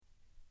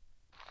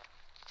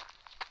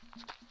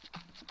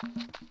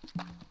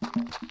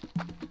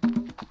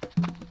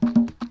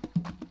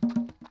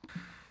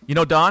You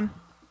know, Don,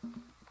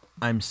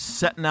 I'm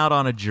setting out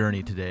on a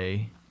journey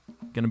today.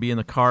 Going to be in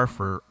the car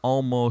for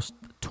almost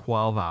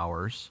 12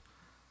 hours.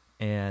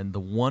 And the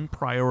one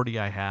priority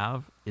I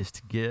have is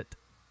to get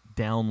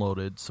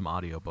downloaded some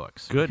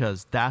audiobooks. Good.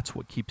 Because that's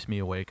what keeps me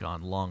awake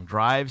on long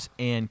drives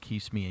and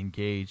keeps me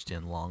engaged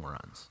in long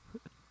runs.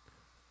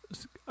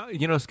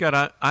 You know,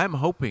 Scott, I'm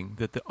hoping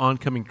that the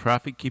oncoming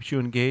traffic keeps you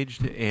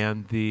engaged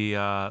and the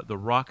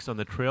rocks on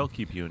the trail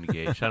keep you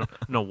engaged. I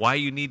don't know why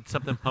you need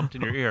something pumped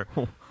in your ear.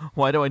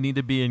 Why do I need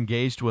to be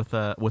engaged with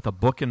a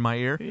book in my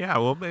ear? Yeah,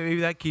 well,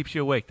 maybe that keeps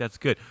you awake. That's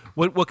good.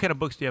 What kind of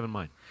books do you have in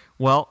mind?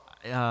 Well,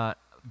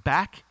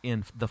 back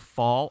in the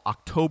fall,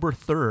 October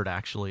 3rd,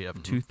 actually,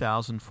 of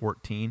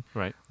 2014,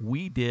 right,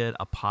 we did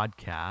a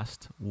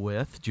podcast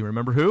with, do you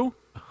remember who?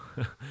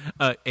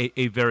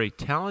 A very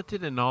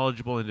talented and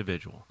knowledgeable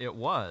individual. It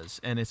was,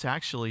 and it's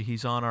actually,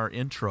 he's on our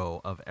intro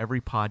of every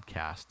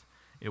podcast.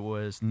 It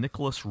was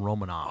Nicholas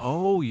Romanov.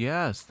 Oh,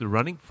 yes, The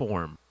Running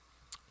Form.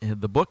 And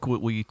the book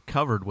we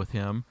covered with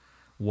him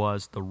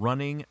was The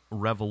Running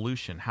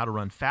Revolution, How to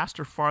Run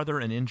Faster, Farther,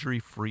 and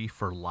Injury-Free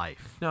for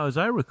Life. Now, as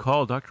I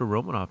recall, Dr.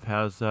 Romanov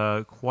has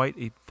quite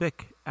a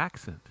thick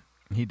accent.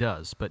 He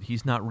does, but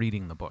he's not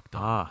reading the book,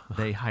 Don.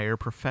 They hire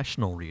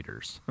professional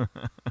readers.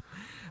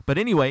 But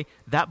anyway,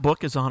 that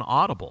book is on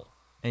Audible,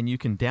 and you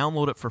can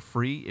download it for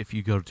free if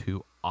you go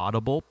to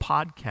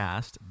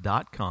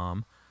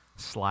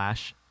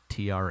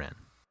audiblepodcast.com/TRN.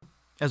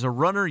 As a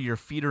runner, your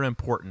feet are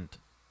important,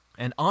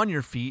 and on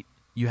your feet,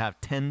 you have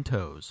 10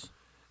 toes.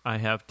 I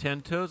have 10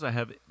 toes. I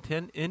have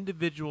 10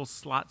 individual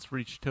slots for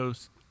each toe.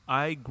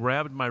 I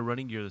grabbed my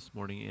running gear this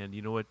morning, and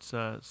you know what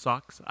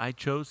socks I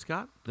chose,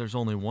 Scott? There's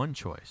only one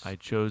choice. I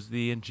chose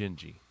the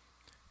Injinji.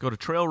 Go to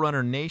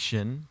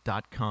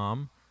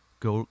trailrunnernation.com,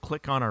 go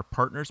click on our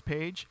partners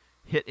page,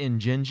 hit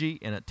Injinji,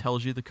 and it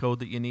tells you the code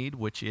that you need,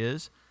 which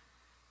is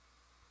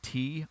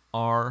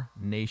TR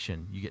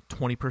Nation. You get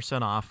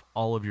 20% off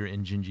all of your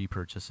Injinji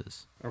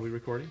purchases. Are we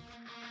recording?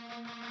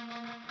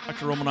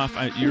 Dr. Romanoff,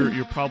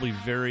 you're probably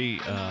very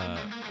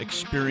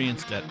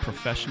experienced at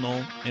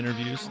professional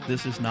interviews.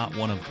 This is not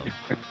one of them.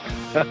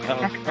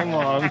 Come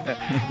on.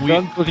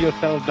 Don't put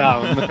yourself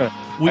down.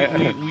 we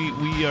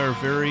are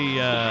very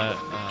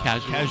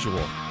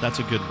casual. That's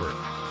a good word.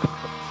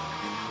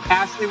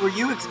 Ashley, were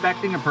you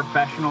expecting a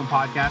professional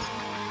podcast?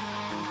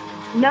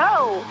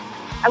 No,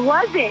 I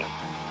wasn't.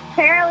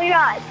 Apparently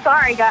not.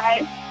 Sorry,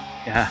 guys.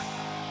 Yeah.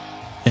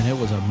 And it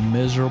was a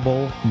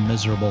miserable,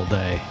 miserable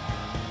day.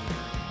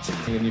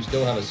 And you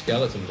still have a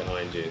skeleton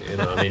behind you. You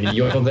know, I mean,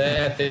 you're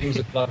there, things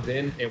are plugged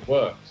in, it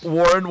works.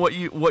 Warren, what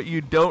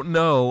you don't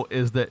know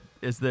is that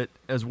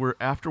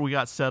after we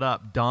got set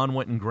up, Don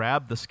went and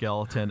grabbed the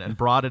skeleton and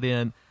brought it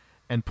in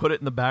and put it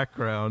in the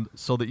background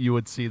so that you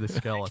would see the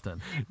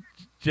skeleton.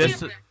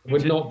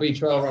 Would not be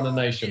Trail Runner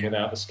Nation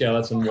without the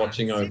skeleton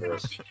watching over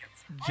us.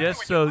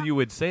 Just so you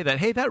would say that.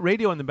 Hey, that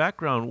radio in the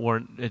background,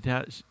 Warren,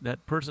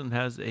 that person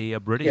has a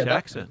British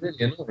accent. That's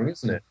really annoying,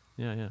 isn't it?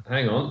 Yeah.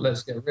 Hang on,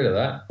 let's get rid of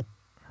that.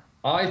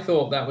 I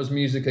thought that was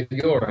music at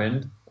your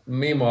end.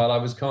 Meanwhile, I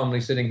was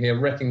calmly sitting here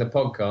wrecking the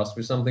podcast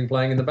with something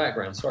playing in the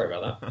background. Sorry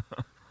about that.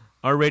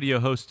 Our radio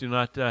hosts do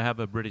not have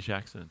a British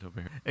accent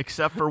over here.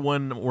 Except for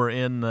when we're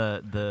in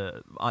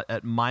the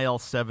at mile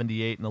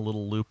 78 and a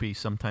little loopy,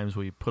 sometimes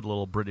we put a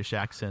little British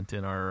accent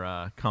in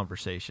our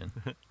conversation.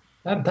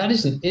 That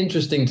is an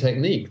interesting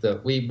technique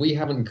that we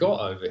haven't got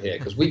over here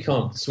because we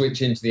can't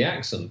switch into the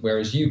accent,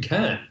 whereas you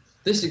can.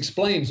 This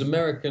explains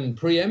American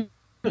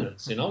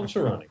preeminence in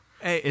ultra running.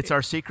 Hey, it's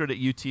our secret at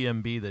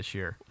UTMB this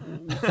year.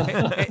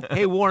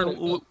 hey,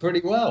 Warren, pretty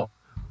well.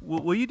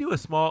 Will you do a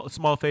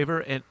small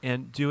favor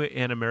and do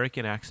an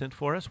American accent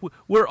for us?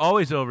 We're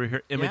always over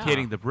here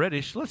imitating the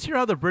British. Let's hear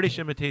how the British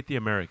imitate the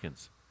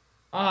Americans.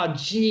 Ah,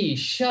 gee,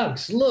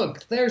 shucks,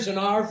 look, there's an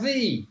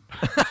RV.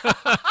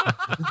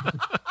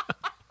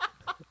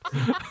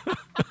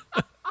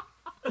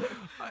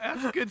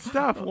 That's good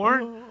stuff,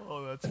 Warren.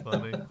 Oh, that's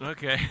funny.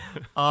 Okay.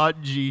 Ah,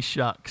 gee,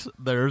 shucks,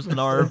 there's an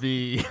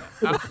RV.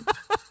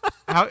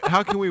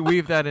 How can we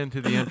weave that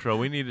into the intro?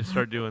 We need to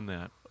start doing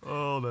that.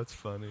 Oh, that's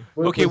funny.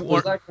 Was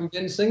that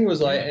convincing?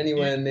 Was I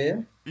anywhere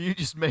near? You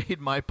just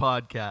made my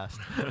podcast.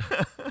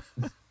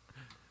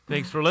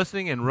 Thanks for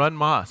listening, and run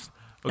Moss.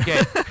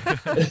 Okay.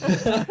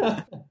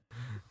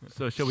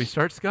 So shall we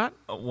start, Scott?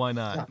 Why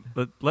not?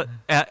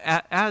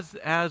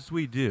 As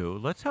we do,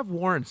 let's have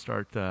Warren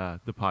start the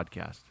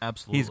podcast.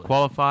 Absolutely. He's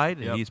qualified,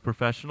 and he's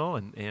professional,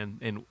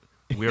 and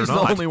we're he's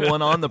not. the only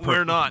one on the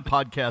we're not.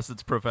 podcast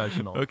that's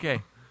professional.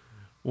 Okay.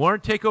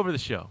 Warren, take over the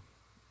show.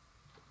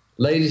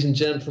 Ladies and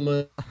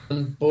gentlemen,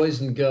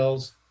 boys and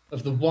girls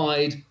of the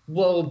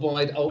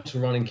worldwide ultra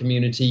running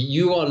community,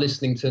 you are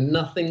listening to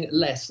nothing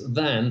less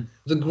than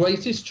the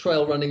greatest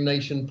Trail Running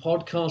Nation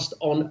podcast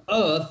on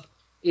earth.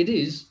 It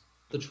is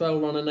the Trail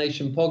Runner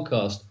Nation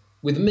podcast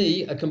with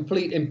me, a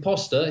complete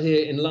imposter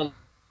here in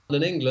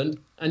London, England,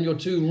 and your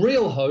two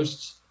real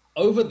hosts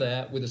over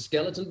there with a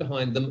skeleton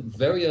behind them,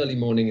 very early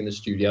morning in the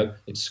studio.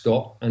 It's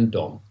Scott and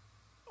Dom.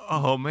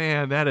 Oh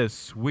man, that is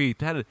sweet.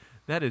 That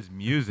is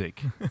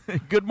music.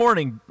 Good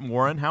morning,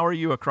 Warren. How are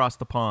you across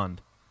the pond?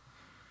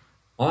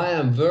 I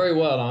am very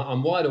well.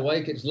 I'm wide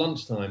awake. It's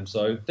lunchtime,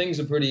 so things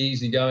are pretty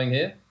easy going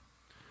here.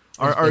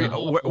 Where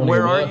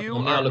are you?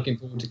 I'm now looking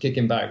forward to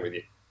kicking back with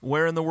you.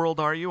 Where in the world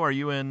are you? Are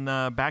you in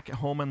back at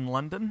home in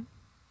London?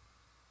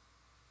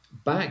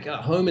 Back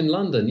at home in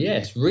London,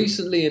 yes.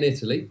 Recently in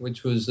Italy,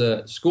 which was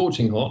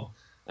scorching hot,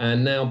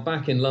 and now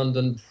back in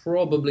London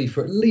probably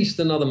for at least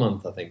another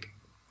month, I think.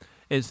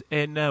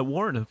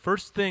 Warren, the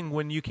first thing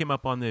when you came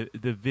up on the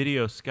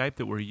video Skype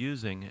that we're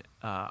using,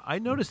 I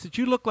noticed that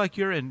you look like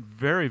you're in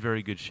very,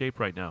 very good shape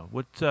right now.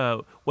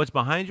 What's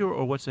behind you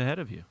or what's ahead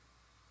of you?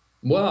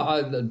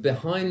 Well,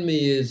 behind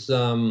me is,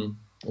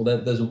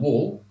 there's a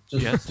wall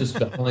just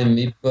behind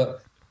me.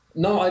 But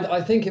no,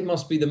 I think it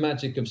must be the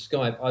magic of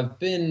Skype. I've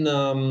been,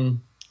 do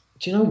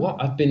you know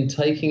what? I've been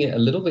taking it a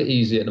little bit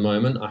easy at the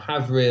moment. I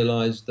have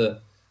realized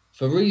that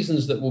for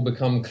reasons that will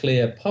become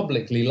clear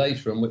publicly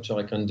later and which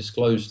I can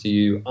disclose to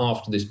you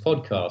after this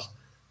podcast,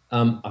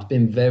 I've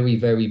been very,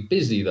 very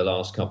busy the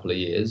last couple of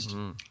years,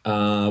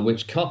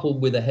 which coupled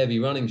with a heavy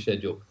running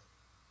schedule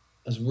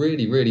has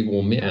really, really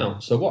worn me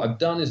out. So what I've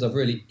done is I've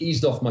really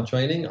eased off my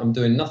training. I'm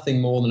doing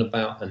nothing more than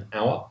about an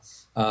hour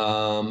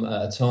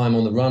at a time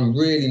on the run.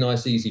 Really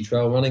nice, easy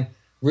trail running,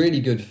 really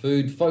good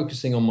food,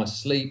 focusing on my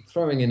sleep,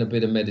 throwing in a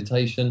bit of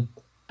meditation.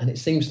 And it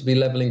seems to be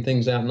leveling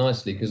things out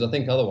nicely because I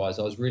think otherwise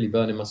I was really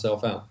burning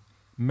myself out.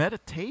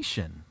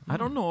 Meditation. I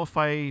don't know if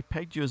I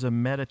pegged you as a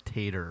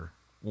meditator,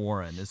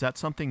 Warren. Is that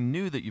something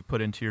new that you put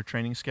into your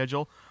training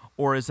schedule,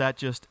 or is that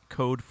just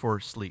code for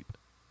sleep?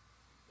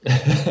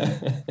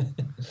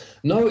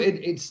 No,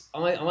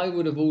 I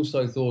would have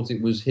also thought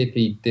it was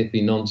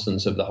hippy-dippy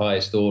nonsense of the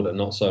highest order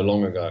not so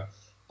long ago.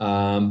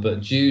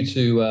 But due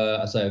to,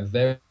 a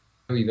very,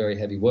 very, very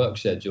heavy work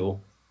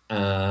schedule,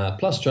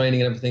 plus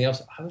training and everything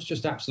else, I was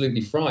just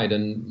absolutely fried.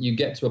 And you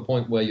get to a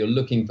point where you're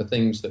looking for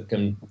things that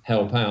can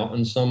help out,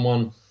 and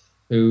someone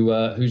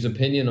whose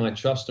opinion I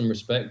trust and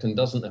respect and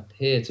doesn't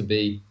appear to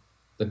be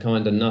the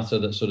kind of nutter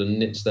that sort of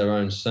knits their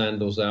own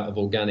sandals out of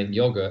organic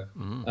yogurt,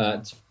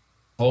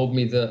 told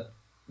me that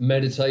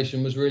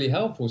meditation was really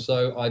helpful.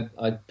 So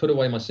I put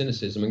away my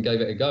cynicism and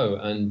gave it a go,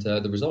 and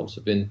the results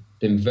have been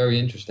very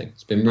interesting.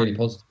 It's been really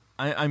positive.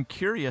 I'm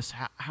curious,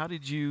 how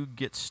did you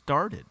get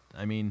started?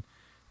 I mean,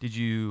 did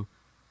you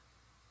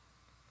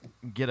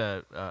get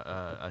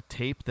a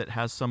tape that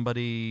has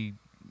somebody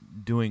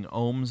doing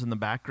ohms in the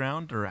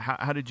background, or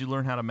how did you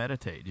learn how to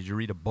meditate? Did you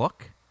read a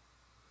book?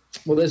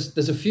 Well,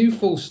 there's a few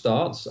false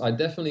starts. I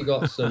definitely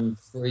got some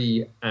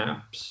free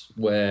apps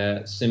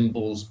where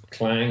cymbals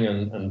clang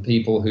and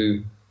people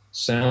who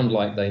sound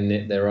like they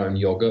knit their own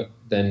yogurt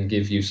then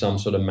give you some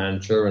sort of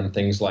mantra and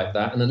things like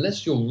that. And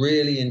unless you're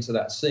really into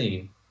that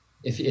scene,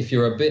 if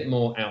you're a bit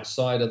more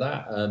outside of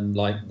that,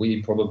 like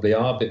we probably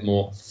are, a bit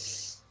more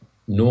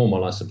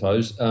normal, I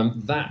suppose,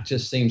 that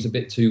just seems a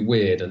bit too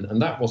weird,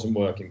 and that wasn't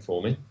working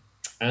for me.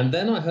 And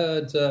then I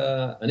heard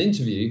an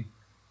interview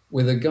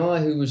with a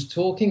guy who was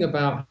talking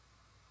about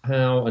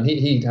how, and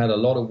he'd had a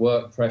lot of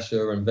work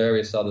pressure and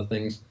various other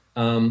things,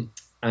 and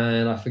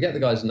I forget the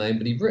guy's name,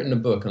 but he'd written a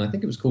book, and I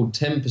think it was called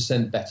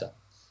 10% Better.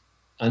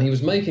 And he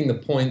was making the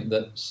point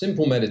that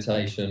simple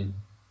meditation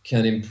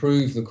can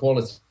improve the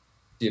quality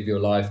of your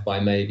life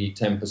by maybe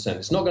 10%.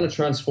 It's not going to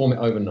transform it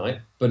overnight,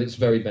 but it's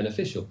very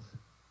beneficial.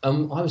 I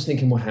was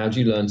thinking, well, how do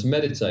you learn to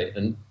meditate?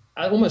 And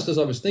almost as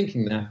I was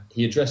thinking that,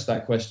 he addressed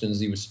that question as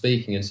he was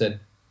speaking and said,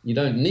 you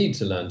don't need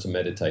to learn to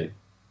meditate.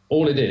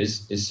 All it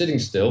is sitting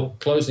still,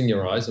 closing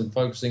your eyes and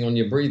focusing on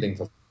your breathing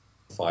for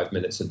 5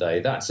 minutes a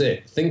day. That's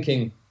it.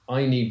 Thinking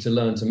I need to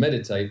learn to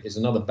meditate is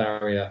another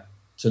barrier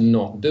to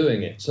not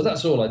doing it. So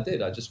that's all I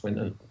did. I just went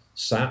and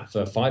sat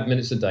for 5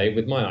 minutes a day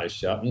with my eyes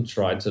shut and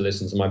tried to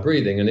listen to my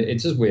breathing. And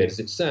it's as weird as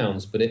it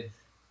sounds, but it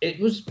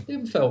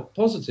felt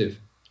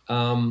positive.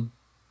 And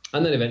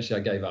then eventually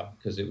I gave up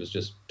because it was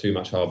just too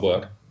much hard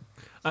work.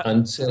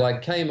 Until I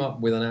came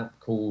up with an app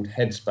called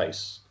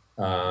Headspace,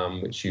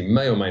 which you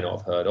may or may not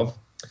have heard of.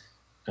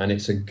 And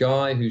it's a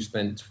guy who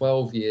spent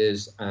 12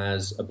 years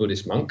as a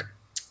Buddhist monk,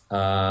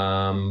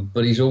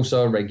 but he's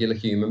also a regular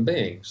human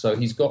being. So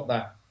he's got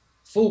that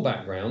full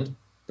background,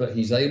 but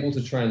he's able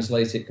to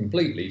translate it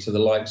completely to the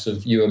likes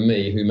of you and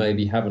me, who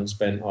maybe haven't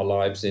spent our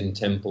lives in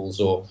temples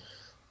or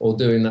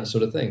doing that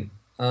sort of thing.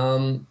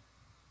 And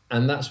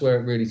that's where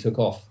it really took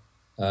off.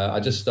 I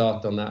just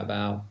started on that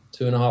about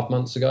 2.5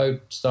 months ago,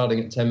 starting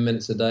at 10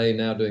 minutes a day,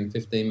 now doing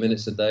 15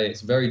 minutes a day.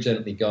 It's very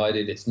gently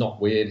guided. It's not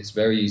weird. It's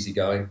very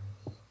easygoing.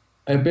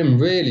 It's been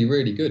really,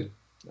 really good.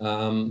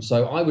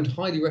 So I would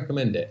highly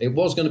recommend it. It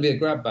was going to be a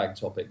grab bag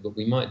topic, but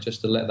we might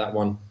just let that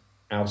one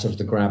out of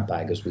the grab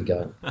bag as we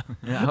go.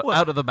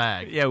 Out of the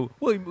bag. Yeah,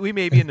 well, we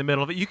may be in the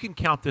middle of it. You can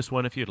count this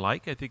one if you'd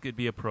like. I think it'd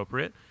be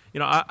appropriate. You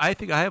know, I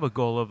think I have a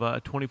goal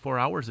of 24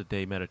 hours a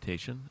day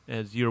meditation.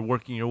 As you're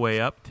working your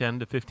way up, 10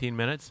 to 15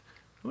 minutes.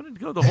 I'm going to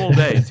go the whole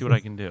day and see what I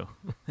can do.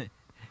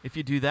 If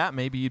you do that,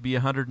 maybe you'd be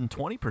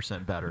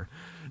 120% better.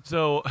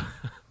 So,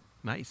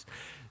 nice.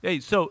 Hey,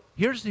 so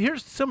here's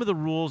some of the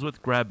rules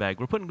with grab bag.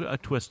 We're putting a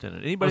twist in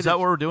it. Anybody? Is that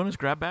what we're doing? Is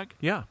grab bag?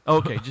 Yeah.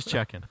 Okay, just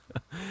checking.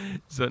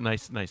 So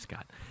nice,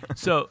 Scott.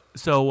 So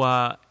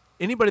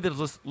anybody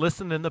that's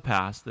listened in the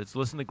past, that's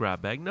listened to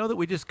grab bag, know that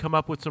we just come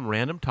up with some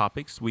random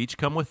topics. We each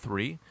come with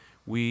 3.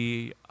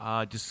 We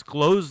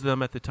disclose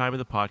them at the time of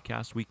the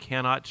podcast. We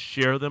cannot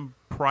share them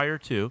prior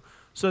to,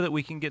 so that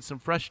we can get some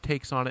fresh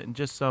takes on it and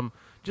just some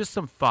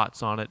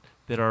thoughts on it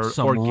that are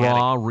Some organic.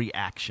 raw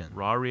reaction.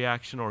 Raw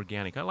reaction,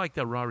 organic. I like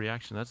that raw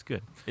reaction. That's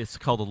good. It's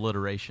called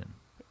alliteration.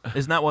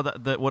 Isn't that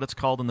what it's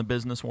called in the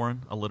business,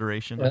 Warren?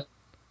 Alliteration? Yeah.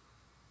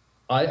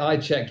 I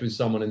checked with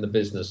someone in the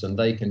business, and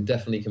they can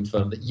definitely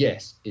confirm that,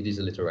 yes, it is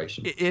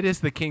alliteration. It is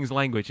the king's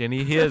language, and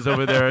he is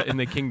over there in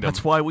the kingdom.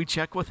 That's why we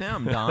check with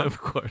him, Don. Of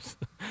course.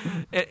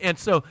 And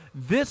so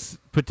this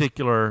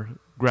particular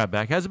grab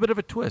bag has a bit of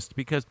a twist,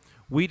 because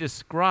we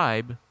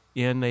describe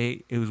as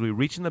we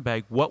reach in the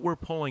bag what we're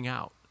pulling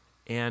out.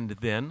 And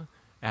then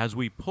as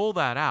we pull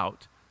that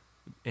out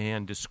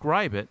and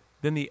describe it,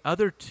 then the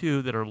other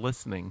 2 that are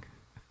listening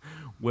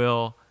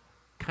will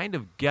kind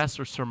of guess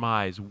or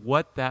surmise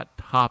what that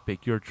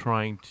topic you're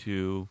trying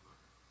to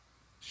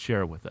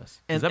share with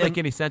us. Does that make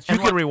any sense? You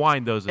can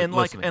rewind those and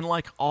listening. And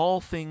like all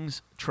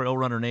things Trail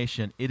Runner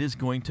Nation, it is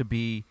going to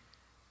be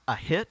a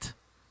hit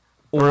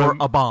or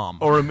a bomb.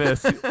 Or a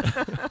miss.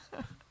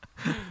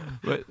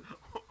 But,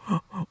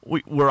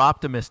 we're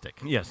optimistic.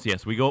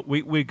 yes. We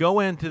go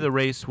into the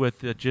race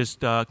with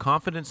just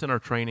confidence in our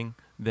training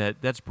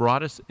that's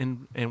brought us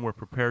in, and we're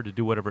prepared to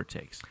do whatever it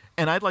takes.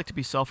 And I'd like to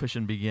be selfish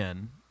and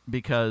begin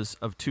because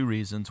of 2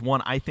 reasons.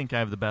 One, I think I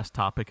have the best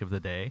topic of the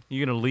day.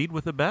 You going to lead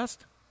with the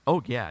best?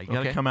 Oh, yeah. You got to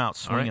Okay. come out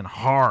swinging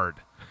hard.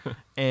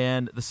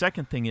 And the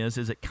second thing is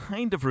it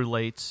kind of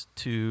relates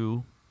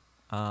to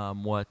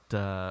what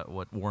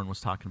Warren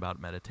was talking about,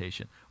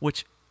 meditation,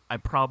 which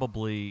I'm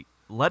probably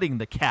letting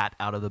the cat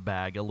out of the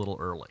bag a little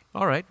early.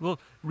 All right. Well,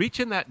 reach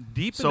in that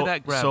deep into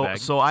that grab bag.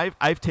 So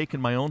I've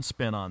taken my own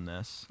spin on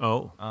this.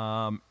 Oh.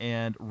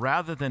 And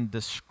rather than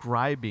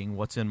describing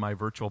what's in my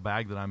virtual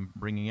bag that I'm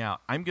bringing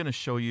out, I'm going to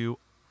show you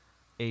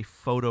a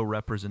photo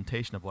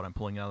representation of what I'm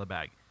pulling out of the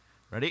bag.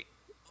 Ready?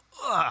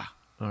 Ugh.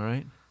 All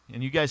right.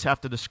 And you guys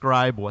have to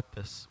describe what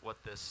this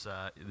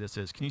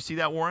is. Can you see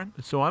that, Warren?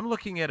 So I'm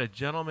looking at a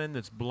gentleman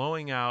that's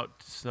blowing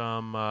out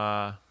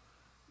some.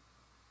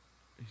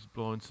 He's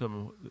blowing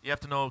some You have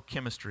to know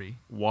chemistry.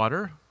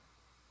 water.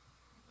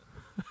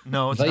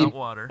 No, it's Vape. not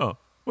water. Oh,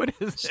 what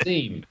is it?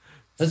 Steam.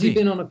 Has he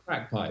been on a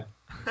crack pipe?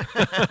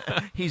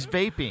 He's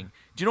vaping.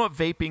 Do you know what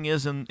vaping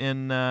is in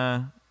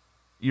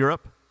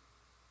Europe?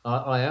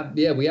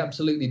 Yeah, we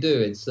absolutely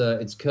do.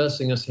 It's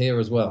cursing us here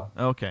as well.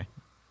 Okay.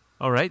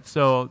 All right.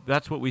 So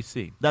that's what we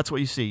see. That's what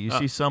you see. You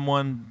see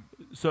someone...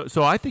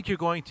 So I think you're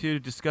going to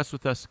discuss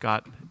with us,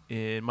 Scott,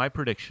 in my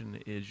prediction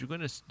is you're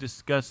going to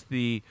discuss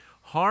the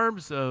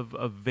harms of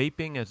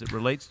vaping as it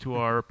relates to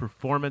our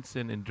performance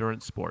in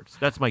endurance sports.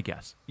 That's my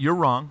guess. You're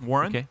wrong,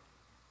 Warren. Okay.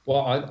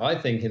 Well, I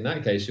think in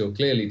that case, you're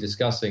clearly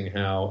discussing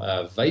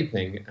how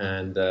vaping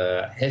and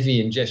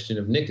heavy ingestion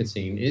of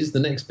nicotine is the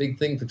next big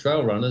thing for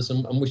trail runners,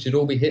 and we should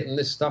all be hitting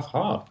this stuff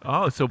hard.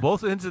 Oh, so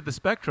both ends of the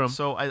spectrum.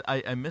 So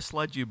I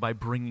misled you by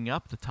bringing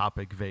up the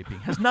topic vaping.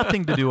 It has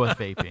nothing to do with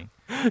vaping.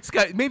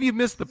 Scott, maybe you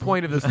missed the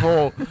point of this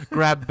whole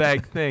grab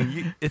bag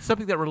thing. It's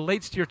something that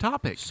relates to your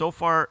topic. So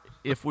far,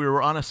 if we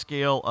were on a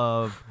scale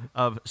of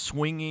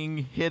swinging,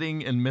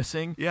 hitting, and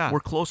missing, Yeah.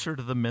 we're closer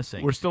to the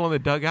missing. We're still in the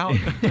dugout?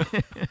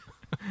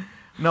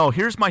 No,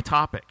 here's my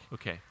topic.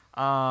 Okay.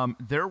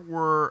 There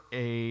were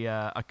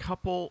a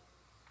couple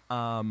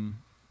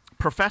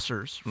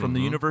professors from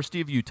the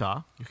University of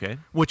Utah, Okay.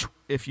 which,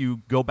 if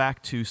you go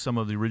back to some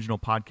of the original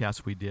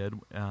podcasts we did,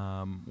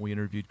 we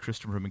interviewed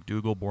Christopher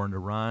McDougall, Born to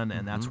Run,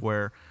 and that's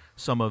where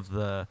some of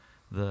the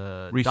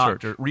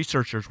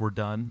researchers were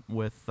done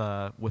with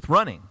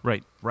running.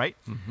 Right. Right?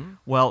 Mm-hmm.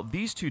 Well,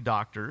 these 2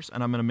 doctors,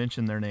 and I'm going to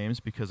mention their names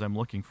because I'm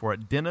looking for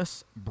it,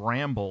 Dennis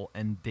Bramble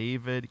and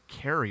David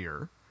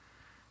Carrier,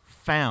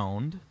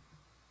 found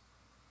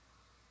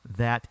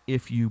that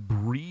if you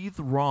breathe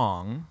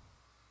wrong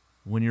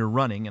when you're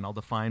running, and I'll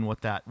define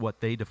what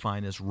they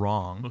define as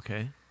wrong,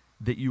 Okay.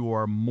 that you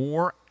are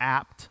more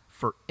apt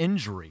for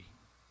injury.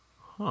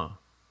 Huh.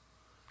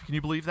 Can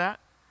you believe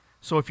that?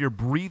 So if you're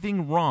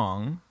breathing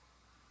wrong,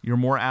 you're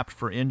more apt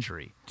for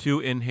injury. 2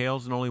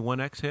 inhales and only 1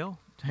 exhale?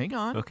 Hang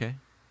on. Okay.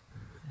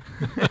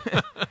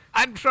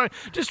 I'm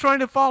just trying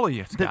to follow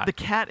you, Scott. The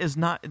cat is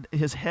not,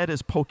 his head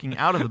is poking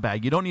out of the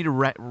bag. You don't need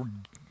to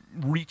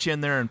reach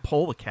in there and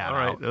pull the cat All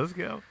right, out. let's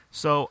go.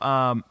 So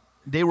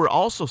they were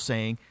also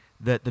saying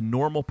that the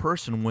normal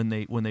person, when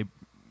they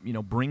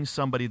bring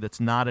somebody that's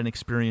not an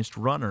experienced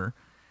runner,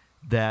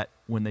 that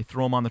when they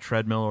throw them on the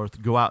treadmill or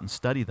go out and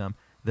study them,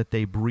 that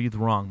they breathe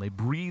wrong. They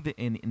breathe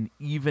in an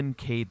even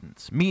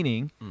cadence,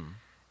 meaning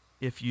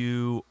if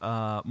you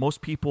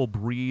most people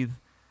breathe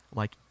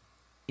like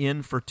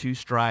in for 2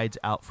 strides,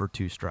 out for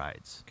 2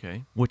 strides.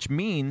 Okay. Which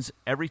means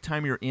every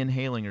time you're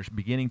inhaling or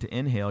beginning to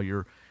inhale,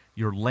 you're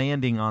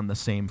landing on the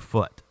same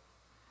foot.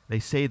 They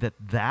say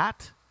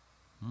that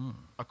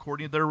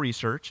according to their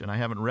research, and I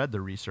haven't read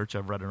the research,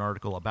 I've read an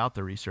article about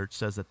the research,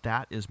 says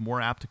that is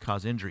more apt to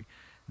cause injury.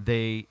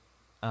 They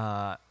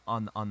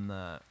on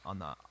the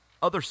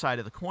other side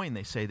of the coin,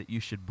 they say that you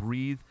should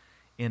breathe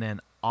in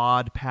an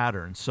odd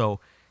pattern. So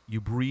you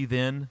breathe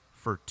in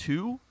for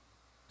 2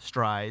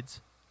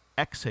 strides,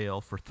 exhale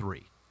for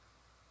 3.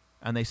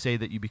 And they say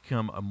that you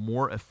become a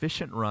more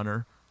efficient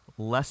runner,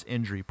 less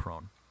injury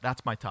prone.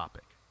 That's my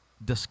topic.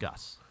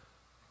 Discuss.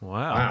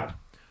 Wow.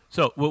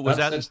 So was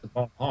that the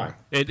bar high?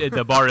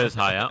 The bar is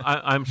high.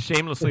 I'm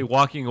shamelessly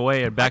walking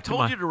away and back to my... I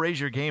told you to raise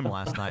your game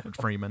last night,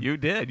 Freeman. You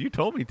did. You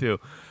told me to.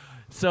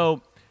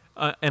 So,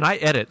 and I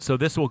edit, so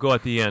this will go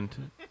at the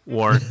end,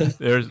 Warren.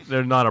 There's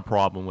not a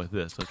problem with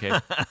this, okay?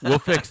 We'll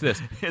fix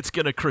this. It's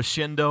going to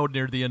crescendo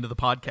near the end of the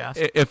podcast.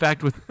 In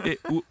fact,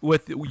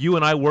 with you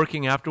and I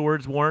working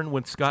afterwards, Warren,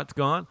 when Scott's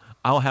gone,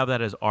 I'll have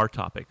that as our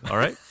topic, all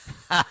right?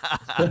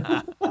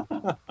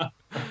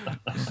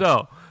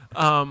 So,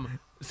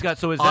 Scott,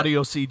 so is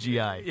audio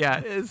CGI?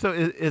 Yeah. So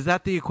is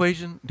that the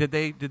equation? Did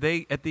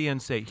they at the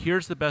end say,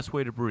 here's the best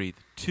way to breathe?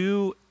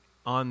 2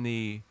 on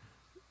the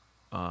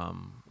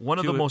one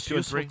of the most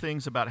useful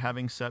things about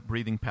having set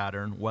breathing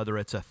pattern, whether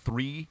it's a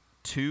 3-2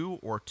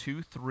 or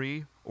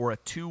 2-3 or a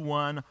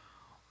 2-1,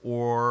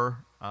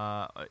 or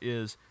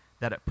is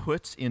that it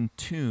puts in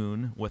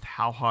tune with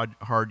how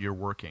hard you're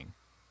working.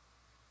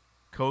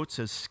 Coates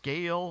has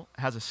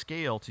a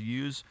scale to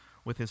use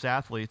with his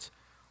athletes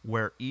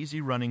where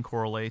easy running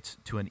correlates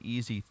to an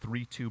easy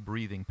 3-2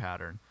 breathing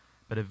pattern.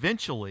 But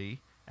eventually,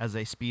 as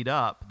they speed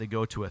up, they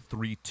go to a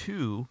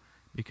 3-2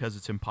 because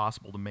it's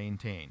impossible to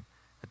maintain.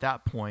 At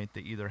that point,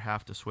 they either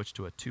have to switch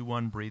to a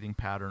 2-1 breathing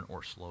pattern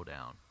or slow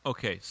down.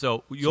 Okay,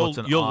 so you'll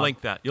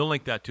link that. You'll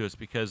link that to us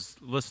because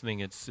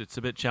listening, it's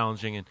a bit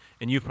challenging,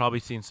 and you've probably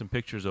seen some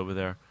pictures over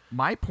there.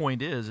 My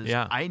point is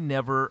yeah.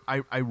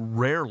 I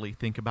rarely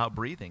think about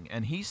breathing,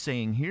 and he's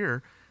saying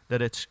here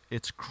that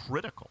it's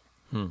critical.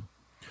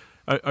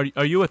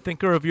 Are you a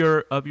thinker of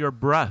your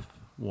breath,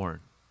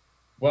 Warren?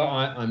 Well,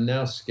 I'm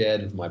now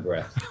scared of my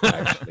breath,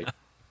 actually,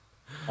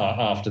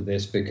 after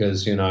this,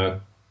 because,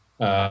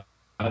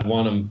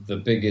 one of the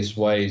biggest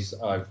ways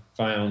I've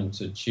found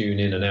to tune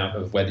in and out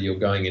of whether you're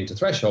going into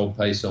threshold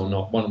pace or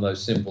not, one of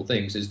those simple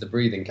things is the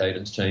breathing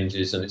cadence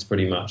changes, and it's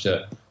pretty much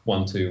a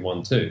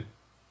 1-2-1-2,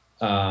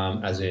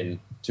 as in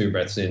 2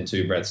 breaths in,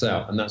 2 breaths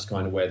out, and that's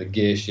kind of where the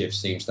gear shift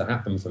seems to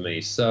happen for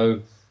me.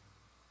 So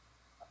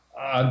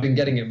I've been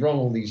getting it wrong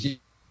all these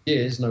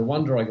years. No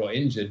wonder I got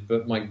injured,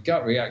 but my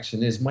gut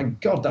reaction is, my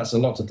God, that's a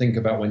lot to think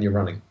about when you're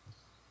running.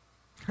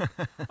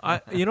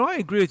 I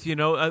agree with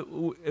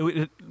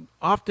you.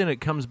 Often it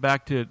comes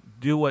back to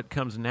do what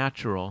comes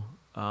natural.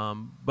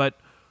 But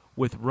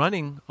with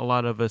running, a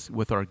lot of us,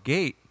 with our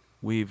gait,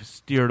 we've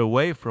steered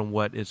away from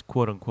what is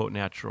quote-unquote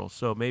natural.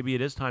 So maybe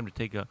it is time to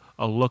take a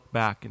look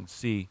back and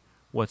see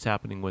what's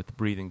happening with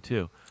breathing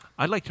too.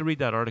 I'd like to read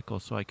that article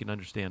so I can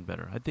understand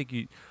better.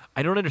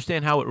 I don't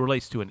understand how it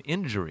relates to an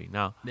injury.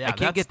 Now, yeah, I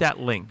can't get that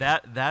link.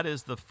 That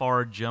is the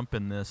far jump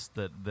in this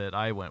that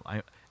I went.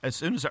 As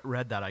soon as I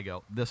read that, I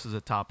go, this is a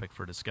topic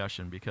for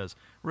discussion, because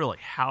really,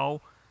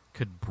 how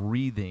could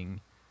breathing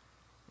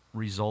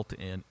result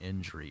in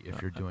injury if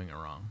you're doing it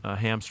wrong? A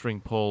hamstring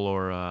pull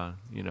or a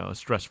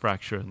stress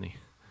fracture in the...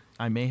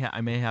 I may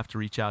have to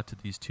reach out to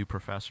these 2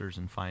 professors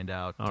and find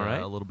out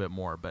a little bit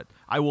more, but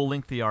I will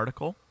link the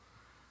article,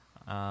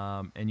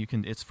 and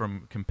it's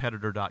from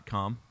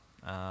competitor.com,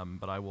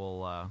 but I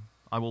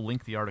will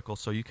link the article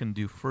so you can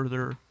do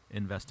further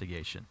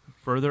investigation,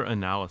 further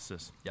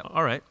analysis. Yep.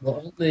 All right.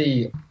 Well,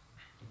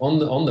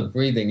 on the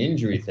breathing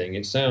injury thing,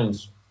 it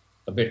sounds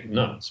a bit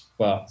nuts,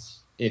 but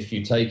if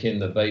you take in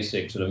the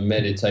basic sort of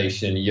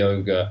meditation,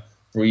 yoga,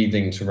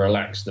 breathing to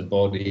relax the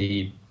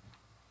body,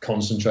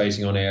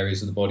 concentrating on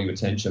areas of the body with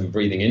tension,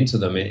 breathing into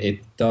them, it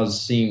does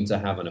seem to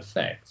have an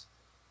effect.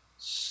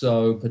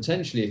 So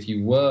potentially, if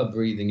you were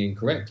breathing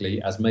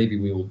incorrectly, as maybe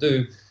we all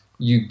do,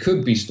 you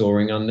could be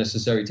storing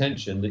unnecessary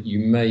tension that you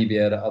may be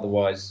able to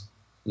otherwise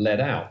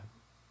let out.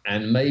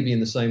 And maybe in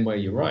the same way,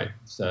 you're right,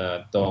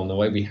 Don, the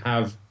way we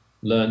have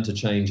learned to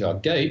change our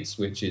gaits,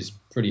 which is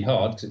pretty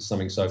hard because it's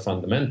something so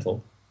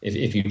fundamental.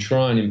 If you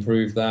try and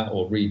improve that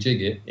or rejig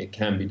it, it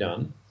can be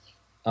done.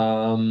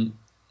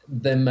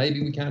 Then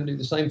maybe we can do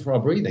the same for our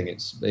breathing.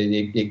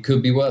 It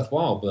could be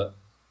worthwhile, but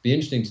be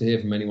interesting to hear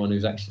from anyone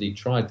who's actually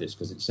tried this,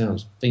 because it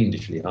sounds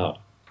fiendishly hard.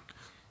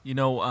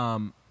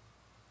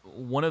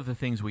 One of the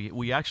things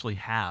we actually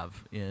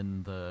have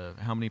in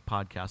how many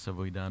podcasts have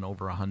we done?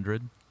 Over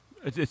 100?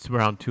 It's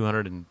around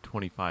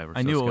 225 or so.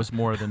 I knew it was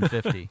more than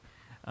 50.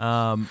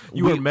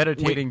 You were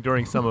meditating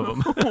during some of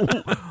them.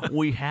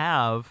 We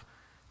have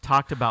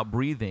talked about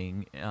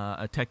breathing,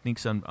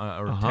 techniques of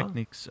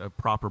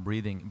proper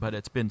breathing, but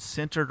it's been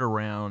centered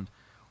around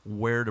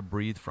where to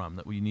breathe from,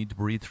 that we need to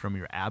breathe from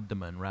your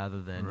abdomen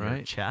rather than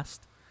your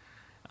chest.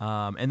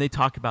 And they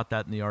talk about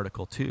that in the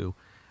article too.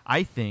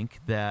 I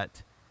think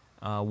that,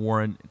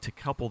 Warren, to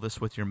couple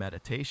this with your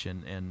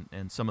meditation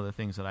and some of the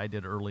things that I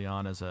did early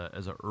on as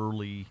a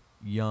early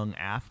young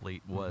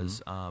athlete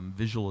was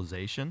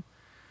visualization.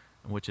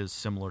 which is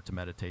similar to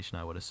meditation,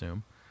 I would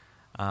assume,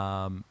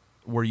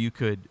 where you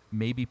could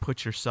maybe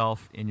put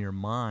yourself in your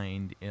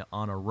mind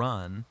on a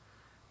run,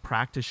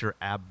 practice your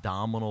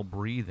abdominal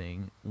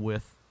breathing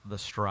with the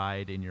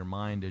stride in your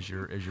mind as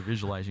you're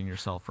visualizing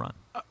yourself run.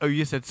 Oh,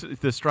 you said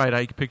the stride.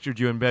 I pictured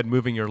you in bed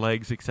moving your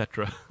legs,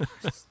 etc.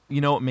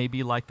 It may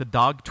be like the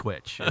dog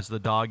twitch as the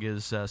dog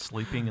is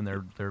sleeping and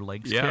their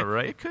legs Yeah, kick.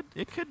 right.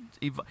 It could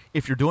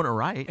if you're doing it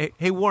right.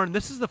 Hey, Warren,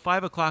 this is the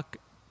 5 o'clock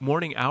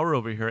morning hour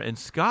over here, and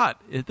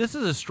Scott, this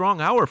is a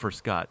strong hour for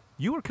Scott.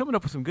 You were coming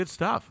up with some good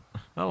stuff.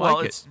 I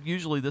like it. It's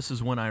usually this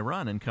is when I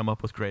run and come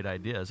up with great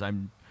ideas.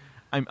 I'm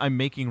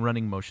making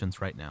running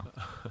motions right now.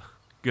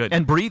 Good.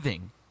 And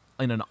breathing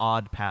in an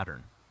odd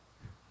pattern.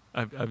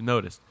 I've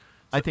noticed.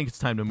 I think it's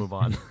time to move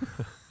on.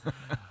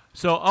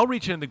 So I'll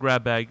reach in the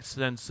grab bag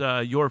since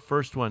your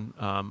first one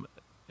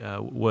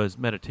was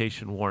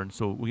meditation, Warren.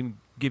 So we can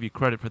give you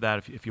credit for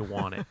that if you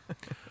want it.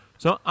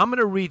 So I'm going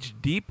to reach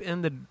deep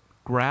in the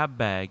grab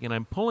bag, and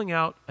I'm pulling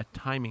out a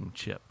timing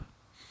chip.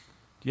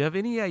 Do you have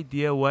any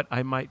idea what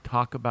I might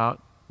talk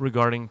about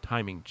regarding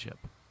timing chip?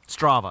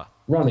 Strava.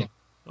 Running.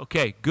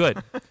 Okay,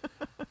 good.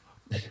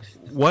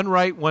 One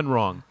right, one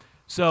wrong.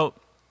 So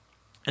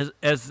as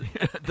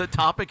The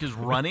topic is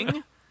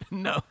running?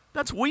 no.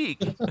 That's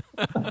weak.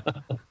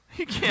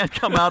 You can't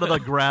come out of the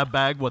grab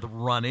bag with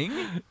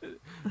running.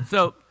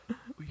 So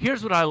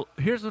here's what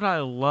I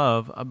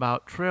love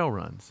about trail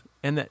runs,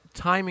 and that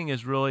timing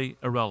is really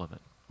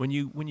irrelevant. When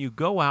you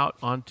go out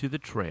onto the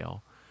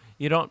trail,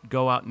 you don't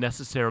go out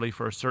necessarily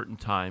for a certain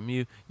time.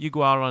 You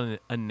go out on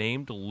a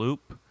named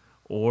loop,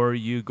 or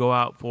you go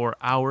out for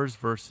hours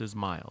versus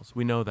miles.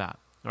 We know that,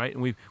 right?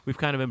 And we've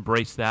kind of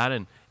embraced that,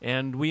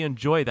 and we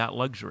enjoy that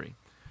luxury.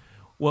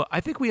 Well,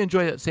 I think we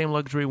enjoy that same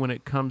luxury when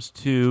it comes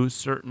to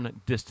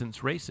certain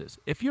distance races.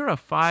 If you're a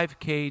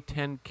 5K,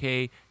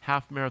 10K,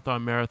 half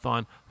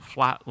marathon,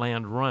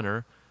 flatland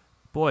runner,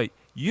 boy,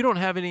 you don't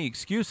have any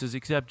excuses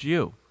except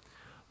you.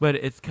 But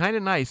it's kind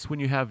of nice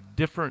when you have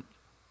different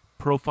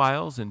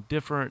profiles and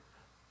different,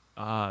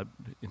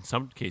 in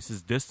some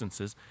cases,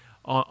 distances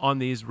on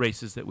these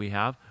races that we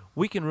have.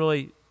 We can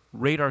really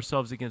rate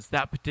ourselves against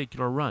that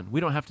particular run. We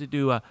don't have to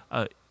do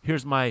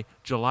here's my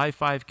July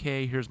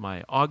 5K, here's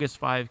my August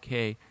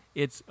 5K.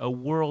 It's a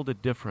world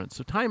of difference.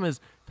 So time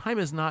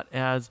is not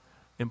as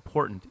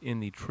important in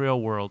the trail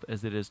world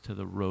as it is to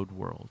the road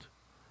world.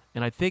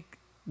 And I think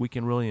we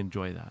can really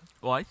enjoy that.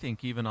 Well, I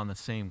think even on the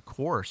same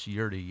course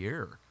year to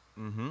year,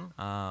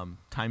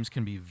 times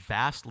can be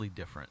vastly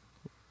different.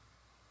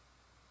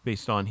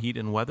 Based on heat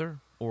and weather?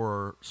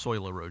 Or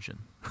soil erosion.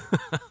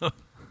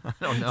 I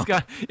don't know.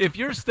 Scott, if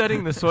you're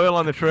studying the soil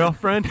on the trail,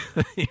 friend,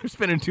 you're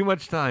spending too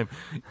much time.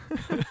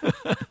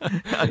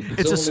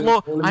 It's a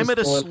slow. I'm at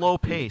a slow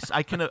pace.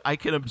 I can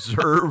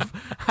observe.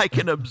 I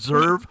can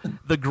observe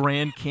the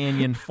Grand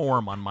Canyon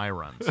form on my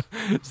runs.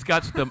 He's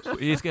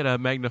got a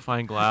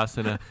magnifying glass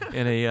and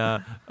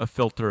a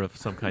filter of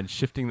some kind,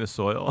 shifting the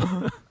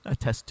soil. A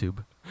test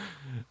tube.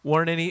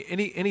 Warren,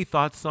 any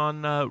thoughts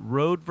on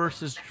road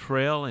versus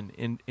trail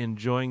and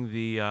enjoying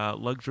the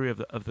luxury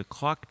of the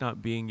clock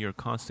not being your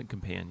constant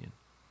companion?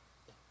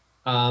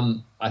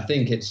 I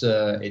think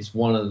it's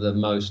one of the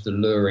most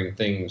alluring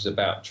things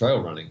about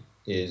trail running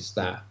is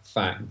that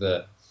fact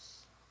that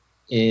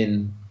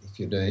if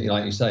you're doing,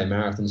 like you say,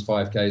 marathons,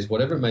 5Ks,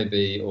 whatever it may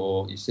be,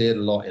 or you see it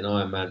a lot in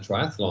Ironman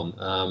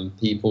triathlon,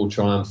 people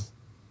try and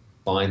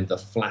find the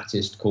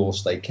flattest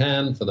course they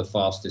can for the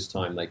fastest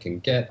time they can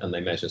get, and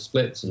they measure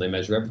splits and they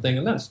measure everything,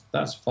 and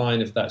that's fine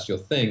if that's your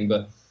thing.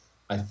 But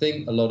I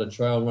think a lot of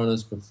trail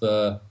runners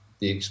prefer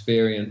the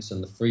experience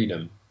and the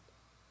freedom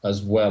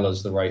as well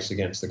as the race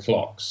against the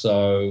clock.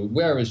 So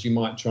whereas you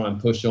might try and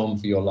push on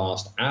for your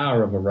last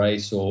hour of a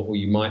race, or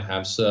you might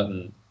have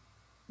certain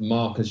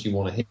markers you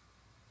want to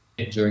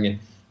hit during it,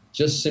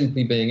 just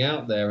simply being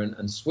out there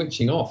and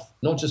switching off,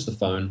 not just the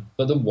phone,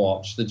 but the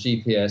watch, the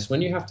GPS.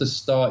 When you have to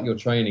start your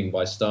training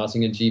by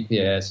starting a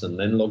GPS and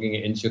then logging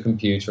it into your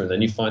computer, and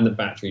then you find the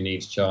battery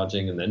needs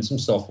charging, and then some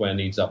software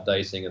needs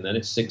updating, and then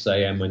it's 6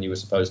 a.m. when you were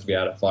supposed to be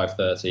out at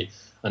 5:30,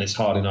 and it's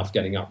hard enough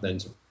getting up then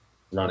to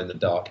run in the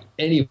dark.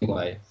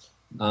 Anyway,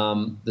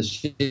 the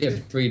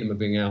sheer freedom of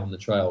being out on the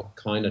trail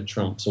kind of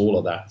trumps all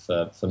of that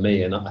for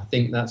me, and I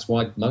think that's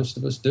why most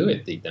of us do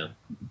it deep down.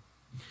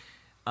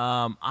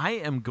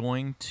 I am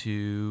going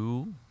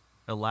to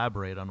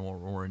elaborate on what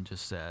Warren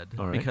just said,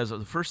 right, because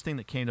the first thing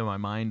that came to my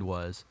mind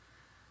was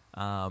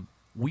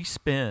we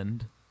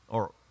spend,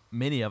 or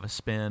many of us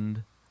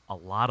spend, a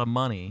lot of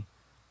money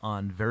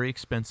on very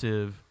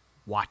expensive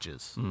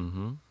watches,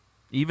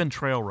 even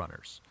trail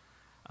runners.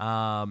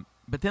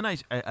 But then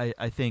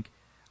I think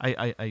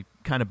I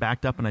kind of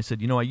backed up and I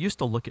said, I used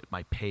to look at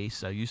my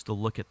pace. I used to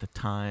look at the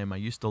time. I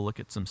used to look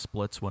at some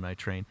splits when I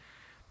train.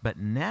 But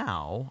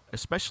now,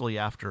 especially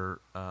after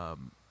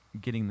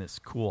getting this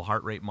cool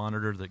heart rate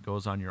monitor that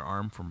goes on your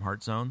arm from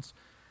Heart Zones,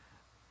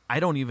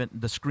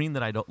 the screen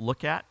that I don't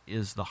look at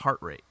is the heart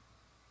rate.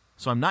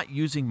 So I'm not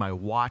using my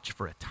watch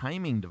for a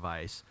timing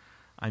device.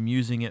 I'm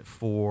using it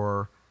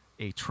for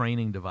a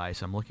training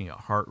device. I'm looking at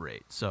heart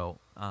rate. So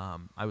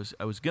I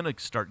was gonna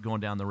start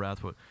going down the route.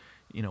 But,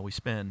 we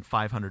spend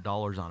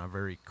 $500 on a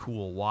very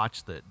cool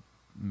watch that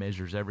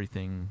measures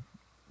everything,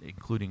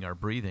 including our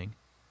breathing.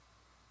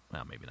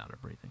 Well, maybe not our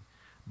breathing,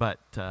 but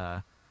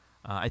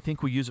I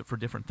think we use it for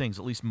different things.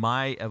 At least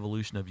my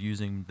evolution of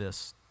using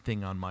this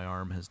thing on my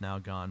arm has now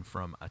gone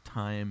from a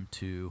time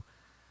to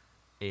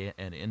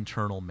an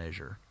internal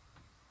measure.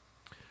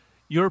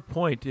 Your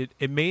point,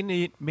 it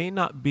may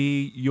not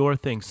be your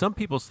thing. Some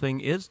people's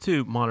thing is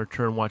to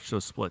monitor and watch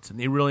those splits, and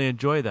they really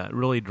enjoy that. It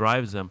really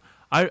drives them.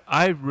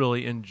 I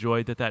really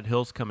enjoyed that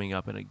hill's coming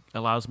up, and it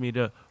allows me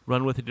to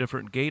run with a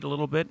different gait a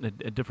little bit and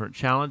a different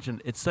challenge,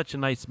 and it's such a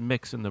nice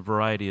mix, and the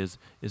variety is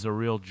a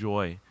real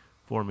joy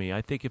for me.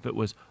 I think if it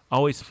was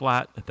always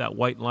flat at that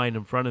white line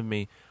in front of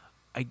me,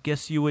 I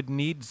guess you would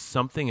need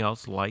something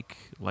else like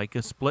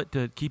a split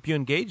to keep you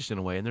engaged in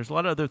a way, and there's a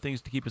lot of other things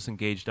to keep us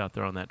engaged out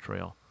there on that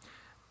trail.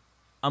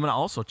 I'm going to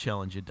also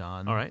challenge you,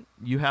 Don. All right.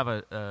 You have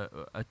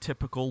a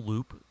typical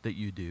loop that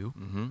you do.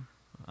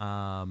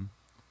 Mm-hmm.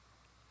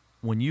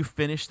 When you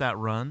finish that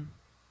run,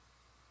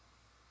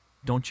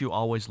 don't you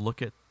always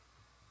look at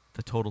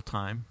the total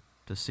time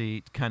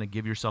to kind of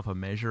give yourself a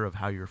measure of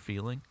how you're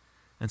feeling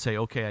and say,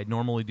 okay, I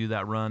normally do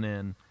that run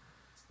in,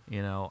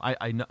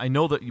 I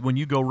know that when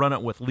you go run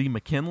it with Lee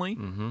McKinley,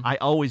 mm-hmm. I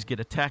always get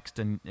a text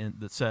and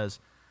that says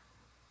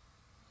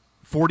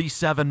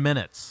 47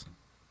 minutes,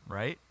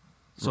 right?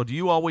 So do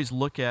you always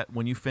look at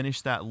when you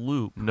finish that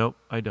loop? Nope,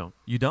 I don't.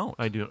 You don't?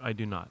 I do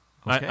not.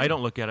 Okay. I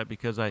don't look at it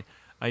because I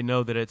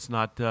know that it's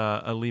not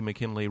a Lee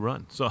McKinley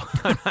run, so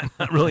I'm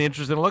not really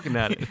interested in looking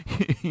at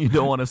it. You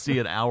don't want to see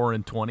an hour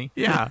and 20?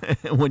 Yeah.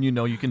 When you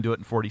know you can do it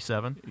in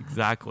 47?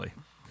 Exactly.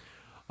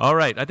 All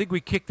right, I think we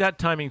kicked that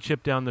timing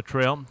chip down the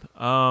trail.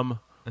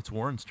 It's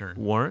Warren's turn.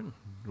 Warren,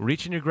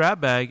 reach in your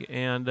grab bag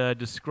and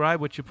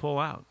describe what you pull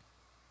out.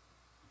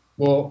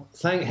 Well,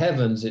 thank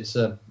heavens it's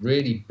a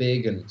really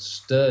big and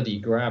sturdy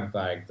grab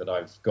bag that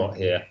I've got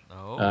here,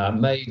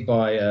 made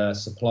by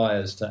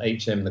suppliers to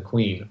HM the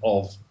Queen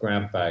of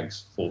grab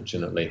bags,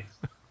 fortunately.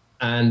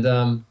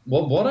 And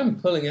what I'm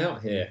pulling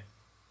out here,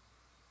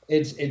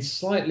 it's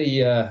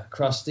slightly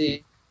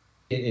crusty.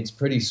 It's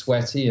pretty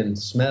sweaty and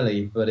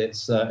smelly, but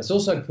it's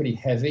also pretty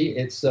heavy.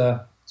 It's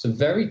a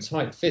very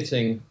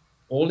tight-fitting,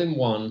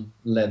 all-in-one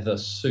leather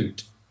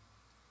suit.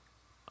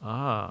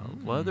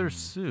 Leather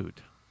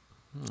suit.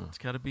 It's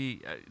got to be,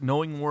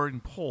 knowing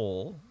Warren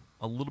Pohl,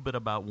 a little bit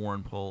about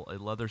Warren Pohl, a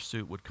leather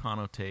suit would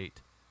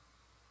connotate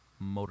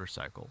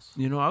motorcycles.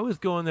 I was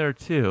going there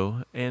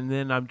too, and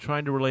then I'm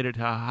trying to relate it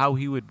to how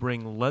he would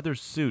bring leather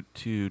suit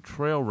to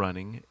trail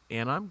running,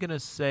 and I'm going to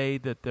say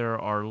that there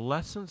are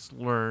lessons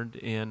learned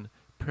in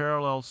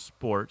parallel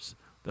sports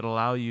that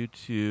allow you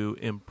to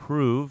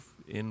improve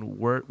in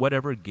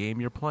whatever game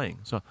you're playing.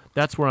 So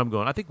that's where I'm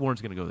going. I think Warren's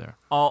going to go there.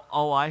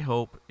 All I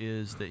hope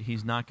is that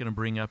he's not going to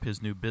bring up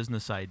his new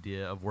business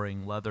idea of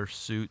wearing leather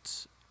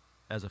suits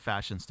as a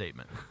fashion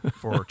statement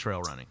for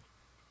trail running.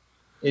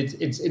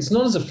 It's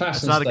not as a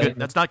fashion statement.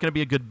 That's not going to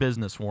be a good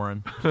business,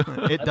 Warren.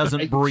 It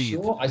doesn't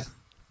breathe. Sure,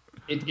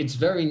 it's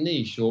very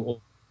niche, or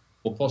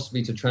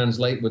possibly to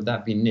translate, would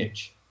that be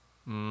niche?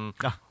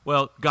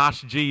 Well,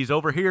 gosh, geez,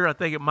 over here I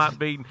think it might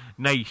be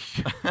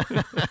niche.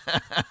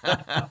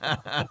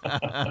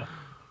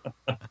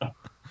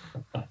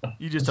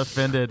 You just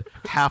offended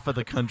half of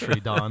the country,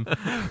 Don.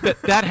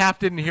 That half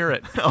didn't hear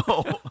it.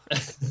 Oh.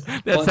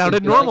 That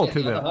sounded normal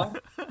to them.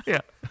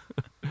 Yeah.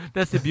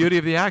 That's the beauty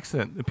of the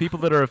accent. The people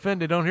that are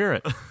offended don't hear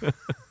it.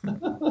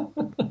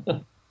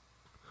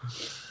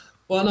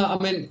 Well, no, I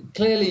mean,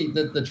 clearly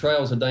the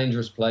trail's a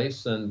dangerous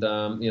place, and,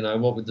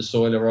 what with the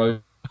soil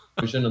erosion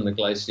and the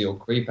glacial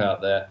creep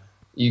out there,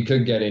 you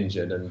could get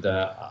injured. And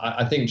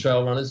I think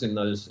trail runners in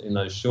those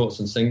shorts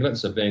and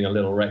singlets are being a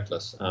little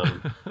reckless.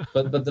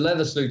 But the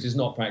leather suit is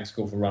not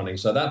practical for running,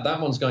 so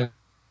that one's going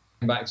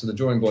back to the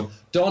drawing board.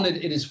 Don,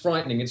 it is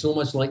frightening. It's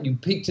almost like you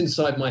peeked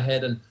inside my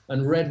head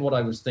and read what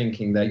I was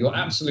thinking there. You're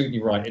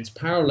absolutely right. It's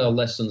parallel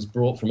lessons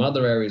brought from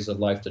other areas of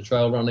life to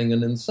trail running,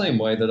 and in the same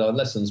way that our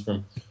lessons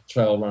from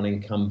trail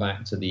running come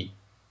back to the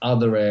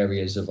other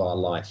areas of our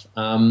life.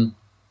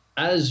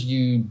 As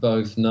you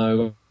both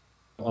know,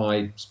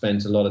 I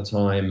spent a lot of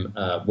time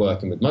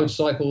working with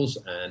motorcycles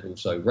and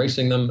also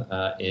racing them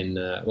a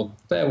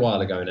fair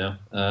while ago now.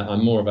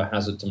 I'm more of a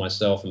hazard to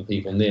myself and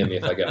people near me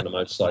if I get on a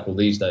motorcycle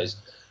these days.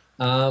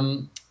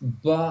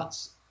 But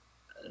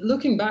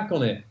looking back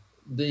on it,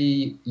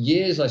 the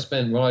years I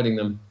spent riding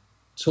them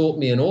taught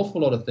me an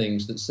awful lot of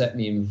things that set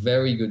me in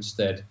very good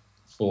stead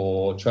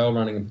for trail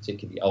running and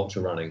particularly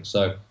ultra running.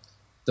 So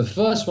the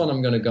first one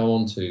I'm going to go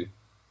on to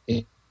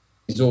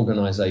is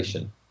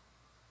organization.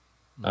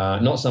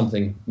 Not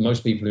something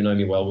most people who know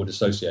me well would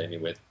associate me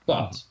with.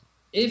 But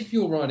if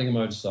you're riding a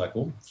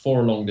motorcycle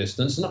for a long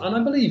distance, and I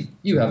believe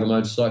you have a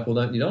motorcycle,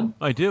 don't you, Don?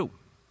 I do.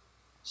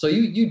 So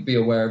you'd be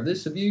aware of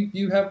this. Have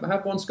you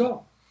have one,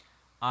 Scott?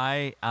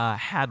 I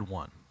had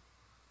one.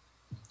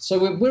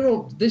 So we're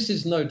all. This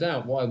is no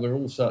doubt why we're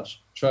all such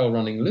trail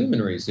running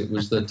luminaries. It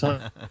was the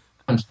time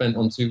spent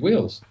on two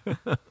wheels.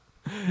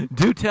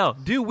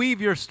 Do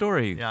weave your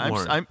story. Yeah,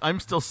 Warren. I'm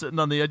still sitting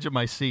on the edge of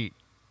my seat.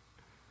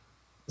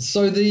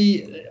 So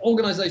the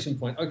organization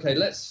point, okay,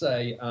 let's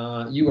say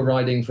you were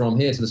riding from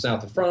here to the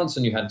south of France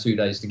and you had 2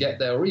 days to get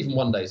there, or even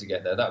 1 day to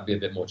get there. That would be a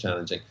bit more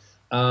challenging.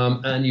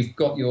 And you've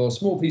got your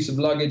small piece of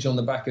luggage on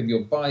the back of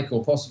your bike,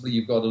 or possibly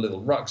you've got a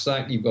little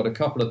rucksack, you've got a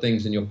couple of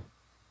things in your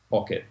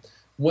pocket.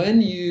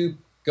 When you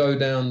go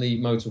down the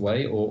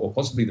motorway, or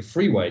possibly the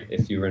freeway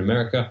if you're in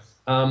America,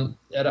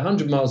 at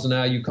 100 miles an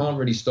hour, you can't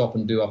really stop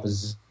and do up a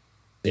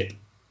zip.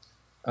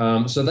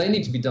 So they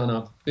need to be done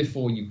up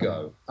before you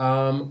go.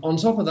 On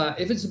top of that,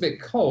 if it's a bit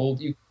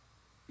cold, you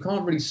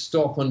can't really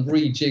stop and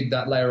rejig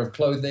that layer of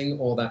clothing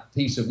or that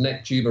piece of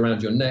neck tube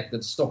around your neck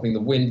that's stopping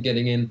the wind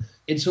getting in.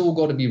 It's all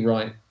got to be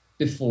right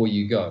before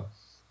you go.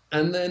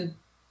 And then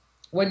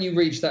when you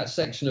reach that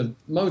section of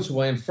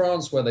motorway in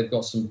France where they've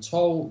got some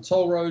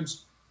toll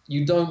roads,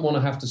 you don't want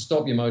to have to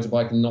stop your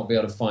motorbike and not be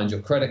able to find your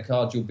credit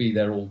card. You'll be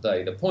there all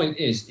day. The point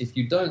is, if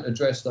you don't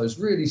address those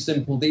really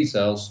simple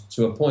details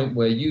to a point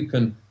where you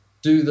can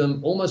do them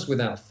almost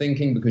without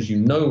thinking because you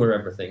know where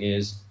everything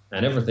is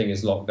and everything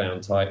is locked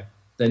down tight,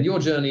 then your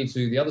journey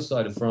to the other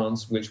side of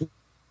France, which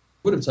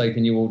would have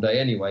taken you all day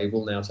anyway,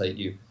 will now take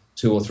you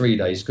 2 or 3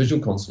 days because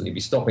you'll constantly be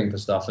stopping for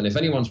stuff. And if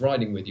anyone's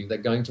riding with you, they're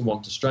going to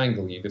want to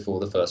strangle you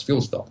before the first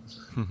fuel stop.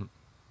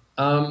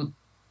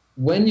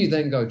 When you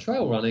then go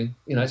trail running,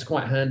 it's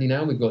quite handy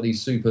now. We've got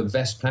these super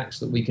vest packs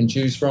that we can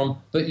choose from,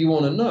 but you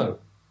want to know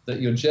that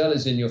your gel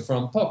is in your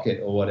front pocket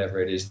or whatever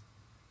it is,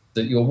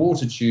 that your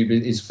water tube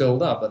is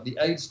filled up. At the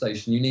aid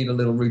station, you need a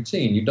little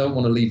routine. You don't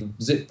want to leave a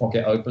zip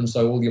pocket open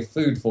so all your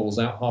food falls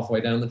out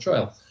halfway down the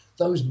trail.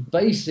 Those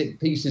basic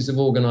pieces of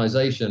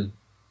organization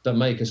that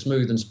make a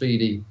smooth and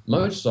speedy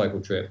motorcycle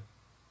trip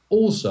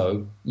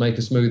also make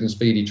a smooth and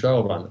speedy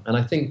trail run. And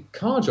I think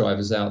car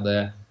drivers out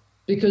there,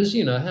 because,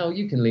 how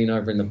you can lean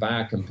over in the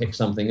back and pick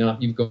something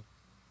up. You've got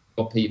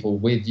people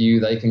with you.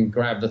 They can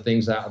grab the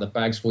things out of the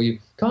bags for you.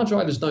 Car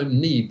drivers don't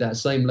need that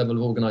same level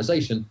of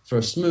organization for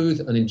a smooth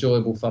and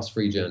enjoyable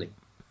fuss-free journey.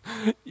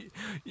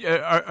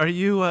 Are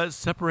you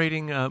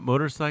separating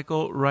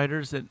motorcycle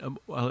riders?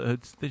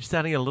 They're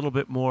sounding a little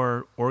bit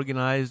more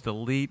organized,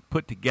 elite,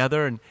 put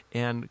together,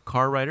 and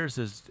car riders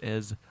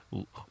as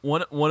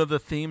one of the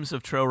themes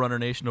of Trail Runner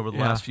Nation over the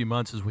last few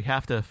months is we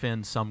have to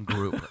offend some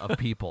group of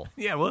people.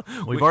 Yeah, well,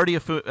 we've already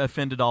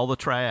offended all the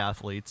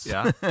triathletes.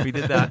 Yeah, we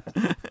did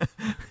that.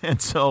 And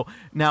so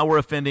now we're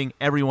offending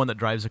everyone that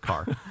drives a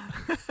car.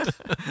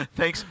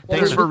 Thanks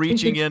for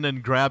reaching in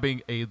and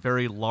grabbing a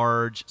very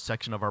large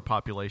section of our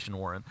population,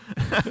 Warren.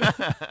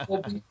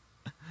 Well,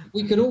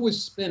 we could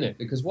always spin it,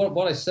 because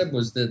what I said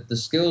was that the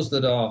skills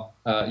that are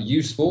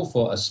useful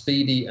for a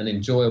speedy and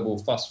enjoyable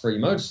fuss-free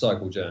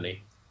motorcycle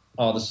journey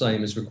are the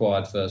same as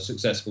required for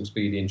successful,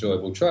 speedy,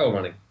 enjoyable trail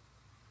running.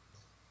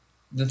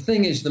 The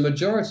thing is, the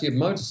majority of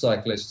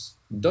motorcyclists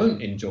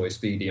don't enjoy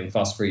speedy and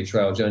fuss-free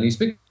trail journeys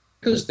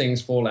because things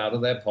fall out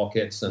of their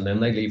pockets, and then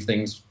they leave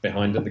things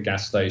behind at the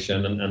gas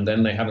station, and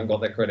then they haven't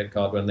got their credit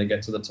card when they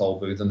get to the toll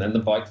booth, and then the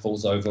bike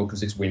falls over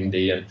because it's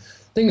windy, and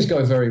things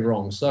go very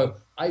wrong. So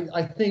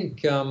I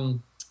think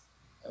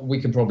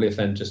we could probably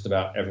offend just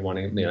about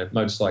everyone,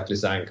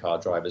 motorcyclists and car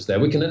drivers there.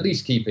 We can at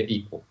least keep it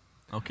equal.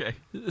 Okay.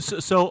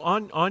 So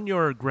on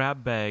your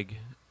grab bag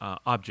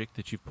object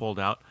that you've pulled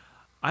out,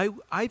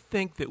 I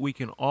think that we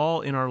can all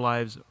in our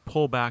lives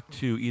pull back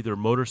to either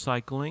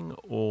motorcycling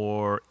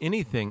or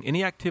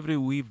any activity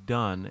we've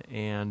done,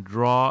 and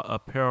draw a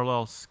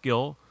parallel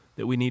skill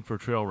that we need for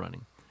trail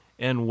running.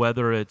 And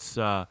whether it's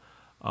going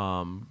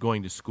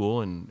to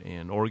school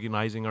and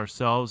organizing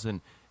ourselves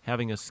and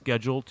having a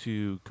schedule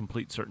to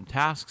complete certain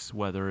tasks,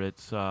 whether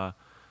it's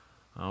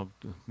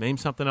name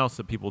something else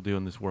that people do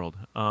in this world.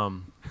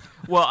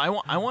 Well,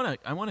 I want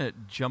to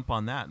jump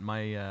on that.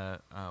 My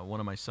one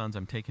of my sons,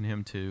 I'm taking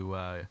him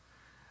to,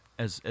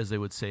 as they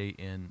would say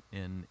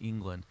in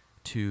England,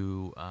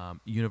 to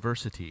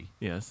university.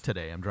 Yes.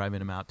 Today, I'm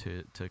driving him out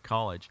to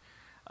college.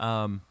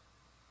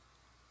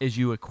 As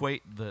you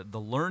equate the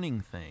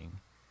learning thing,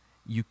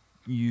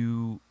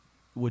 you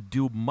would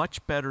do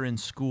much better in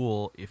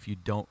school if you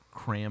don't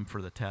cram for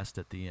the test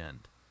at the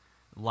end.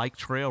 Like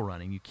trail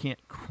running, you can't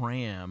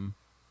cram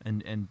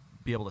and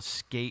be able to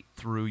skate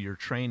through your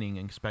training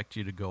and expect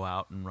you to go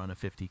out and run a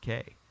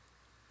 50K.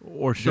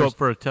 Or show up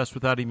for a test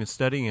without even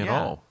studying at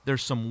all.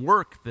 There's some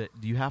work that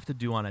you have to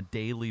do on a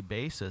daily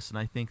basis, and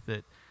I think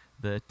that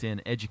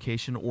in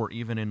education or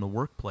even in the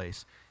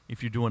workplace,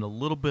 if you're doing a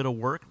little bit of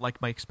work,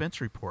 like my expense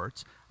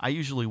reports, I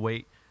usually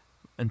wait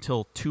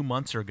until 2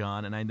 months are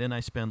gone, and then I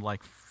spend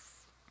like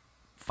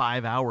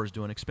 5 hours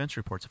doing expense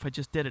reports. If I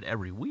just did it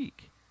every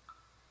week,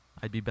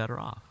 I'd be better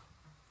off.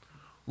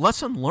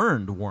 Lesson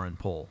learned, Warren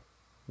Pohl.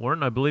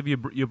 Warren, I believe you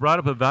brought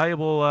up a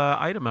valuable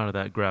item out of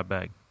that grab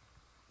bag.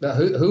 Now,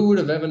 who would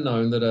have ever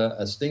known that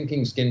a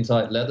stinking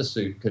skin-tight leather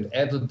suit could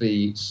ever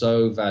be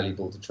so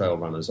valuable to trail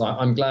runners?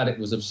 I'm glad it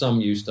was of some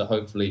use to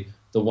hopefully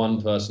the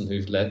one person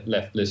who's left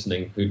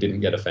listening who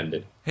didn't get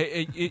offended.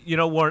 Hey,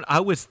 Warren, I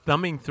was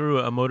thumbing through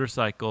a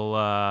motorcycle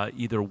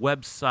either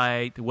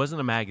website. It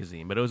wasn't a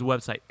magazine, but it was a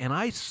website, and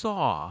I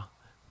saw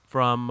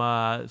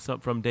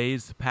from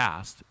days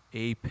past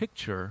a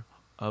picture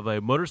of a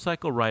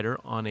motorcycle rider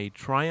on a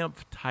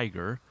Triumph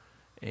Tiger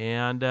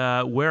and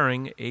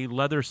wearing a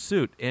leather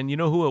suit. And you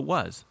know who it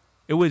was?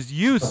 It was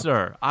you,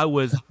 sir. I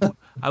was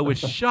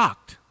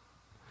shocked.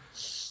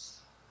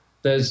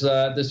 There's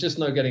just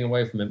no getting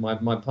away from it.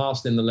 My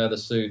past in the leather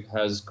suit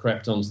has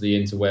crept onto the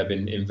interweb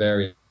in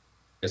various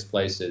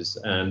places,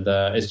 and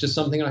it's just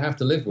something I have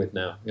to live with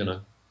now, you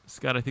know.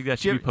 Scott, I think that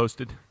should be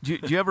posted. Do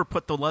you ever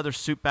put the leather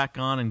suit back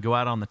on and go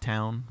out on the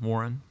town,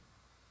 Warren?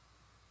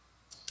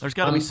 There's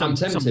got to be some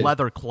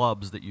leather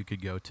clubs that you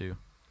could go to.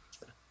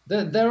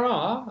 There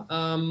are.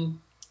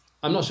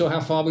 I'm not sure how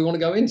far we want to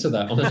go into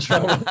that on a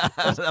trail.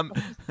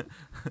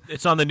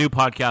 It's on the new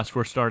podcast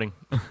we're starting,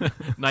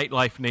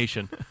 Nightlife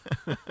Nation.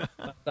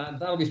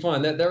 That'll be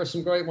fine. There are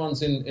some great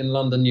ones in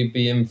London. You'd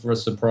be in for a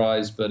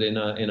surprise, but in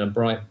a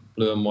bright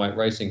blue and white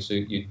racing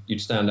suit,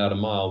 you'd stand out a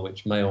mile,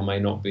 which may or may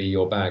not be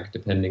your bag,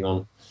 depending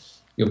on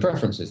your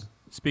preferences.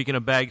 Speaking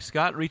of bags,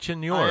 Scott, reach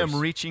in yours. I am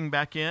reaching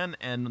back in,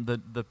 and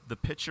the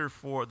picture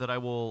that I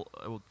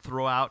will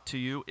throw out to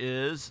you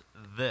is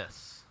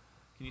this.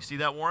 Can you see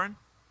that, Warren?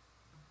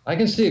 I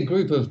can see a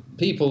group of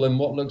people in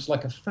what looks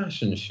like a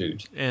fashion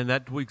shoot. And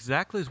that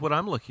exactly is what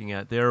I'm looking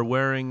at. They're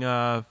wearing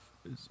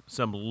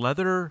some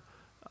leather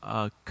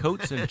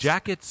coats and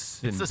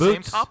jackets and boots. It's the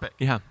same topic.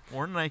 Yeah.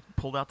 Warren and I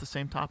pulled out the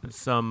same topic.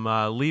 Some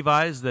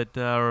Levi's that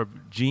are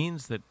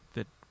jeans that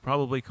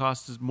probably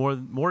cost us more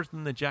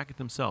than the jacket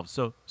themselves.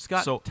 So,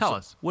 Scott, tell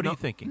us. What are you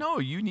thinking? No,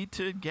 you need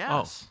to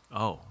guess.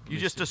 Oh. You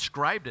just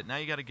described it. Now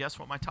you got to guess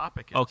what my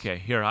topic is. Okay,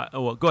 here.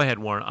 Well, go ahead,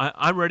 Warren.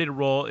 I'm ready to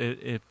roll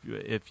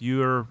if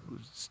you're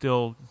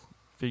still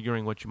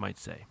figuring what you might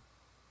say.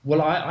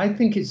 Well, I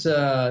think it's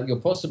you're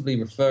possibly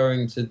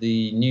referring to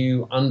the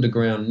new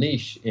underground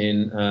niche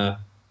in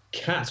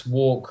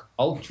catwalk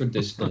ultra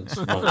distance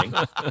running,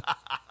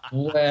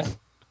 where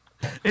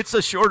it's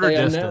a shorter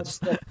distance.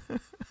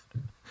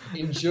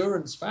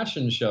 Endurance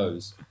fashion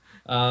shows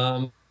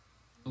of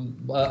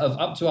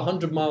up to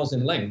 100 miles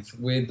in length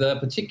with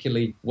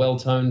particularly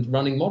well-toned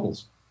running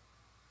models.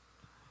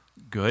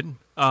 Good.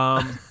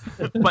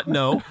 But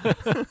no.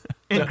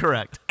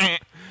 Incorrect.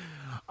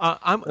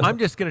 I'm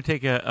just going to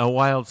take a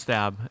wild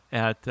stab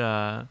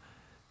at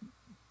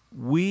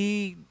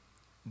we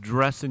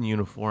dress in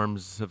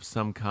uniforms of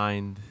some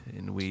kind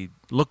and we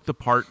look the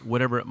part,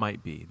 whatever it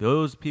might be.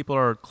 Those people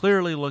are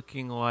clearly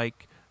looking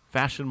like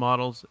fashion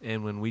models,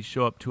 and when we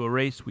show up to a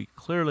race, we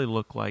clearly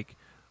look like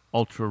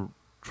ultra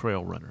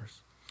trail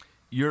runners.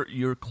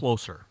 You're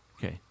closer.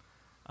 Okay.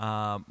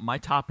 My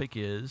topic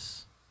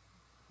is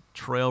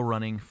trail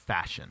running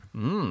fashion.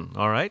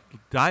 All right,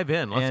 dive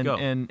in. Let's go.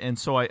 And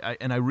so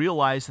I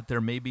realize that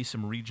there may be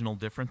some regional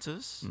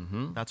differences.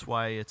 Mm-hmm. That's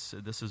why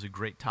this is a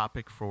great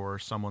topic for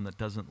someone that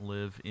doesn't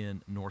live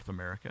in North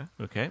America.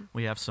 Okay.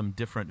 We have some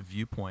different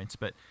viewpoints,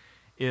 but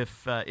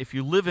if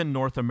you live in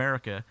North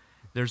America,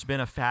 there's been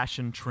a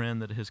fashion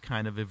trend that has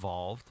kind of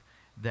evolved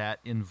that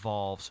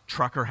involves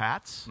trucker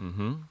hats.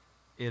 Mm-hmm.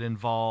 It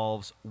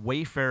involves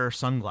Wayfarer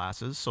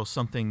sunglasses, so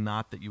something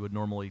not that you would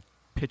normally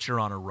picture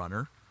on a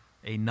runner,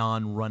 a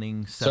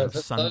non-running set of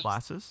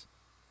sunglasses.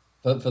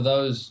 For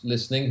those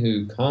listening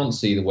who can't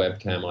see the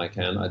webcam,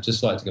 I'd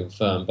just like to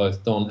confirm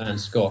both Don and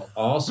Scott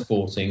are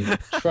sporting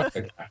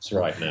trucker caps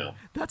right now.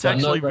 That's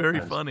actually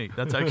very funny.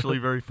 That's actually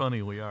very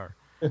funny. We are.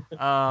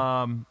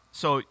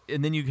 So,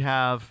 and then you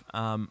have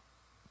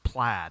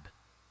plaid.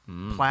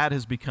 Plaid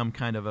has become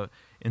kind of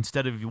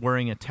instead of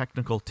wearing a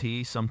technical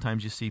tee,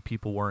 sometimes you see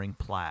people wearing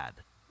plaid.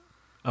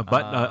 A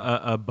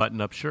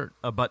button-up shirt.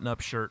 A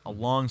button-up shirt, a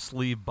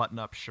long-sleeve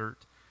button-up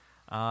shirt.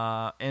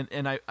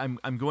 And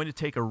I'm going to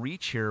take a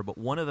reach here, but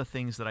one of the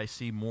things that I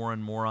see more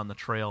and more on the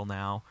trail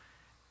now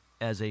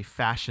as a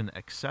fashion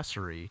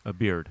accessory. A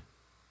beard.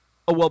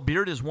 Oh, well,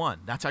 beard is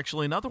one. That's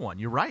actually another one.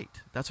 You're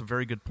right. That's a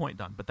very good point,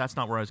 Don, but that's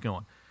not where I was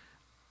going.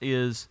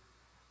 Is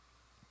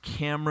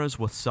cameras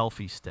with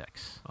selfie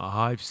sticks.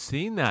 I've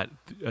seen that.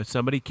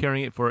 Somebody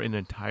carrying it for an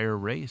entire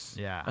race.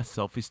 Yeah. A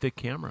selfie stick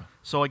camera.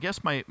 So I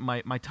guess my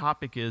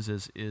topic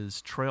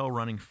is trail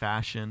running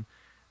fashion.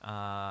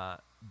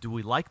 Do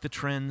we like the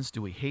trends?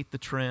 Do we hate the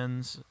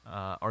trends?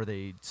 Are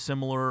they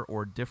similar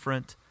or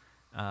different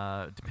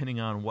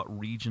depending on what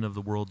region of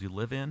the world you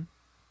live in?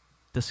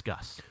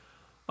 Discuss.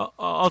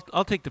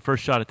 I'll take the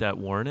first shot at that,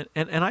 Warren.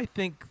 And I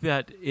think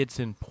that it's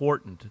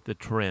important, the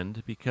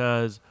trend,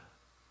 because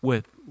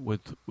with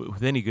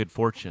any good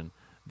fortune,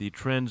 the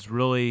trends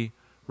really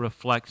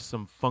reflect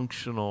some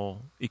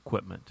functional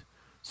equipment.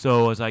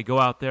 So as I go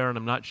out there and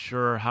I'm not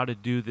sure how to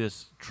do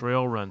this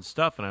trail run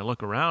stuff, and I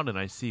look around and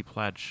I see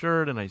plaid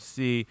shirt and I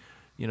see,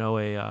 a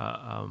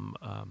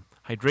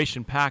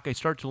hydration pack, I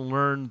start to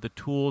learn the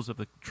tools of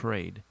the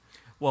trade.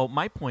 Well,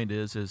 my point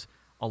is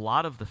a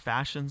lot of the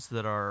fashions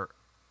that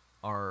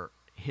are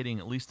hitting,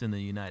 at least in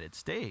the United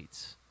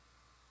States,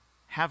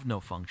 have no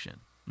function.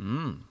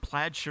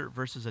 Plaid shirt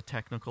versus a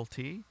technical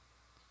tee.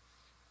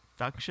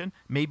 Function.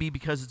 Maybe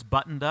because it's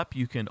buttoned up,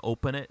 you can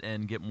open it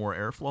and get more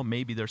airflow.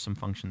 Maybe there's some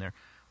function there.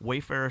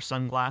 Wayfarer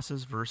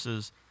sunglasses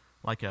versus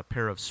like a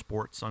pair of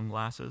sports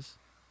sunglasses.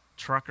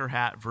 trucker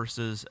hat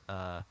versus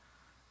a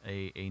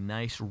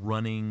nice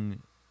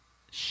running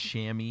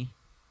chamois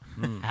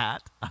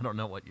hat. I don't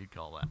know what you'd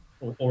call that.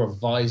 Or a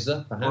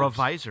visor, perhaps. Or a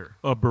visor.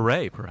 A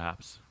beret,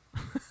 perhaps.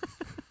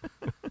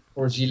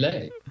 Or a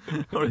gilet.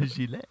 Or a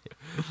gilet.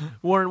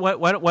 Warren,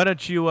 why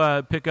don't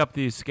you pick up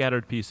these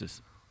scattered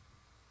pieces?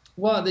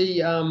 Well,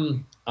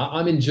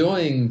 I'm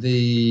enjoying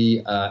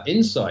the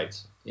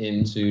insight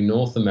into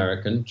North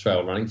American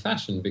trail running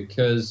fashion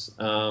because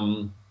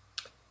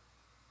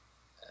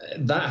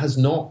that has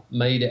not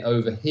made it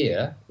over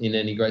here in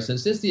any great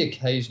sense. There's the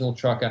occasional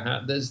trucker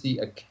hat, there's the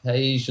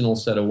occasional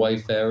set of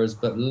wayfarers,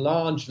 but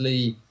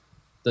largely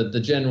the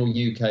general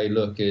UK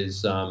look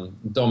is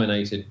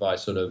dominated by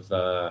sort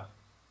of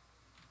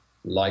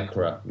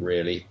lycra,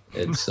 really.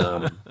 It's,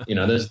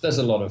 there's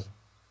a lot of...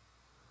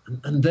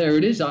 And there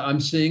it is. I'm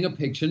seeing a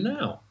picture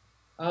now.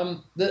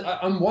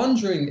 I'm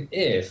wondering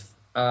if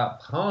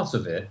part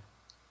of it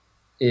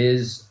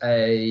is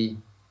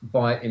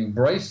by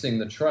embracing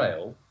the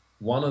trail,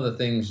 one of the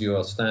things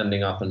you're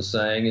standing up and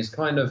saying is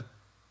kind of,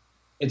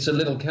 it's a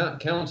little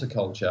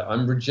counterculture.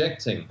 I'm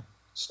rejecting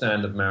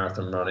standard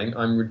marathon running.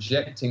 I'm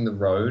rejecting the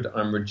road.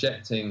 I'm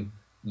rejecting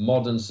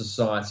modern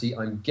society.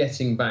 I'm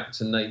getting back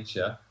to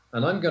nature.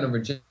 And I'm going to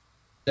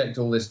reject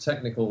all this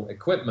technical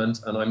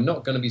equipment, and I'm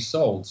not going to be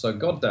sold. So,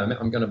 goddamn it,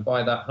 I'm going to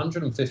buy that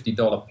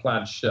 $150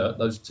 plaid shirt,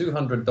 those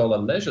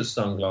 $200 leisure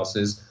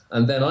sunglasses,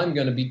 and then I'm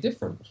going to be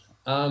different.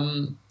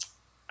 And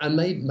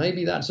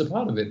maybe that's a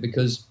part of it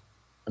because,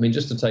 I mean,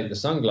 just to take the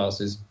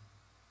sunglasses,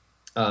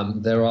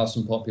 there are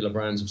some popular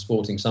brands of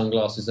sporting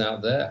sunglasses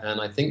out there,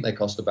 and I think they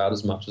cost about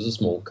as much as a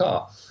small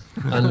car.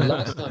 And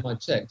last time I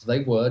checked,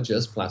 they were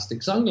just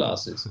plastic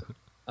sunglasses.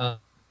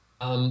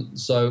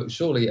 So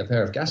surely a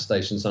pair of gas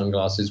station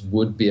sunglasses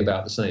would be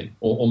about the same.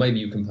 Or maybe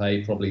you can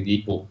pay probably the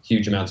equal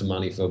huge amount of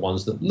money for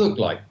ones that look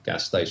like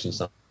gas station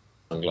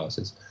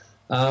sunglasses.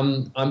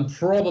 I'm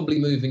probably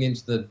moving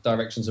into the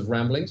directions of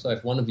rambling, so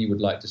if one of you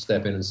would like to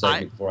step in and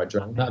save me before I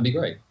drown, that'd be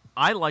great.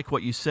 I like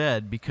what you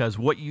said because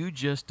what you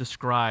just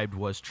described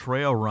was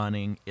trail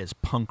running is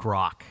punk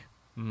rock.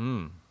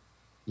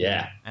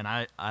 Yeah. And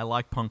I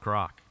like punk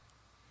rock.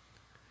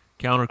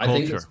 Counterculture. I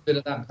think it's a bit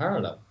of that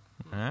parallel.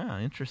 Ah,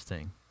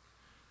 interesting.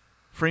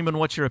 Freeman,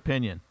 what's your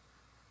opinion?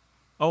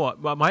 Oh,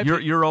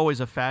 you're always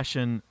a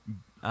fashion.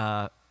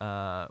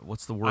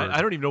 What's the word?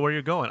 I don't even know where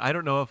you're going. I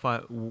don't know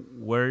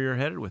where you're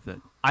headed with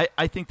it.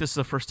 I think this is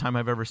the first time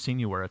I've ever seen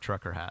you wear a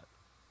trucker hat.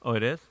 Oh,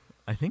 it is?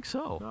 I think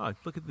so. Oh,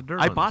 look at the dirt.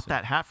 I bought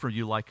that hat for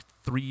you like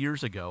 3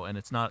 years ago, and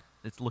it's not.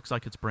 It looks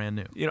like it's brand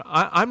new. You know,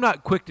 I'm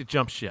not quick to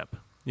jump ship.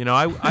 You know,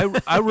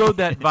 I rode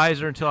that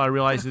visor until I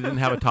realized it didn't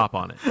have a top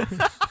on it.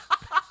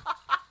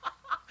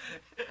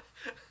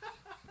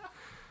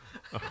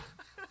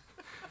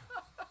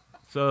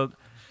 So,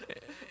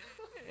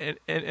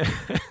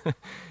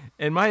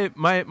 and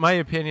my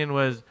opinion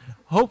was,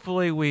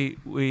 hopefully we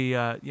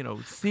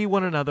see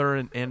one another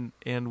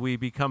and we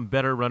become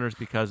better runners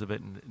because of it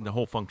and the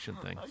whole function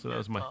thing. So that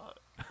was my.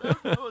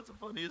 That was the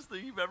funniest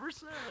thing you've ever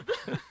said.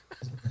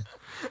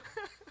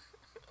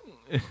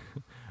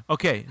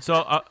 Okay,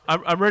 so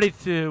I'm ready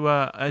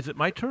to. Is it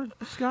my turn,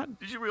 Scott?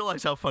 Did you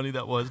realize how funny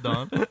that was,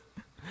 Don?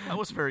 That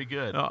was very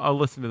good. I'll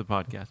listen to the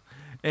podcast.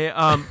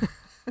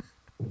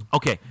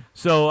 Okay,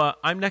 so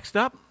I'm next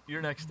up.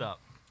 You're next up.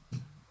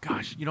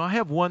 Gosh, I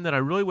have one that I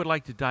really would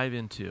like to dive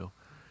into,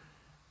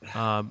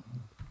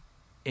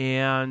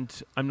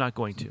 and I'm not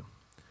going to.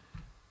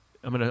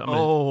 I'm gonna.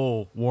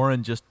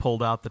 Warren just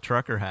pulled out the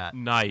trucker hat.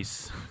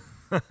 Nice.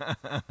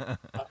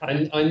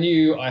 I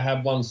knew I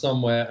had one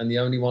somewhere, and the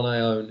only one I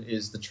own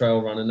is the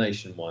Trail Runner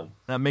Nation one.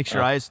 That makes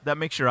your eyes. That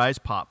makes your eyes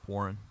pop,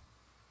 Warren.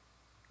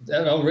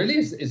 Oh, really?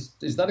 Is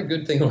that a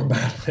good thing or a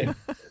bad thing?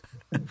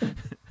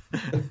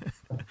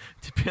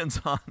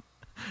 Depends on.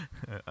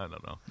 I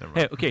don't know. Never mind.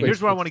 Hey, okay.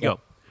 Here's where I want to go.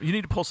 You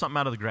need to pull something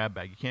out of the grab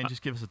bag. You can't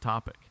just give us a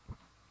topic.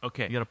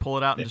 Okay. You got to pull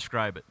it out and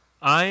describe it.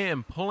 I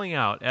am pulling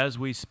out as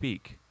we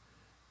speak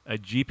a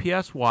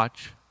GPS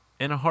watch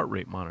and a heart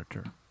rate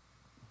monitor.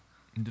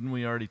 Didn't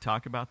we already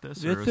talk about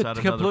this? It's a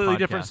completely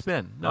different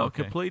spin. No,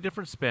 okay. Completely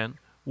different spin.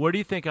 Where do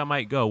you think I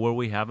might go where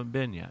we haven't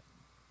been yet?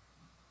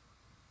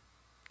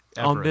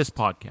 Everest. On this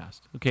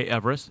podcast. Okay,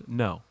 Everest?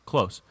 No.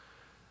 Close.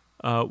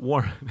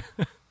 Warren.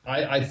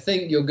 I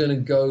think you're going to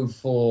go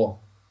for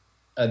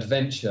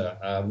adventure,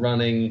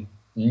 breaking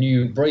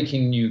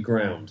new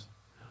ground.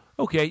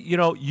 Okay,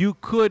 you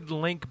could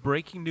link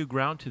breaking new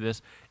ground to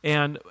this,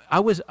 and I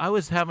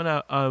was having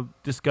a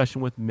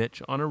discussion with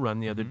Mitch on a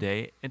run the other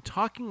day and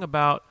talking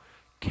about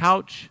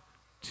couch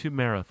to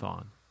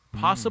marathon.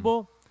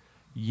 Possible?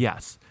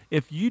 Yes.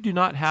 If you do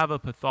not have a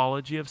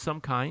pathology of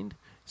some kind,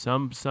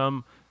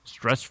 some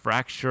stress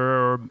fracture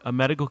or a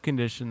medical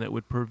condition that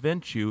would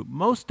prevent you,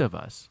 most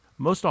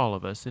all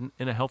of us in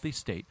a healthy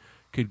state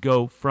could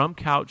go from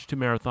couch to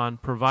marathon,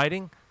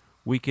 providing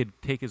we could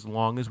take as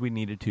long as we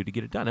needed to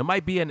get it done. It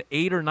might be an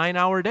 8 or 9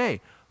 hour day,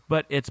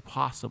 but it's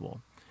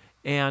possible.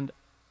 And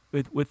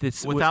with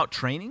this without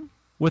training,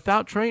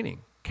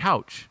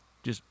 couch,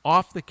 just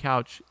off the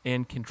couch,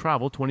 and can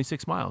travel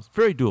 26 miles.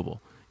 Very doable.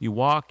 You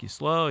walk, you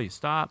slow, you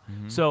stop.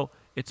 So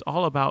it's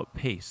all about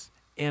pace.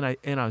 And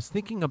I was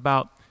thinking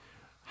about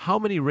how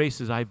many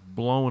races I've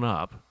blown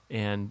up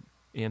and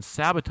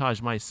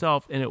sabotaged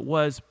myself, and it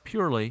was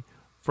purely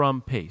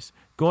from pace.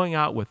 Going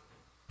out with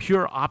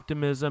pure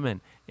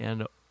optimism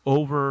and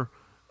over,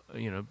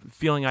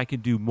 feeling I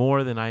could do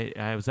more than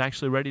I was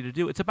actually ready to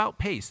do. It's about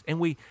pace,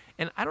 and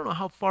I don't know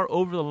how far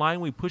over the line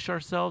we push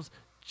ourselves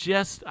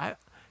just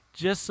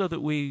so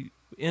that we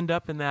end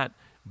up in that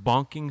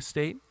bonking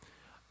state.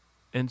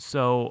 And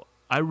so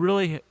I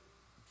really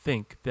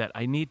think that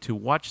I need to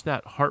watch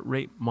that heart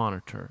rate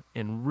monitor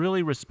and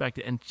really respect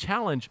it and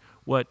challenge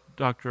what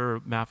Dr.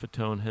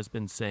 Maffetone has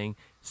been saying.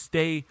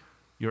 Stay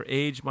your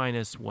age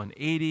minus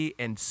 180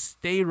 and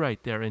stay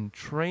right there and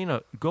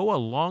go a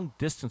long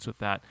distance with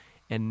that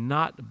and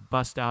not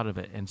bust out of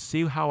it, and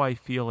see how I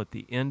feel at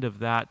the end of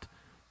that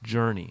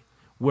journey,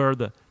 where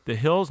the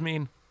hills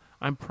mean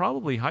I'm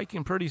probably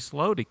hiking pretty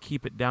slow to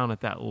keep it down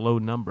at that low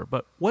number.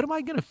 But what am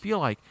I going to feel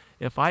like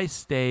if I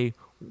stay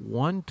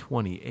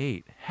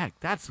 128? Heck,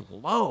 that's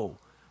low.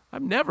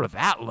 I'm never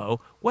that low.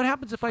 What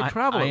happens if I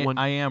travel at one?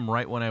 I am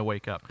right when I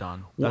wake up,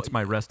 Don. That's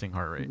my resting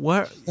heart rate.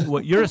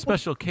 What you're a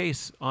special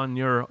case on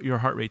your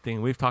heart rate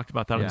thing. We've talked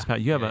about that on this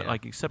past. You have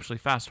like exceptionally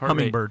fast heart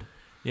Hummingbird. rate.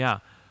 Yeah.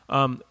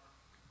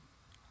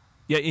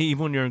 Yeah,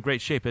 even when you're in great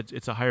shape,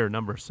 it's a higher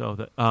number. So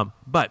that,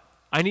 but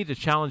I need to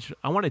challenge.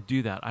 I want to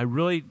do that. I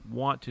really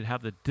want to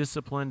have the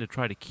discipline to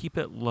try to keep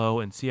it low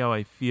and see how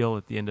I feel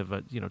at the end of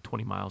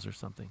 20 miles or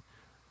something.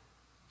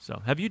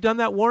 So, have you done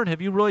that, Warren?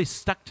 Have you really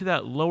stuck to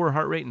that lower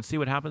heart rate and see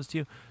what happens to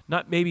you?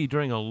 Not maybe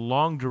during a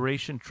long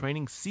duration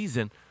training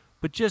season,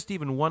 but just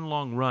even one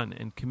long run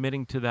and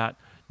committing to that,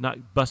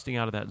 not busting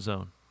out of that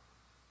zone.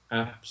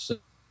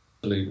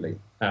 Absolutely.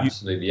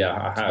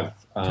 Yeah, I have.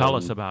 Tell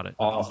us about it.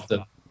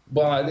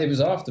 It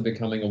was after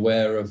becoming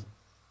aware of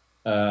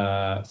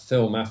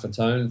Phil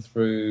Maffetone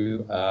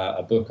through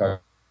a book I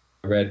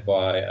read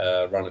by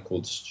a runner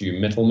called Stu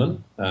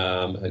Mittelman.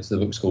 The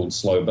book's called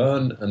Slow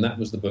Burn, and that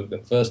was the book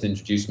that first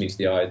introduced me to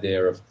the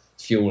idea of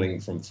fueling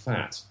from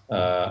fat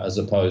as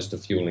opposed to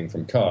fueling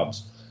from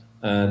carbs.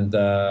 And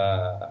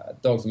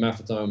Dr.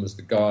 Maffetone was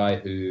the guy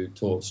who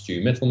taught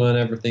Stu Mittelman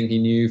everything he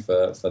knew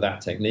for that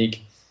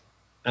technique.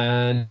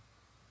 And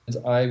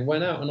I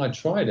went out and I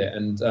tried it,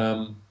 and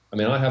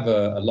I have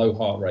a low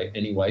heart rate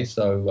anyway,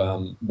 so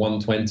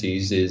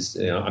 120s is,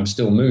 I'm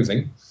still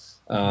moving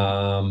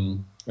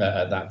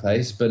at that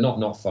pace, but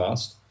not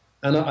fast.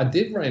 And I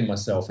did rein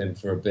myself in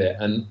for a bit,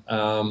 and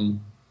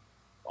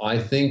I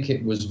think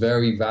it was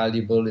very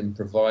valuable in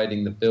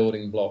providing the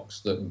building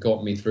blocks that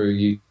got me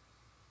through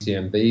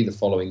UTMB the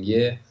following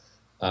year.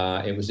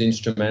 It was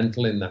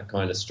instrumental in that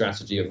kind of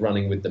strategy of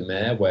running with the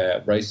mare,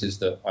 where races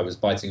that I was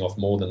biting off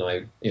more than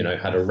I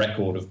had a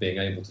record of being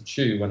able to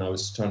chew when I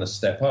was trying to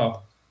step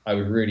up, I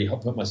would really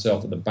put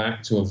myself at the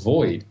back to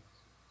avoid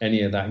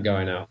any of that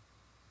going out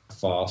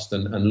fast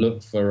and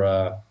look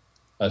for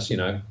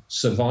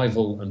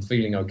survival and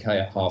feeling okay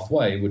at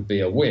halfway would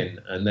be a win.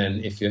 And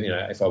then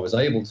if I was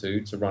able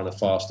to run a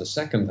faster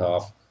second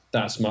half,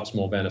 that's much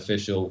more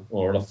beneficial,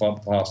 or a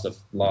faster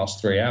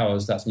last 3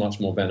 hours, that's much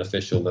more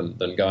beneficial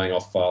than going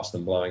off fast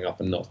and blowing up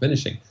and not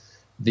finishing.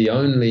 The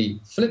only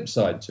flip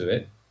side to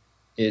it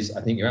is,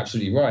 I think you're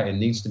absolutely right, it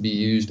needs to be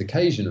used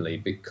occasionally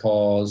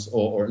because,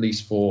 or at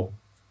least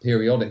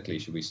periodically,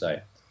 should we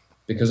say,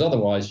 because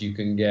otherwise you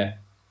can get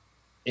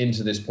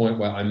into this point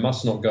where I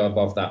must not go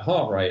above that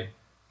heart rate.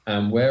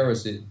 And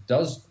whereas it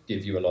does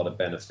give you a lot of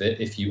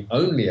benefit, if you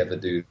only ever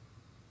do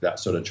that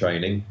sort of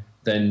training,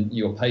 then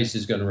your pace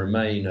is going to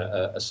remain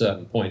at a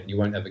certain point. You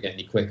won't ever get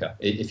any quicker.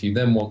 If you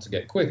then want to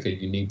get quicker,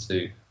 you need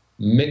to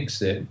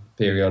mix it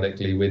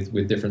periodically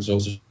with different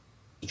sources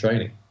of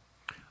training.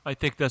 I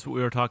think that's what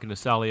we were talking to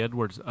Sally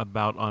Edwards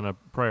about on a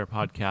prior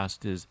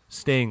podcast, is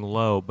staying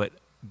low, but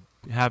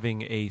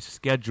having a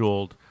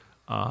scheduled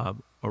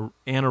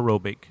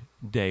anaerobic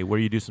day where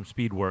you do some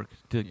speed work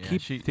to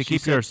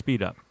keep your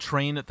speed up.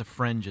 Train at the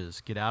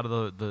fringes. Get out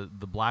of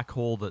the black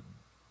hole that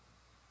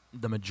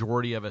the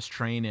majority of us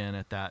train in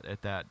at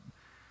that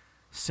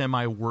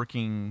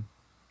semi-working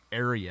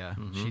area.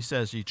 Mm-hmm. She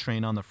says you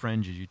train on the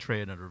fringes. You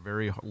train at a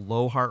very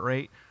low heart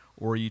rate,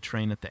 or you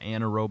train at the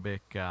anaerobic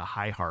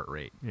high heart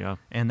rate. Yeah.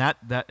 And that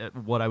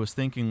what I was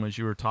thinking as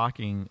you were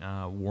talking,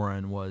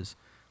 Warren, was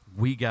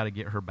we got to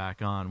get her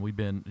back on.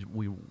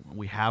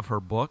 We have her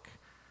book,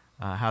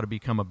 How to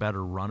Become a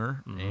Better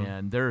Runner, mm-hmm.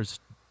 and there's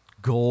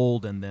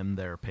gold in them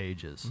there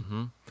pages.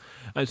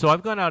 Mm-hmm. So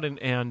I've gone out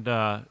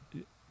and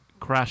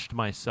crashed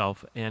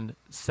myself and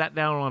sat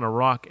down on a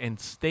rock and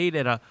stayed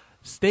at a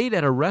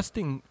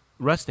resting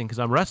because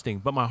I'm resting,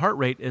 but my heart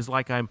rate is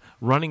like I'm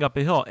running up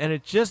a hill, and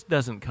it just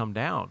doesn't come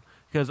down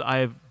because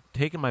I've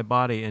taken my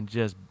body and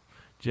just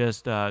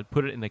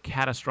put it in a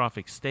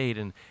catastrophic state,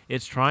 and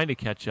it's trying to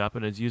catch up,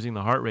 and it's using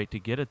the heart rate to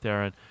get it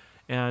there,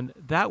 and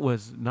that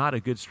was not a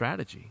good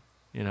strategy,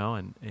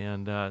 and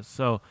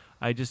so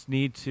I just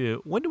need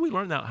to. When do we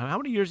learn that? How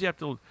many years do you have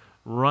to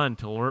run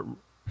to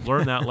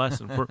learn that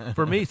lesson?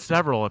 For me,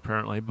 several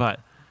apparently, but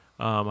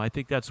I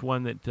think that's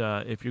one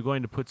that if you're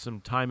going to put some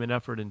time and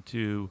effort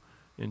into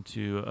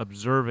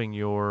observing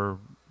your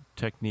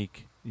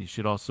technique, you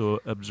should also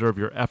observe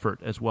your effort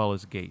as well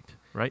as gait,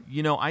 right?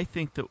 I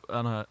think that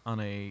on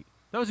a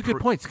that was a good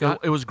point, Scott.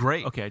 It was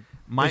great. Okay,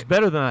 it's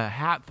better than a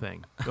hat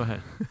thing. Go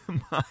ahead.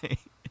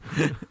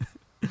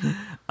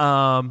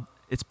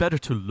 It's better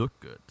to look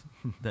good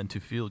than to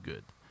feel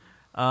good.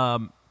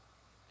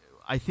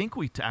 I think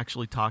we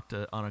actually talked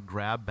on a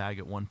grab bag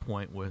at one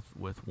point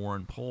with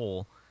Warren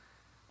Pohl,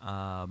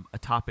 a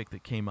topic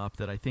that came up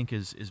that I think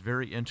is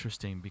very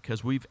interesting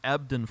because we've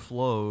ebbed and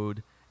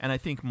flowed, and I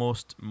think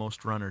most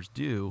runners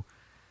do,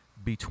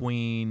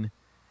 between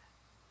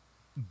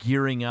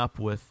gearing up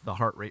with the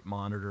heart rate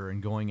monitor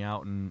and going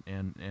out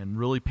and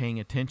really paying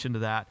attention to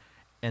that,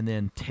 and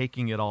then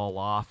taking it all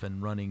off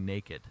and running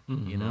naked,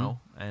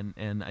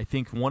 And I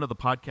think one of the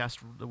podcasts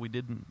that we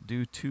didn't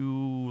do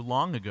too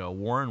long ago,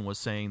 Warren was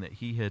saying that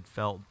he had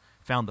found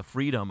the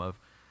freedom of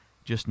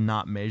just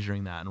not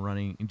measuring that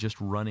and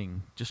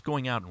just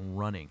going out and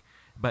running.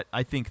 But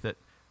I think that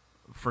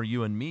for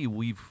you and me,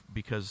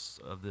 because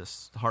of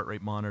this heart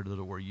rate monitor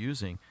that we're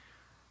using,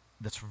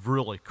 that's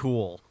really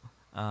cool.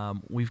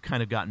 We've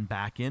kind of gotten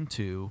back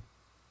into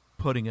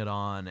putting it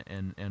on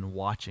and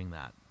watching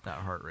that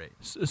heart rate.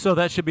 So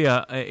that should be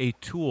a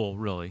tool,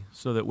 really,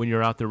 so that when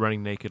you're out there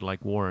running naked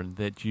like Warren,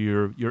 that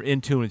you're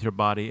in tune with your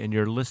body and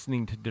you're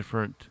listening to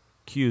different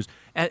cues.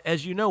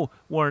 As you know,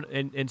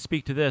 Warren, and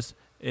speak to this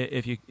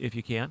if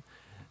you can,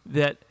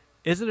 that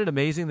isn't it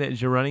amazing that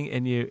as you're running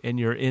and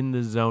you're in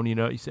the zone,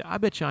 you say, I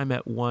bet you I'm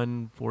at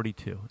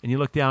 142, and you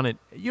look down and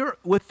you're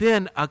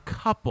within a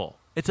couple.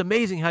 It's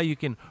amazing how you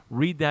can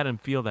read that and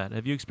feel that.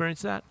 Have you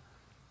experienced that?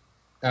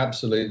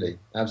 Absolutely,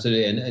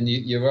 and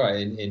you're right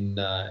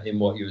in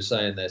what you were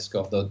saying there,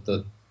 Scott.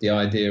 The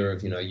idea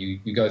of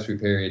you go through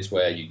periods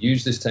where you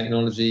use this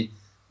technology,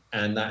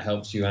 and that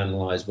helps you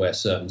analyze where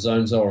certain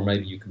zones are, or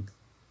maybe you can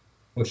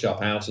push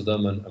up out of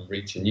them and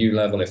reach a new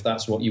level if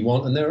that's what you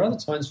want. And there are other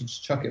times you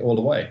just chuck it all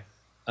away,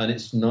 and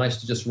it's nice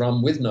to just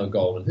run with no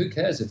goal. And who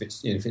cares if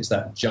it's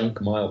that junk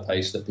mile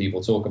pace that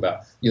people talk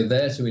about? You're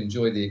there to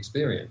enjoy the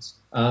experience.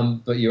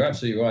 But you're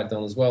absolutely right,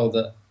 Don, as well,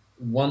 that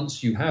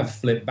once you have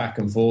flipped back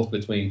and forth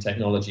between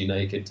technology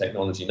naked,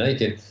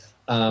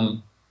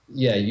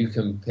 you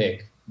can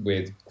pick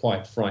with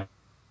quite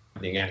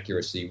frightening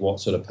accuracy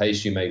what sort of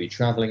pace you may be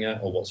traveling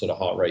at or what sort of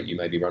heart rate you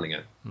may be running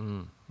at.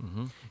 Mm-hmm.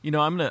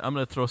 I'm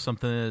gonna throw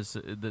something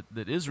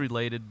that is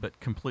related but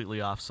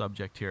completely off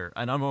subject here.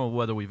 And I don't know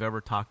whether we've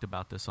ever talked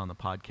about this on the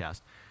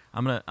podcast.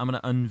 I'm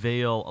gonna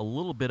unveil a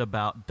little bit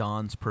about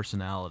Don's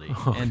personality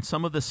and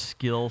some of the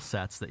skill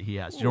sets that he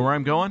has. Do you know where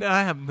I'm going?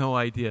 I have no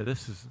idea.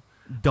 This is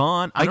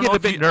Don. I get a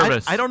bit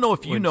nervous. I don't know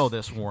if you know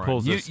this,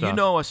 Warren. You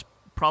know us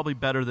probably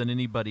better than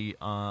anybody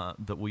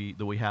that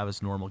we have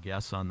as normal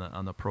guests on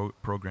the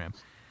program.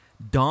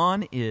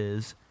 Don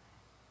is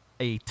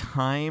a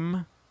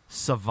time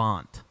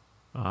savant.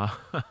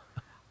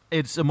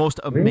 It's the most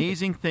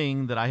amazing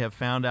thing that I have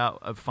found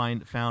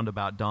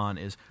about Don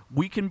is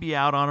we can be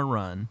out on a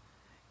run,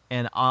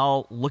 and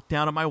I'll look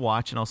down at my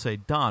watch and I'll say,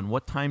 Don,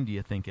 what time do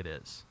you think it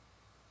is?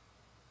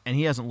 And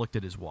he hasn't looked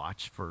at his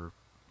watch for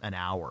an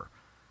hour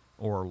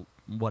or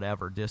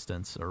whatever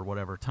distance or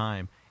whatever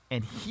time,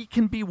 and he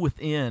can be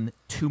within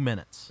 2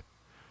 minutes.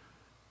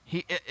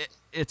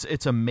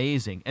 It's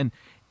amazing. And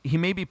he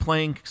may be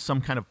playing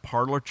some kind of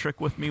parlor trick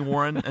with me,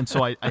 Warren, and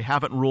so I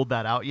haven't ruled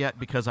that out yet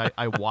because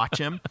I watch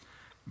him,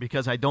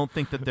 because I don't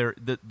think that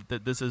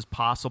that this is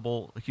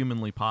possible,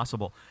 humanly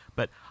possible.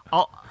 But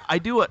I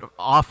do it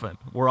often,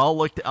 where I'll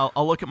look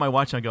at my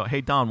watch and I go,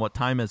 "Hey Don, what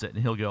time is it?"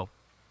 And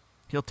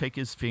he'll take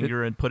his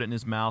finger and put it in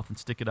his mouth and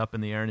stick it up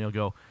in the air, and he'll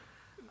go,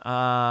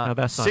 no,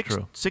 that's not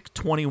true.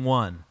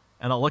 6:21,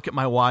 and I'll look at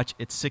my watch.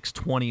 It's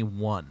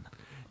 6:21.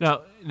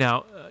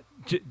 Now,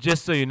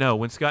 just so you know,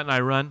 when Scott and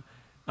I run.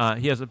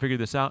 He hasn't figured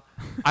this out.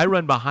 I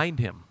run behind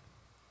him.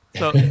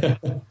 So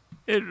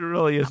it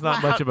really is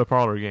not much of a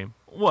parlor game.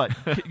 What?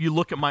 You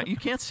look at you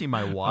can't see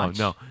my watch.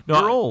 Oh, no.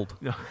 You're old.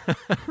 No.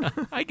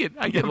 I get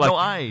lucky. No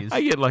eyes.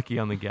 I get lucky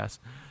on the guess.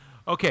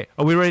 Okay,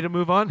 are we ready to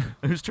move on?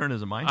 Whose turn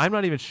is it? Mine? I'm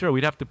not even sure.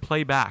 We'd have to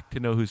play back to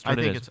know whose turn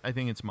it is. I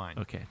think it's mine.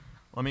 Okay.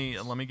 Let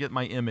me get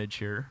my image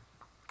here.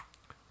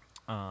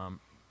 I'm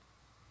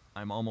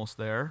almost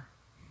there.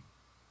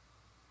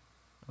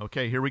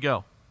 Okay, here we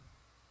go.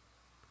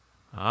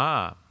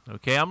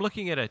 Okay. I'm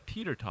looking at a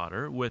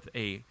teeter-totter with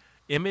a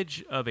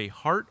image of a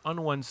heart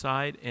on one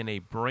side and a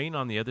brain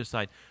on the other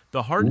side.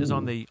 The heart is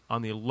on the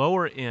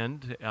lower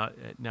end,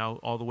 now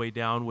all the way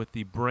down, with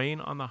the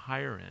brain on the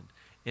higher end.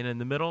 And in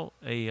the middle,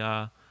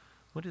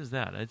 what is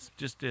that? It's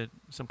just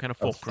some kind of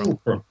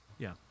fulcrum.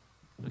 Yeah.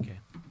 Okay.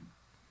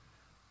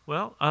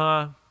 Well,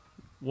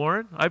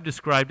 Warren, I've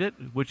described it,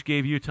 which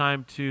gave you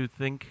time to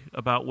think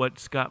about what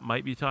Scott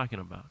might be talking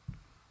about.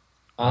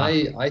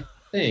 I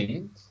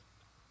think...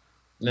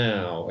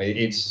 Now,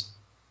 it's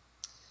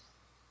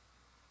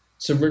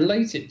to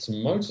relate it to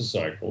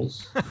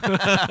motorcycles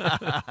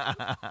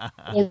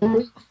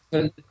or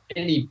even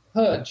any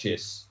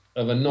purchase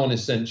of a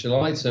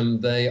non-essential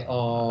item. They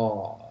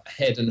are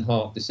head and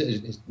heart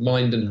decisions,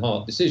 mind and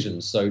heart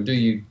decisions. So do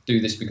you do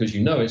this because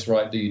you know it's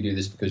right? Do you do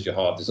this because your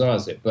heart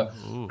desires it? But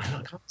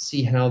I can't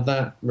see how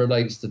that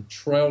relates to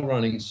trail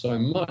running so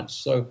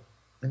much. So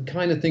I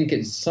kind of think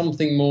it's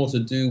something more to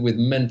do with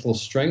mental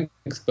strength,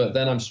 but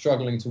then I'm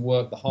struggling to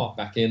work the heart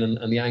back in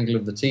and the angle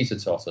of the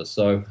teeter-totter.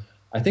 So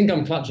I think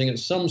I'm clutching at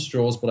some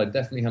straws, but I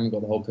definitely haven't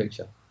got the whole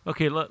picture.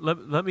 Okay,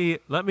 let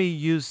me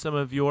use some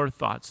of your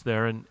thoughts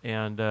there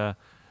and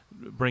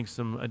bring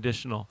some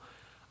additional.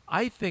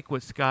 I think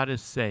what Scott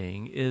is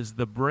saying is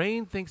the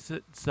brain thinks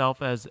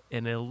itself as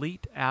an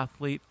elite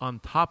athlete on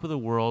top of the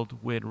world,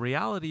 when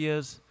reality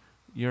is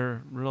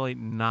you're really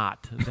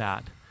not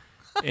that.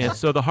 And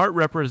so the heart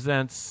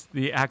represents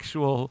the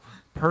actual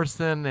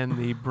person, and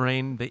the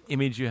brain, the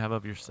image you have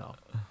of yourself.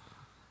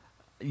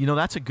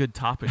 That's a good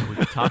topic we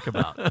could talk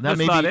about.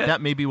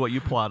 That may be what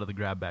you pull out of the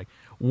grab bag.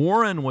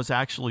 Warren was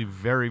actually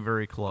very,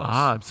 very close.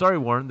 I'm sorry,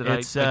 Warren, that I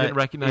didn't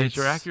recognize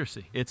your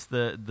accuracy. It's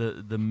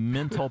the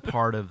mental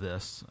part of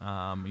this.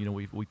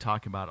 We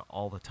talk about it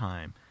all the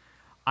time.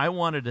 I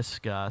want to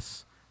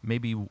discuss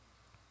maybe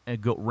a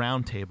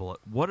round table.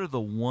 What are the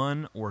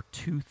one or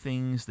two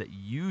things that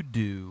you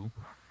do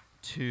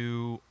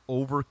to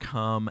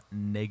overcome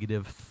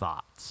negative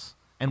thoughts?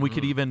 And we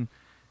could even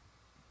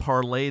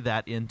parlay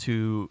that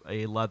into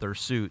a leather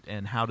suit,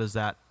 and how does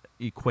that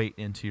equate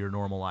into your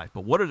normal life?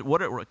 But what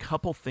are a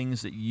couple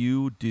things that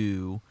you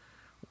do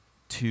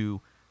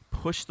to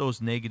push those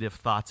negative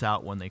thoughts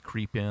out when they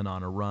creep in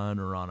on a run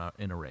or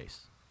in a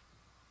race?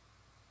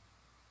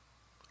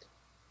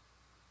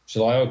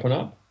 Shall I open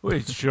up?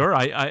 Wait, sure.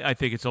 I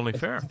think it's only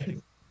fair.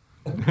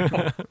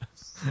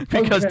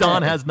 Because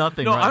Don has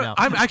nothing right now.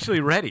 I'm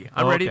actually ready.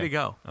 I'm ready to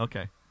go.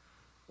 Okay.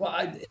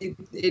 Well,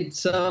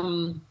 it's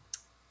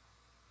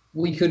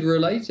we could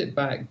relate it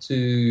back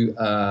to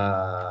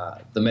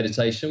the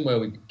meditation where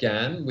we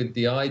began, with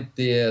the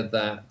idea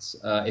that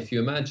if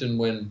you imagine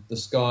when the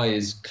sky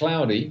is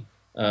cloudy,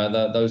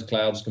 those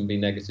clouds can be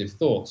negative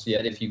thoughts.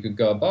 Yet if you could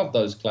go above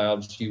those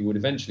clouds, you would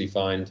eventually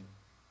find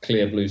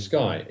clear blue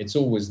sky. It's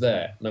always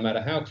there. No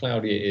matter how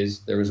cloudy it is,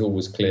 there is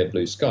always clear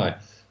blue sky.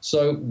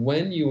 So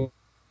when you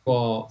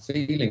are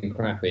feeling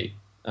crappy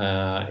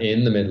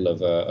in the middle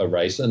of a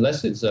race,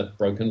 unless it's a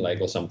broken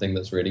leg or something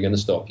that's really going to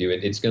stop you,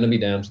 it's going to be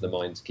down to the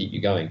mind to keep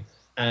you going.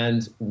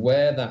 And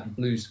where that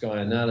blue sky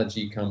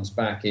analogy comes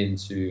back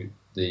into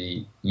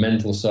the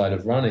mental side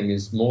of running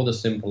is more the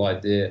simple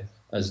idea,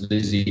 as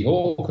Lizzie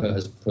Hawker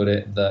has put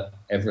it, that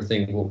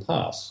everything will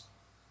pass.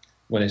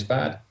 When it's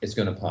bad, it's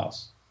going to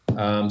pass.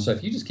 So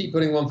if you just keep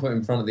putting one foot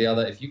in front of the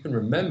other, if you can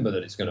remember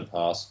that it's going to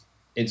pass,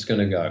 it's going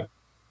to go.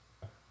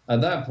 At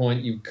that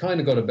point, you've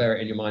kind of got to bear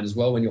it in your mind as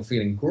well when you're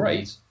feeling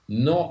great,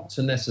 not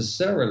to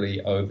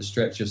necessarily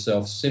overstretch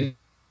yourself simply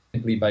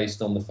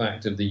based on the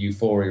fact of the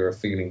euphoria of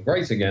feeling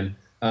great again.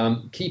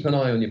 Keep an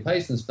eye on your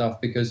pace and stuff,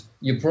 because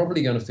you're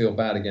probably going to feel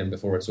bad again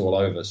before it's all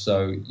over.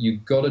 So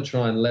you've got to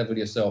try and level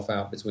yourself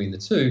out between the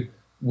two,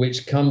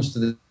 which comes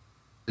to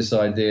this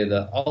idea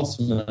that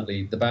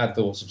ultimately the bad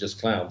thoughts are just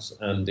clouds.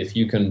 And if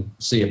you can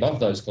see above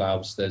those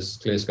clouds, there's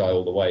clear sky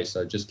all the way.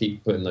 So just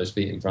keep putting those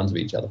feet in front of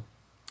each other.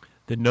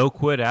 The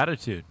no-quit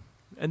attitude.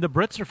 And the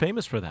Brits are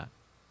famous for that.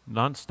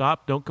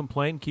 Non-stop, don't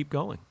complain, keep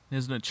going.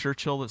 Isn't it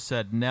Churchill that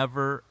said,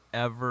 never,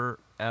 ever,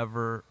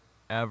 ever,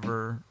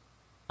 ever,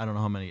 I don't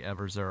know how many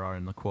evers there are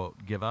in the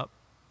quote, give up?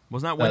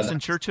 Wasn't that Winston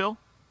Churchill?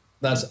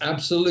 That's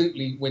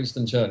absolutely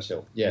Winston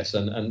Churchill, yes.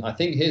 And I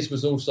think his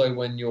was also,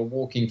 when you're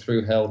walking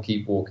through hell,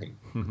 keep walking.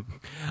 In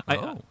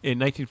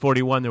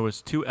 1941, there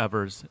was two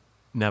evers,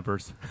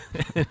 nevers.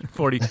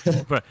 40,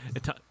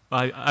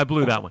 I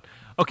blew that one.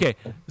 Okay,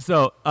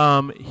 so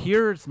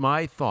here's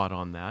my thought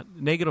on that.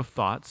 Negative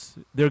thoughts,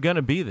 they're going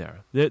to be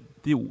there. They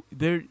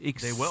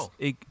will.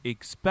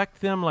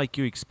 Expect them like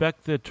you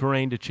expect the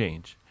terrain to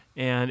change.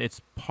 And it's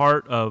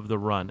part of the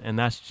run, and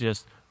that's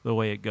just the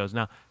way it goes.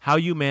 Now, how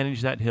you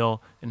manage that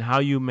hill and how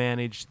you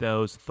manage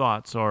those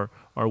thoughts are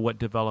what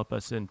develop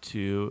us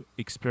into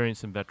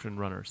experienced and veteran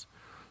runners.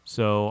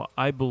 So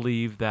I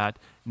believe that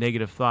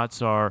negative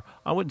thoughts are,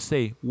 I wouldn't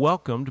say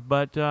welcomed,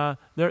 but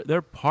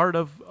they're part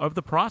of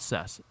the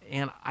process.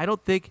 And I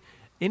don't think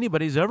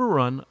anybody's ever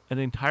run an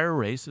entire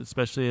race,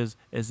 especially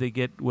as they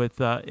get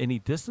with any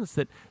distance,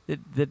 that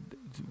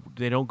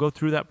they don't go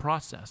through that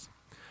process.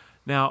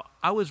 Now,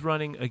 I was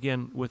running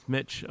again with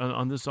Mitch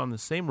on the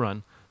same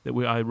run that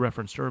I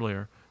referenced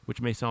earlier, which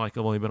may sound like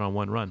I've only been on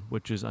one run,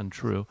 which is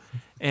untrue.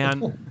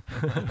 And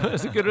it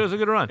was a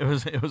good run.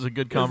 It was a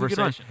good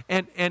conversation.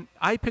 And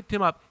I picked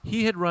him up.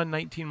 He had run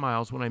 19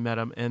 miles when I met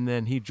him, and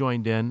then he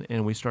joined in,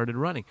 and we started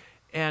running.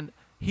 And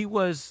he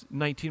was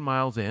 19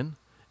 miles in,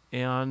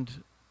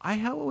 and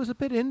I was a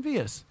bit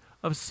envious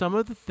of some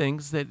of the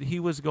things that he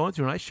was going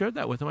through. And I shared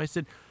that with him. I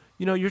said,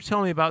 you're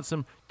telling me about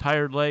some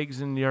tired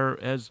legs, and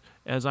as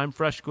I'm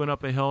fresh going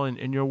up a hill,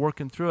 and you're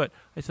working through it.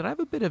 I said, I have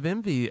a bit of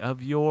envy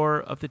of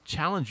the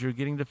challenge you're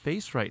getting to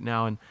face right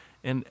now.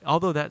 And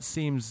although that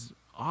seems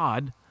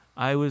odd,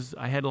 I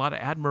had a lot of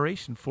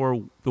admiration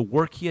for the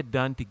work he had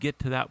done to get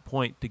to that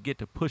point, to get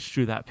to push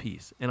through that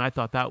piece. And I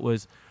thought that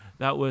was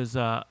that was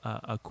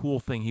a cool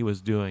thing he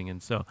was doing,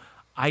 and so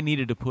I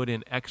needed to put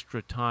in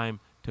extra time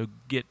to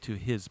get to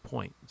his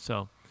point.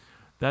 So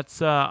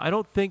that's I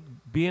don't think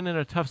being in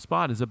a tough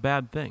spot is a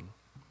bad thing.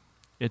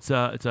 It's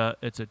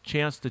a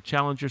chance to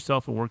challenge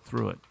yourself and work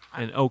through it.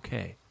 And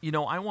okay,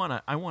 I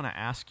wanna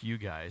ask you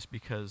guys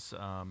because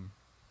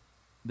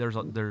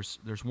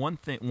there's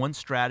one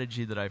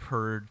strategy that I've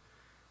heard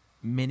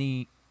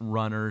many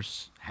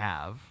runners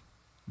have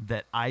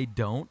that I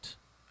don't,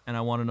 and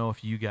I want to know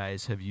if you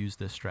guys have used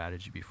this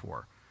strategy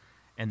before,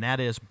 and that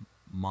is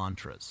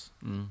mantras.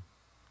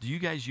 Do you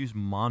guys use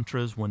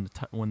mantras when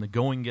the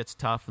going gets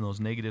tough and those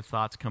negative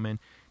thoughts come in?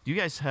 Do you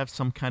guys have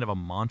some kind of a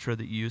mantra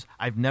that you use?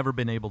 I've never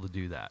been able to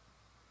do that.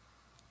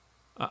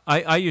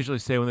 I usually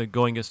say when the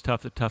going gets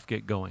tough, the tough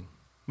get going.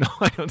 No,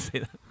 I don't say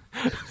that.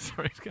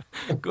 Sorry,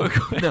 go.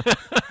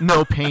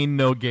 No pain,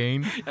 no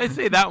gain. I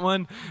say that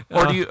one.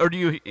 Or do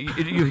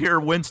you hear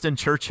Winston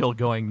Churchill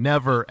going,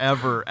 "Never,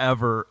 ever,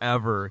 ever,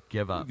 ever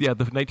give up"? Yeah,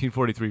 the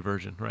 1943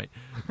 version, right?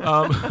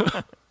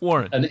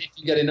 Warren. And if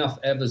you get enough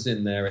evers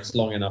in there, it's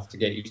long enough to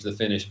get you to the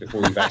finish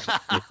before you've actually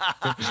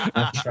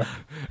finished.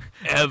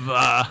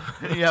 Ever.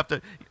 You have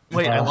to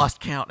wait. I lost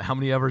count. How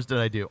many evers did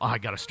I do? Oh, I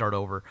got to start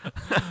over.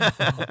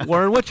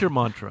 Warren, what's your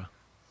mantra?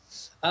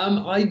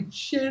 I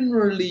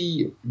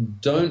generally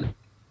don't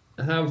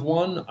have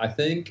one, I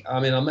think. I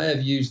mean, I may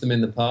have used them in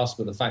the past,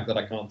 but the fact that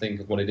I can't think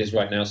of what it is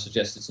right now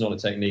suggests it's not a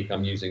technique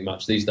I'm using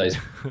much these days.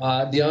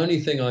 The only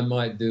thing I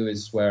might do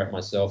is swear at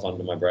myself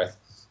under my breath.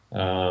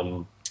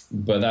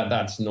 But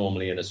that's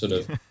normally in a sort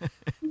of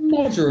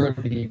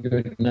moderately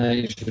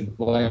good-natured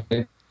way,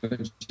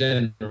 but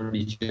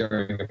generally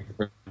cheering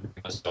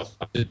myself.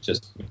 I should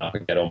just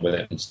get on with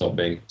it and stop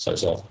being so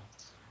soft.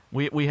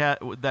 We had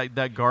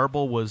that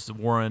garble was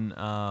Warren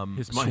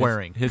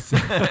swearing,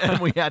 and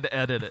we had to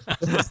edit it.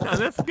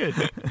 That's good.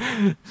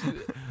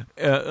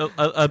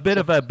 A bit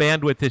of a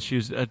bandwidth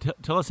issues.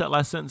 Tell us that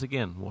last sentence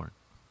again, Warren.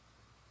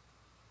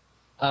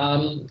 I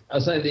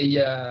was saying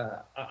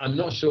I'm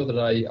not sure that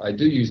I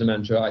do use a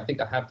mantra. I think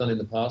I have done in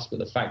the past, but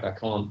the fact I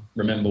can't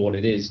remember what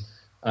it is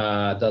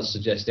does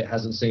suggest it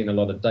hasn't seen a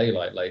lot of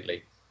daylight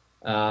lately.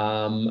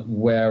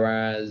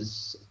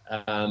 Whereas,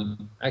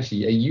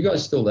 actually, are you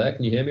guys still there?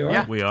 Can you hear me all right?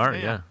 Yeah, we are,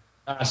 yeah.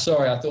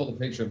 Sorry, I thought the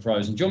picture had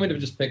frozen. Do you want me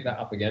to just pick that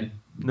up again?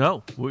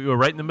 No, we were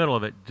right in the middle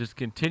of it. Just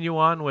continue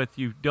on with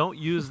you don't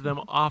use them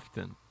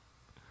often.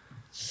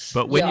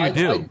 But when you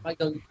do. I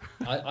don't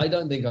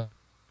think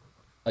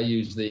I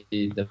use the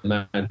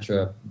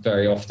mantra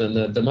very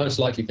often. The most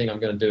likely thing I'm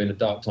going to do in a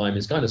dark time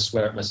is kind of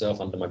swear at myself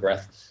under my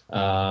breath.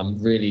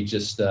 Really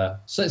just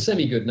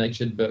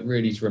semi-good-natured, but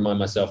really to remind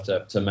myself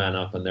to man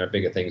up, and there are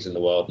bigger things in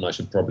the world, and I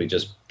should probably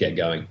just get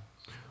going.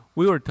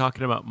 We were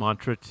talking about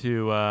mantra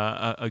to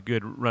a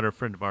good runner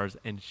friend of ours,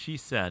 and she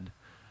said,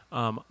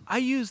 I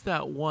use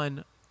that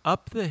one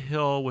up the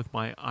hill with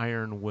my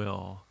iron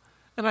will.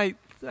 And I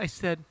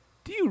said,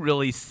 do you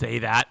really say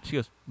that? She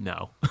goes,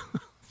 no.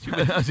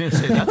 I was going to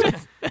say,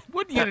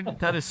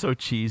 that is so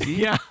cheesy.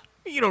 Yeah,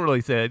 you don't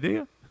really say that, do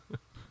you?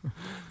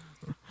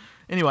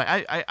 Anyway,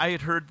 I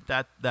had heard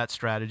that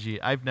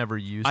strategy. I've never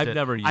used it.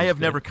 I have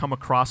never come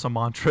across a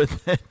mantra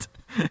that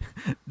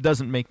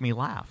doesn't make me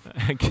laugh.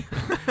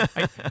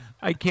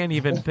 I can't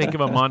even think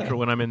of a mantra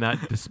when I'm in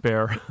that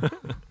despair.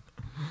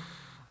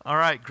 All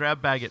right,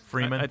 grab bag it,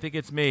 Freeman. I think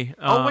it's me.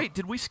 Oh, wait,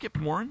 did we skip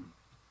Warren?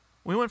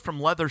 We went from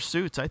leather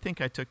suits. I think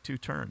I took 2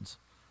 turns.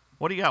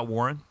 What do you got,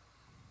 Warren?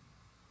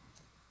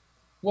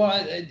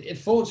 Well,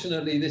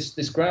 fortunately,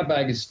 this grab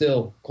bag is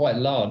still quite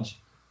large,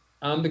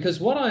 because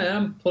what I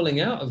am pulling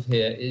out of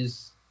here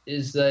is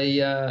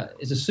a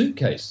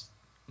suitcase.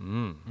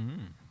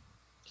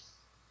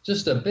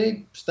 Just a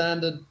big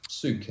standard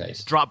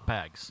suitcase. Drop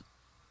bags.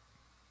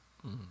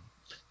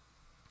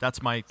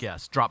 That's my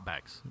guess. Drop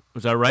bags.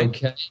 Was that right?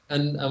 Okay.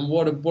 And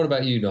what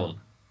about you, Don?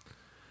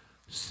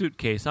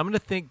 Suitcase. I'm going to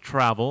think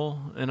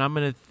travel, and I'm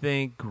going to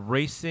think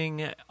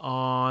racing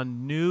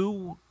on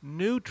new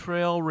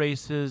trail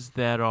races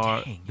that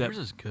are yours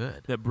is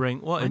good. That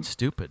bring It's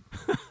stupid.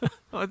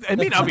 I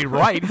may not be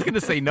right. He's going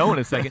to say no in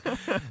a second.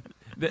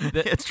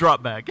 It's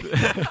drop bag.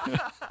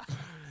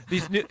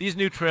 These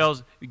new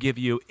trails give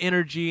you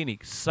energy and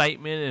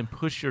excitement and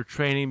push your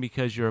training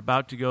because you're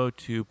about to go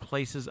to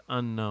places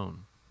unknown.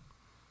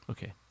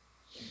 Okay.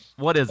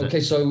 What is it? Okay,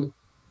 so,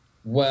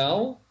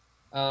 well,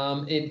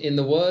 in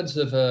the words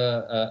of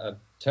a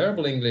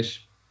terrible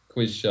English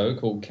quiz show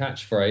called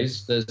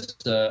Catchphrase, there's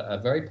a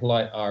very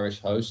polite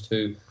Irish host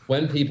who,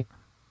 when people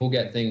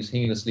get things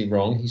heinously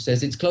wrong, he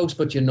says, "It's close,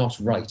 but you're not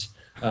right."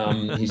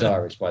 He's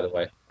Irish, by the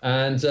way.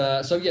 And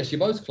so, yes, you're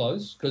both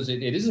close, because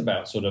it is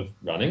about sort of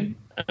running,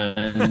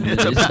 and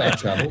it is about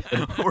travel.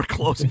 We're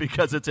close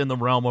because it's in the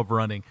realm of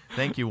running.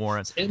 Thank you,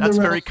 Warren. That's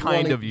very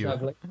kind of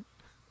you.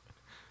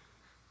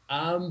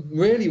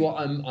 Really, what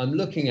I'm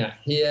looking at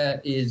here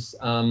is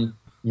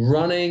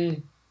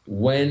running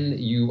when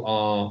you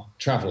are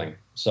traveling.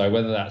 So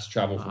whether that's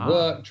travel for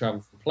work, travel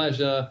for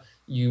pleasure,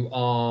 you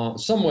are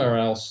somewhere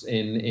else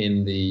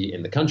in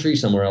the country,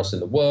 somewhere else in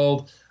the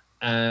world,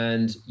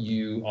 and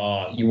you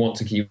want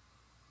to keep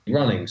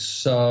running.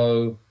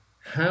 So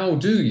how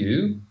do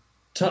you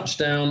touch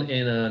down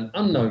in an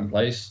unknown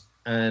place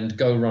and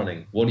go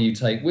running? What do you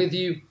take with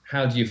you?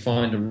 How do you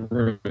find a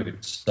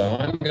route? So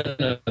I'm going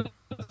to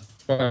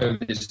throw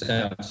this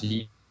out to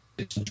you,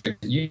 some tricks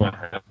that you might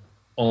have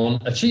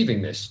on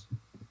achieving this.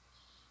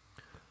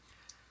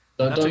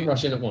 So don't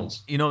rush in at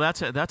once. You know,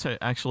 that's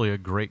actually a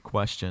great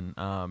question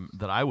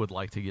that I would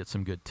like to get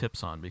some good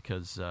tips on,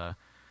 because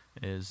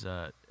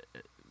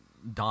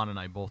Don and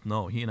I both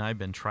know, he and I have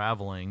been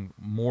traveling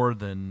more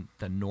than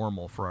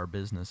normal for our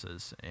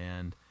businesses,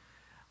 and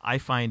I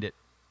find it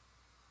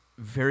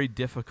very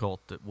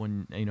difficult that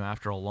when,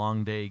 after a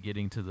long day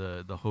getting to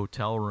the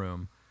hotel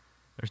room,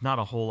 there's not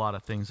a whole lot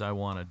of things I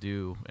want to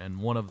do, and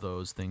one of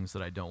those things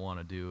that I don't want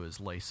to do is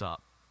lace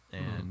up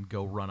and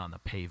go run on the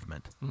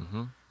pavement.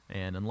 Mm-hmm.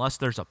 And unless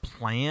there's a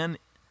plan,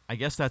 I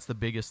guess that's the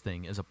biggest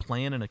thing, is a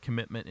plan and a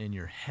commitment in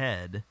your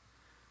head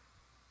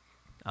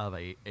of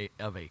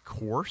a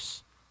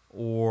course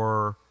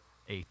or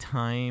a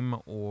time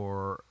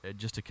or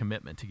just a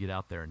commitment to get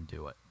out there and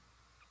do it.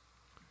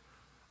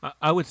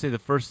 I would say the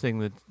first thing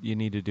that you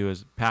need to do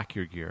is pack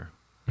your gear.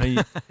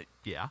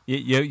 Yeah.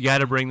 You got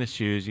to bring the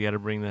shoes. You got to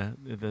bring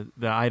the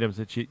items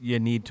that you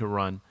need to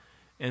run.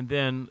 And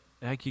then,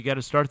 heck, you got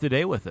to start the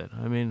day with it.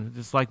 I mean,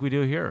 just like we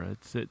do here.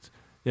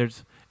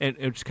 It's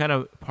kind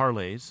of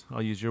parlays.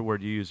 I'll use your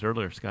word you used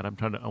earlier, Scott. I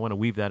want to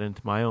weave that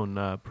into my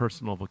own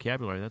personal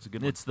vocabulary. That's a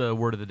good one. It's the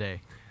word of the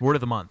day, word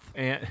of the month,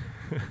 and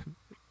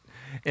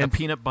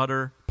peanut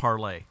butter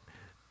parlay.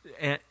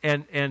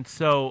 And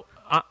so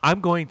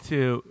I'm going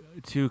to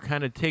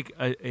kind of take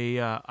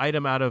a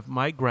item out of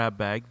my grab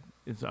bag.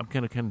 I'm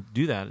going to kind of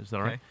do that. Is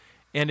that right?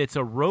 And it's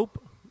a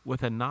rope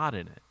with a knot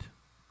in it.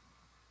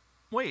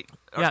 Wait.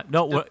 Yeah,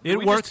 no,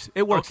 it works.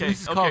 It works.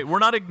 Okay, we're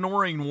not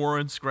ignoring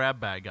Warren's grab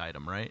bag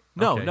item, right?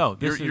 No, okay. no.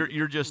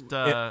 You're just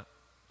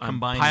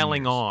combining.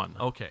 Piling yours. on.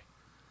 Okay.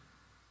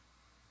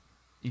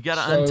 You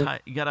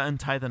gotta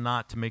untie the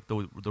knot to make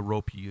the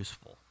rope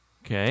useful.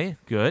 Okay,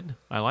 good.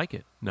 I like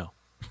it. No.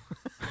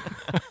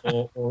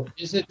 or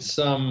is it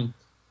some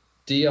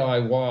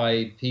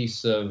DIY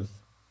piece of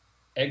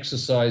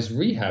exercise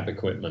rehab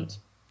equipment?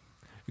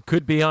 It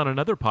could be on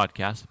another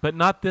podcast, but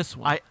not this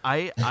one.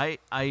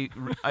 I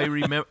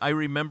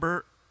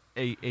remember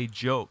a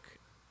joke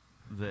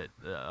that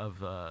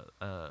of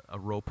a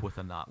rope with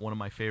a knot. One of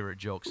my favorite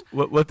jokes.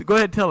 Go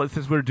ahead and tell it,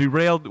 since we're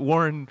derailed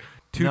Warren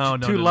two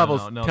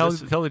levels.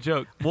 Tell the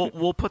joke.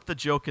 We'll put the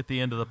joke at the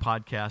end of the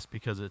podcast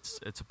because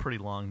it's a pretty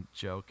long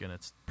joke and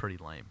it's pretty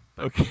lame.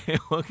 But okay,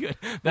 well, good.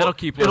 That'll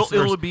keep listeners.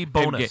 It'll be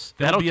bonus.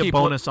 That'll be a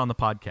bonus on the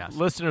podcast.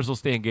 Listeners will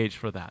stay engaged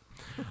for that.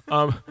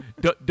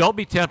 Don't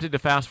be tempted to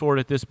fast forward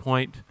at this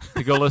point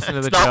to go listen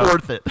to the joke. It's not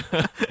worth it.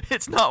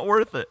 It's not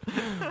worth it.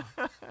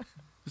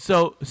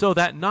 So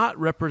that knot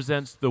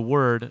represents the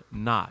word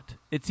not.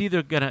 It's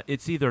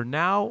either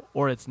now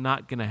or it's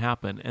not gonna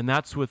happen, and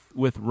that's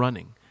with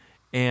running.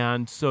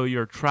 And so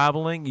you're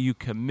traveling, you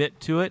commit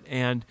to it,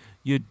 and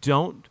you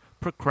don't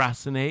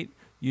procrastinate.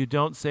 You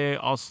don't say,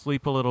 I'll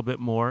sleep a little bit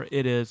more.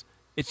 It's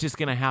just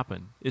going to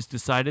happen. It's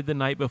decided the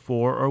night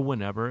before or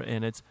whenever,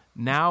 and it's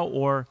now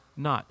or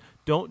not.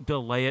 Don't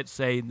delay it,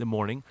 say, in the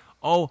morning.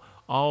 Oh,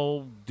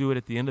 I'll do it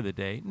at the end of the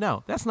day.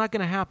 No, that's not going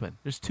to happen.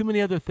 There's too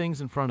many other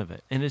things in front of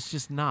it, and it's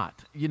just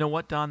not. You know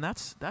what, Don?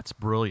 That's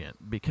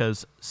brilliant,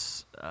 because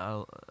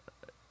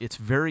it's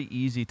very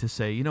easy to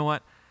say, you know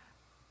what?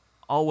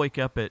 I'll wake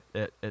up at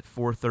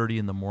 4:30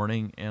 in the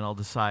morning, and I'll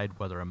decide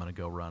whether I'm going to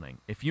go running.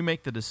 If you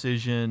make the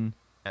decision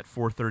at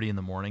 4:30 in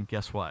the morning,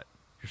 guess what?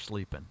 You're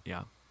sleeping.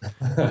 Yeah.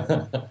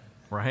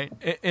 Right?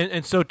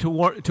 And so to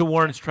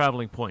Warren's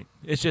traveling point,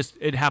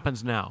 it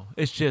happens now.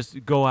 It's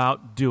just go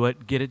out, do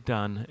it, get it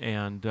done,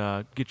 and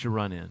get your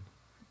run in.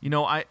 You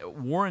know,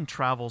 Warren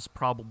travels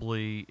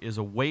probably is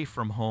away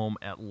from home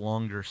at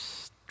longer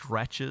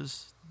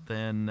stretches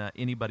than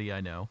anybody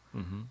I know.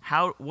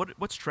 Mm-hmm.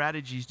 What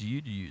strategies do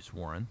you use,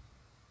 Warren?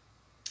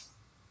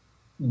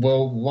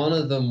 Well, one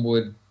of them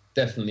would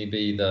definitely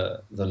be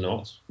the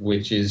knot,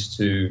 which is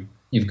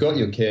you've got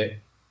your kit,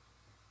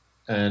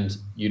 and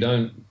you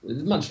don't,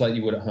 much like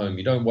you would at home,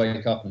 you don't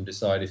wake up and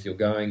decide if you're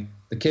going.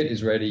 The kit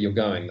is ready, you're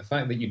going. The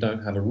fact that you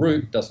don't have a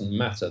route doesn't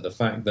matter. The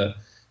fact that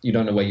you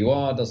don't know where you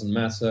are doesn't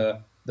matter.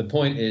 The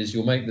point is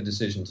you'll make the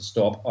decision to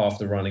stop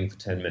after running for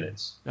 10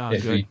 minutes.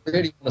 If you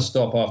really want to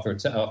stop after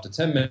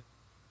 10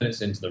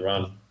 minutes into the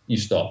run, you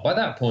stop. By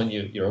that point,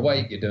 you're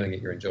awake, you're doing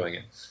it, you're enjoying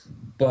it.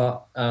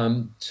 But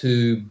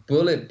to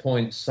bullet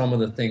point some of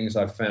the things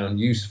I've found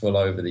useful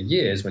over the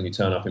years when you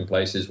turn up in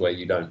places where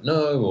you don't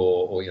know,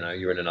 or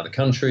you're in another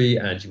country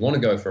and you want to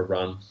go for a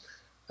run,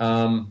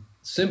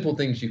 simple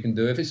things you can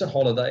do. If it's a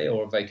holiday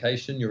or a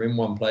vacation, you're in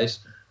one place,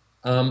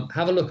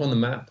 have a look on the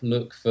map,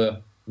 look for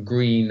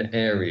green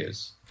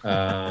areas.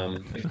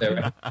 If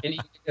there are any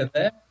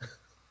there,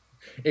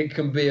 it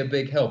can be a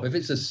big help. If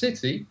it's a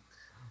city,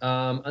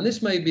 and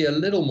this may be a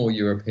little more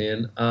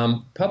European,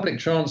 public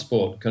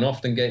transport can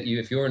often get you,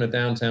 if you're in a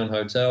downtown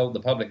hotel, the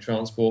public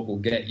transport will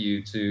get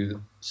you to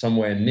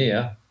somewhere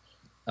near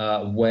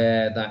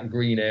where that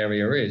green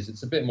area is.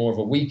 It's a bit more of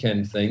a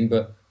weekend thing,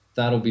 but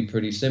that'll be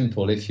pretty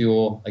simple. If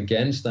you're,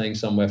 again, staying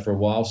somewhere for a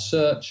while,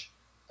 search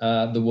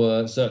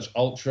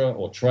ultra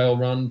or trail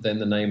run, then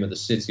the name of the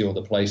city or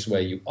the place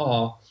where you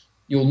are.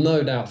 You'll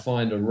no doubt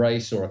find a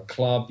race or a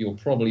club. You'll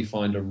probably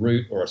find a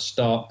route or a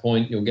start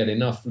point. You'll get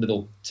enough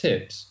little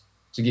tips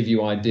to give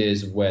you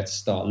ideas of where to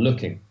start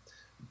looking.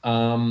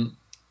 And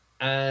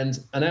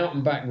an out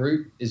and back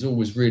route is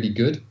always really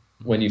good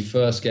when you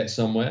first get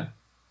somewhere.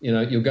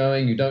 You're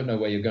going, you don't know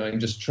where you're going.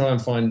 Just try and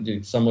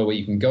find somewhere where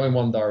you can go in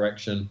one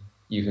direction.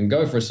 You can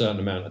go for a certain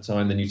amount of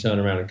time, then you turn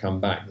around and come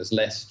back. There's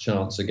less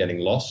chance of getting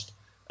lost.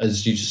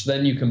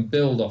 Then you can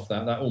build off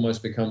that. That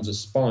almost becomes a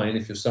spine.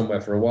 If you're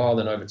somewhere for a while,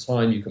 then over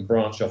time you can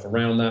branch off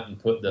around that and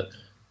put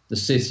the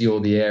city or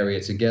the area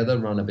together,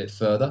 run a bit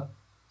further.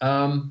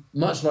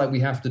 Much like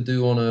we have to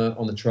do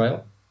on the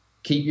trail.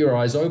 Keep your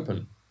eyes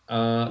open.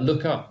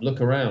 Look up,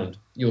 look around.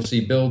 You'll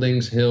see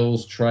buildings,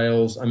 hills,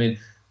 trails. I mean,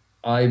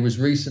 I was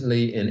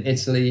recently in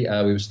Italy.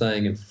 We were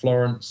staying in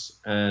Florence,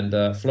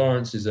 and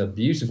Florence is a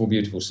beautiful,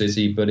 beautiful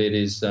city, but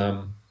it's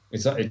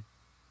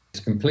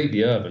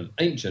completely urban,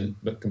 ancient,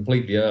 but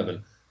completely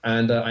urban.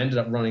 And I ended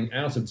up running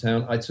out of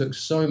town. I took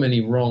so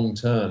many wrong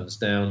turns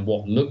down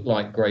what looked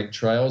like great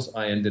trails.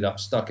 I ended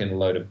up stuck in a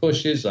load of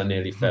bushes. I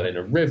nearly fell in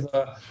a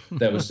river.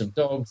 There were some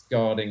dogs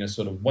guarding a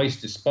sort of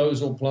waste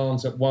disposal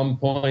plant at one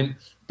point.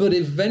 But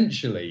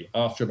eventually,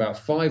 after about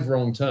 5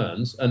 wrong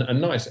turns and a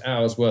nice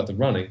hour's worth of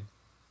running,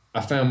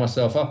 I found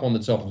myself up on the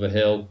top of a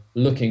hill,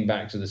 looking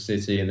back to the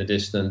city in the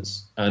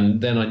distance. And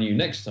then I knew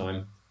next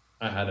time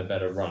I had a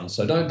better run.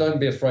 So don't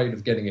be afraid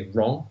of getting it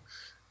wrong.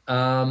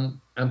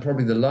 And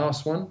probably the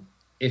last one,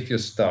 if you're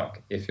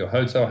stuck, if your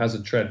hotel has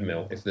a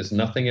treadmill, if there's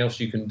nothing else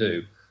you can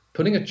do,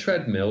 putting a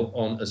treadmill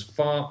on as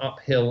far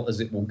uphill as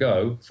it will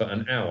go for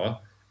an hour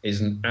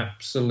is an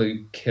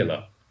absolute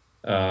killer.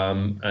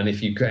 And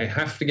if you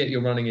have to get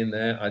your running in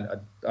there,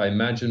 I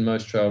imagine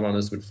most trail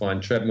runners would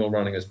find treadmill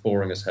running as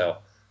boring as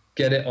hell.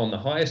 Get it on the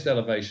highest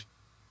elevation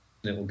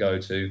it will go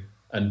to,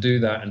 and do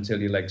that until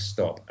your legs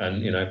stop.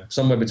 And,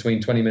 somewhere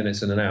between 20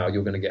 minutes and an hour,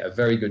 you're going to get a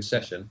very good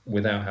session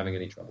without having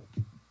any trouble.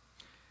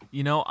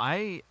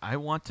 I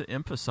want to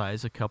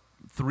emphasize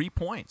 3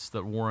 points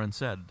that Warren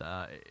said,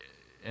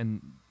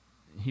 and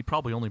he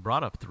probably only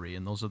brought up 3,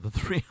 and those are the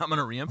 3 I'm going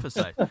to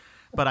reemphasize.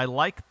 But I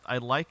like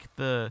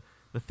the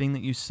thing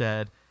that you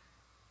said.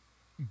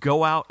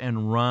 Go out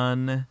and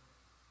run,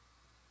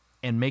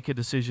 and make a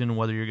decision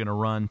whether you're going to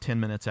run 10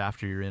 minutes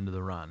after you're into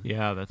the run.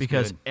 Yeah, that's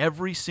because good.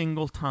 Every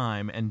single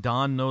time, and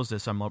Don knows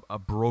this, I'm a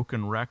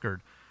broken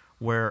record,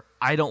 where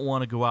I don't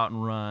want to go out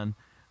and run.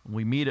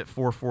 We meet at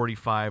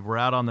 4:45. We're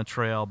out on the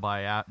trail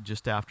by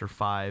just after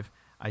 5.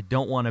 I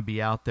don't want to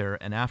be out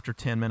there. And after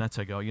 10 minutes,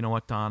 I go, you know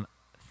what, Don?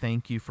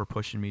 Thank you for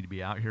pushing me to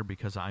be out here,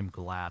 because I'm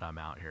glad I'm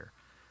out here.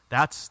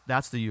 That's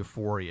the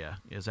euphoria,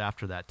 is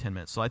after that 10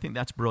 minutes. So I think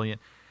that's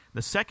brilliant.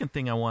 The second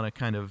thing I want to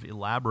kind of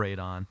elaborate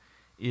on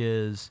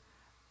is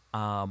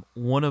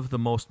one of the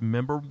most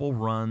memorable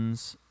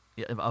runs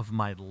of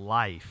my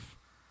life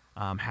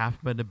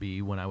happened to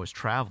be when I was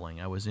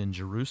traveling. I was in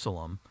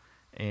Jerusalem,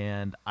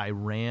 and I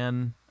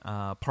ran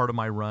part of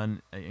my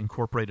run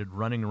incorporated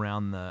running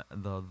around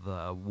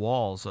the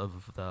walls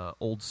of the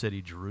old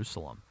city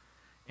Jerusalem,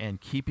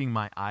 and keeping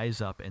my eyes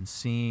up and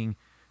seeing.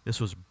 This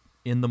was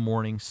in the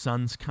morning,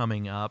 sun's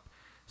coming up,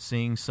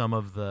 seeing some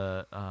of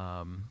the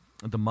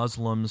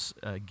Muslims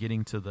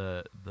getting to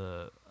the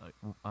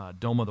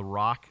Dome of the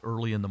Rock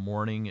early in the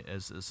morning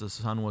as the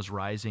sun was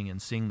rising,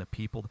 and seeing the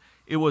people.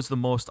 It was the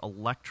most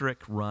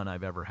electric run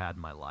I've ever had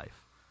in my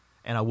life.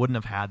 And I wouldn't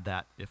have had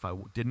that if I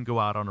didn't go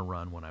out on a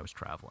run when I was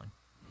traveling.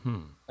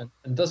 And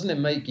doesn't it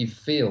make you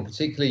feel,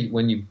 particularly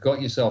when you've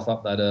got yourself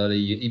up that early,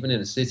 even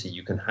in a city,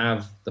 you can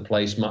have the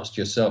place much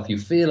to yourself. You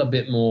feel a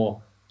bit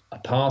more a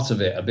part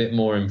of it, a bit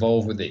more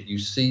involved with it. You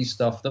see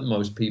stuff that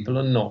most people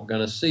are not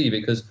going to see,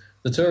 because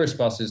the tourist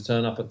buses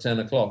turn up at 10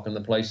 o'clock and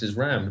the place is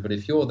rammed. But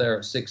if you're there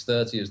at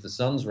 6:30 as the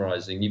sun's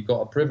rising, you've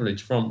got a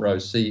privileged front row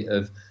seat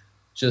of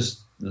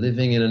just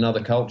living in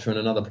another culture and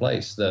another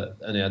place.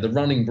 The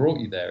running brought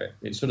you there.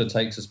 It sort of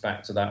takes us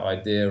back to that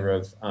idea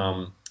of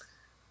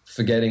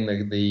forgetting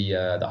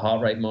the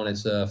heart rate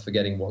monitor,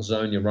 forgetting what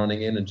zone you're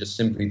running in, and just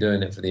simply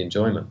doing it for the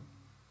enjoyment.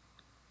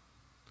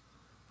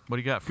 What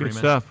do you got, Freeman? Good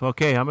stuff.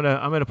 Okay, I'm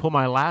gonna pull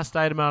my last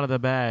item out of the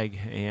bag,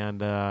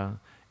 and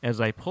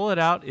as I pull it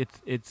out,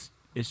 it's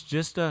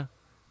just a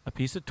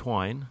piece of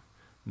twine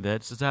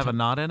that's Does it have a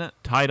knot in it?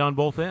 tied on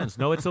both ends.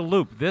 No, it's a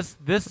loop. This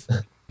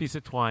piece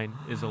of twine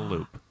is a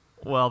loop.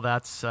 Well,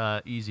 that's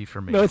easy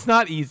for me. No, it's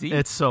not easy.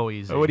 It's so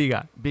easy. What do you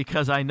got?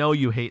 Because I know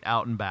you hate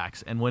out and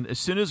backs, and as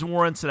soon as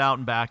Warren said out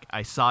and back,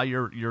 I saw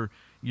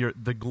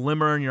the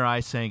glimmer in your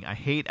eye saying, "I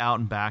hate out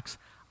and backs.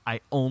 I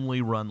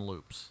only run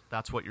loops."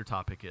 That's what your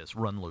topic is.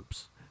 Run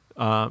loops.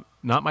 Not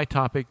my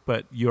topic,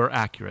 but you're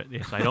accurate.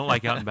 Yes, I don't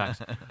like out and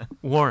backs.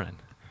 Warren,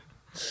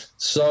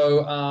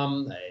 So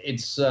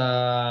it's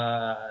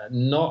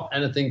not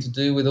anything to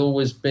do with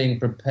always being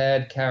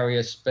prepared, carry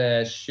a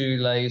spare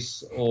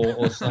shoelace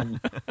or some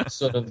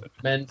sort of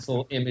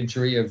mental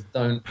imagery of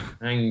don't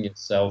hang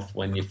yourself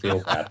when you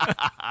feel bad.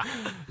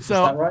 Is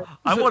that right?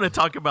 I want to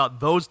talk about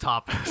those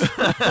topics.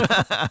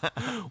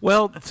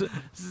 Well,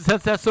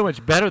 since that's so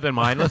much better than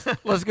mine,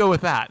 let's go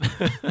with that.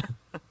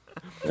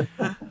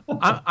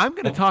 I'm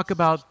going to talk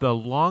about the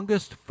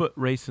longest foot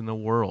race in the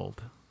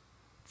world,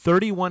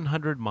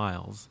 3,100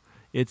 miles.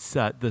 It's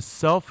the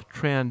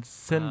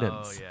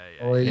Self-Transcendence.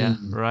 Oh, Yeah,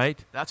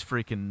 right? That's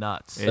freaking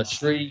nuts. The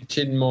Sri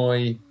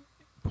Chinmoy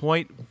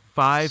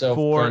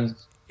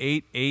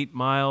 0.5488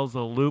 miles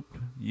a loop.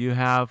 You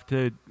have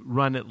to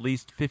run at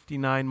least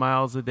 59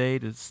 miles a day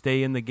to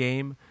stay in the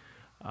game.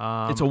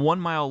 It's a 1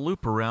 mile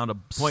loop around a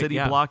city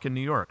block in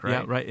New York, right?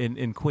 Yeah, right,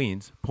 in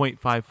Queens,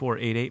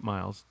 0.5488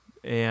 miles.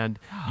 And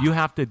you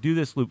have to do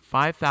this loop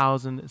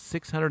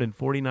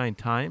 5,649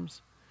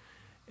 times.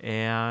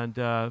 And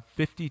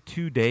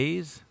 52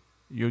 days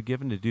you're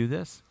given to do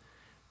this.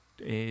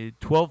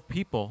 12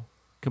 people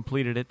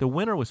completed it. The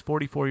winner was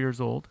 44 years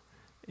old,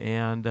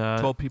 and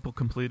 12 people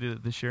completed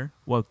it this year.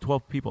 Well,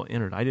 12 people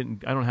entered. I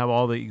don't have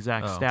all the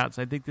exact stats.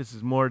 I think this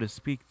is more to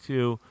speak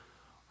to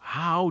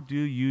how do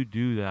you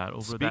do that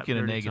over that Speaking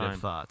of period negative time.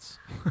 thoughts,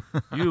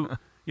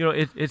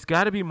 It's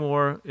got to be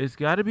more. It's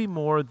got to be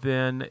more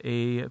than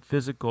a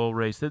physical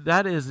race.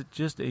 That is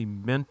just a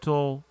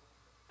mental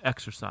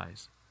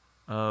exercise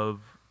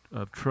of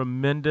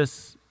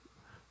tremendous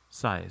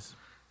size.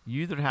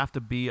 you either have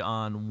to be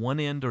on one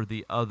end or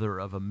the other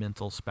of a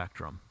mental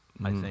spectrum,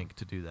 I think,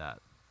 to do that.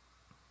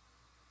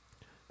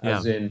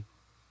 As in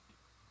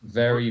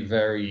very,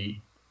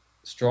 very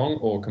strong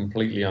or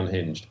completely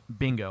unhinged.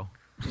 Bingo.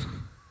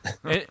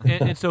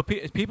 and so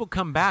people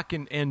come back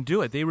and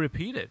do it. They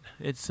repeat it.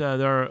 It's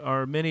there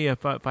are many.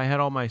 If I had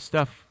all my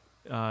stuff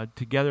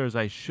together as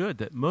I should,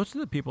 that most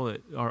of the people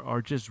that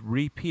are just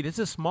repeat. It's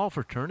a small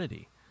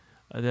fraternity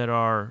that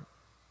are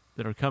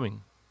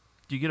coming.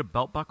 Do you get a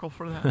belt buckle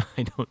for that?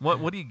 I don't.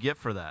 What do you get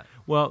for that?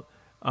 Well,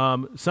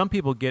 some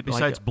people get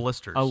Besides like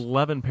blisters.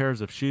 11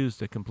 pairs of shoes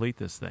to complete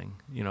this thing.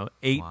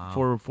 8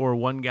 for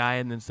one guy,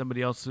 and then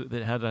somebody else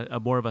that had a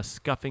more of a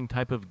scuffing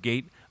type of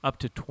gait, up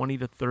to 20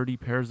 to 30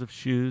 pairs of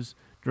shoes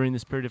during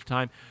this period of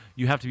time.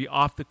 You have to be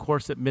off the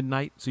course at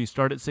midnight, so you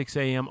start at 6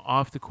 a.m.,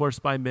 off the course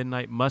by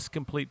midnight, must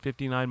complete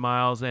 59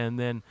 miles, and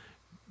then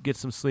get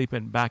some sleep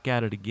and back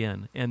at it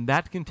again. And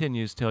that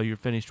continues till you're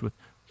finished with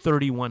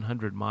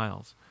 3,100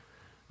 miles.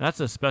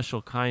 That's a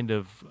special kind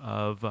of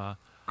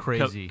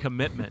crazy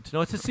commitment. No,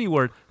 it's a C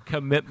word,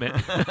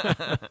 commitment.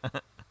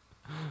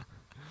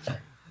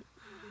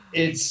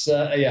 It's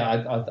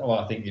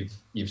I think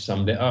you've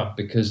summed it up,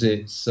 because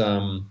it's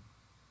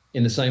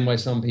in the same way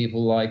some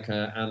people like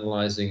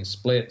analyzing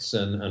splits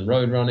and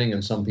road running,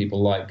 and some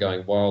people like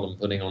going wild and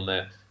putting on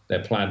their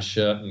plaid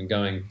shirt and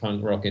going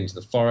punk rock into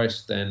the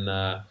forest. Then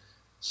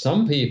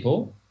some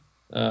people,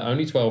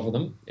 only 12 of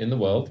them in the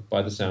world,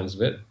 by the sounds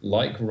of it,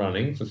 like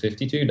running for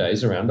 52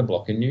 days around a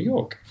block in New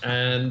York.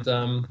 And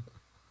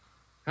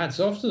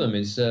hats off to them.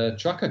 It's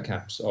trucker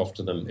caps off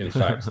to them, in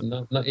fact.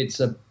 It's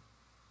a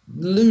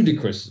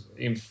ludicrous,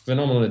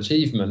 phenomenal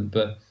achievement,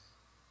 but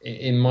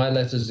in my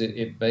letters,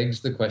 it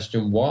begs the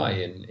question why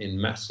in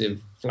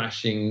massive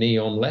flashing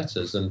neon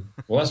letters. And,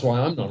 well, that's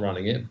why I'm not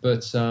running it.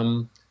 But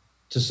to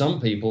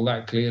some people,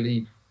 that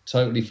clearly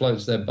totally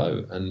floats their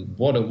boat. And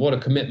what a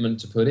commitment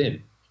to put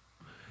in.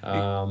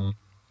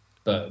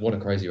 But what a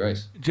crazy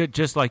race.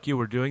 Just like you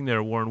were doing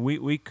there, Warren,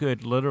 we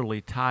could literally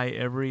tie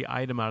every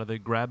item out of the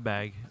grab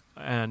bag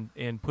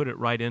and put it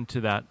right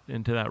into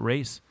that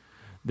race.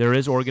 There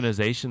is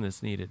organization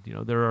that's needed.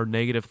 There are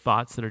negative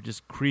thoughts that are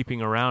just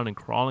creeping around and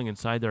crawling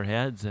inside their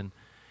heads. And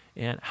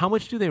how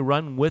much do they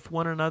run with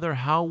one another?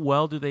 How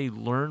well do they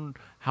learn?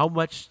 How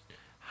much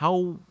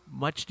do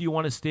you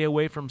want to stay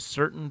away from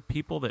certain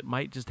people that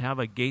might just have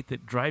a gait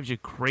that drives you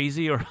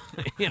crazy, or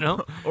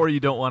or you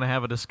don't want to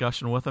have a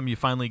discussion with them? You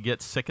finally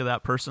get sick of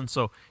that person,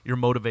 so your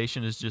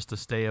motivation is just to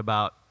stay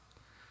about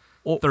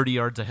 30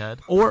 yards ahead.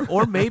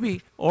 or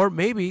maybe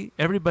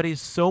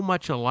everybody's so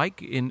much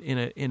alike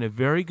in a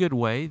very good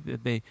way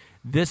that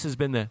this has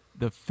been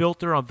the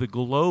filter of the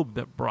globe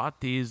that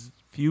brought these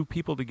few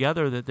people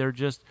together, that they're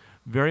just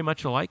very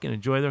much alike and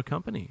enjoy their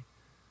company.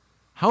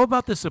 How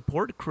about the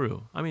support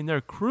crew? I mean,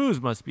 their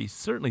crews must be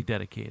certainly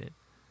dedicated.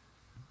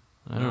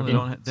 They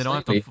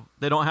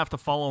don't have to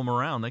follow them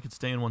around. They could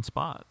stay in one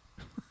spot.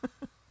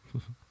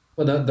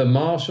 Well, the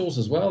marshals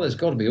as well. There's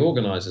got to be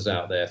organisers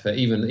out there for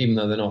even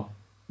though they're not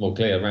more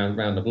clear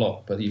around the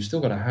block, but you've still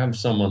got to have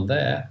someone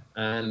there,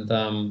 and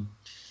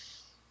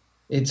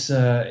it's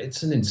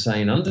an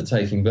insane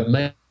undertaking. But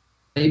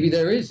maybe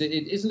there is.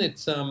 Isn't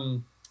it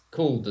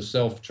called the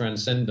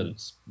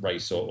Self-Transcendence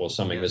race or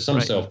something? There's some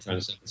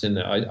self-transcendence in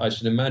there. I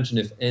should imagine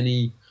if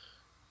any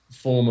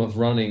form of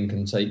running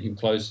can take you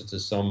closer to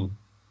some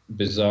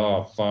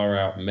bizarre,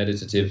 far-out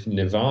meditative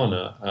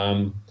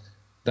nirvana,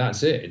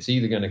 that's it. It's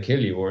either going to kill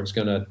you or it's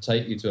going to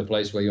take you to a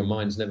place where your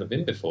mind's never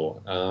been before,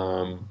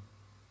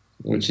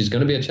 which is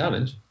going to be a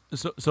challenge.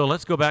 So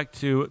let's go back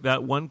to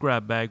that one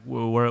grab bag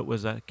where it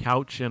was a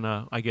couch and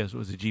I guess it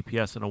was a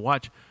GPS and a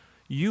watch.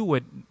 You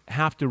would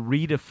have to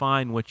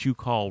redefine what you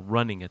call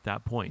running at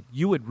that point.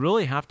 You would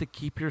really have to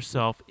keep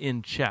yourself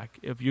in check.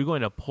 If you're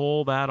going to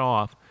pull that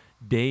off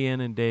day in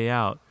and day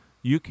out,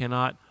 you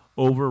cannot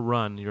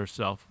overrun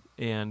yourself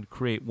and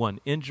create, one,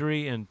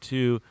 injury, and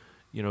two,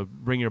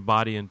 bring your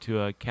body into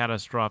a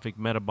catastrophic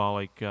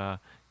metabolic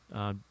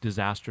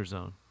disaster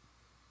zone.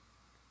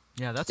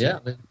 Yeah, that's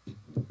the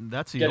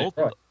Get it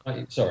ultimate.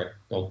 right. Sorry,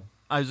 go on.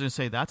 I was going to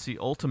say that's the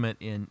ultimate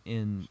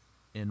in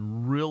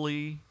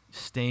really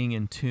staying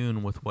in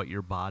tune with what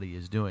your body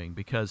is doing,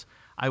 because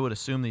I would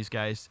assume these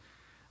guys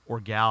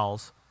or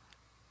gals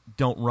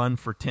don't run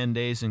for 10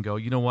 days and go,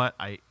 you know what,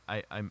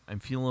 I'm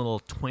feeling a little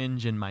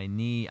twinge in my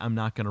knee, I'm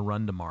not going to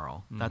run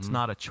tomorrow. Mm-hmm. That's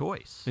not a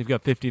choice. They've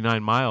got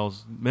 59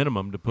 miles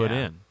minimum to put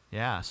in.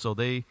 Yeah, so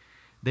they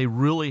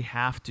really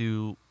have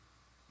to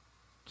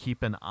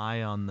keep an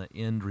eye on the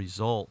end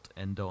result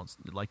and don't,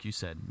 like you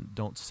said,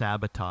 don't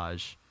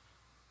sabotage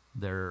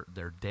their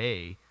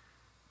day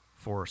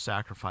for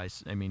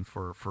sacrifice. I mean,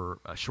 for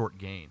a short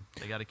gain.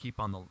 They got to keep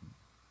on the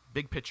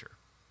big picture.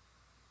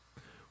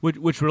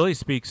 Which really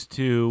speaks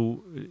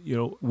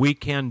to, we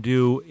can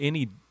do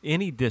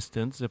any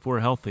distance if we're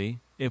healthy,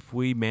 if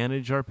we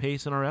manage our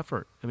pace and our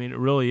effort. I mean, it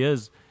really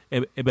is.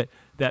 But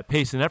that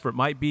pace and effort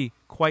might be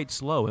quite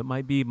slow. It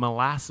might be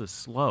molasses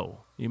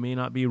slow. You may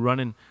not be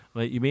running.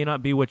 You may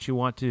not be what you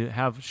want to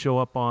have show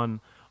up on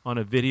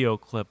a video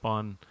clip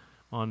on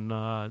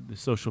the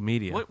social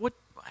media.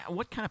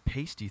 What kind of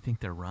pace do you think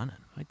they're running?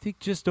 I think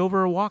just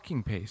over a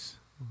walking pace.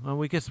 Well,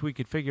 we guess we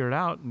could figure it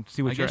out and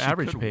see what your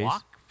average pace.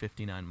 Walk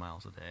 59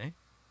 miles a day.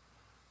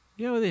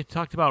 Yeah, well, they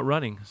talked about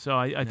running, so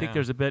I think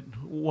there's a bit.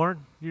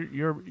 Warren,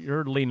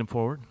 you're leaning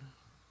forward.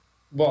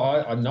 Well,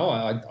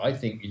 I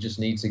think you just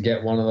need to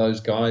get one of those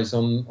guys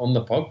on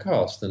the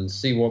podcast and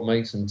see what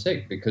makes them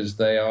tick, because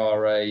they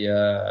are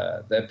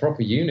they're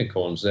proper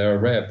unicorns. They're a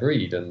rare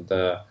breed, and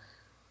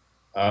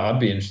I'd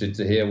be interested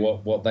to hear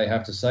what they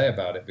have to say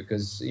about it,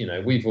 because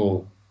we've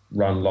all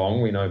run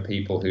long. We know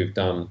people who've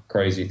done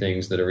crazy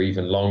things that are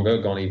even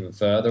longer, gone even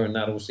further, and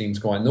that all seems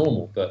quite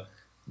normal. But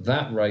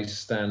that race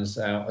stands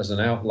out as an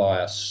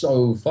outlier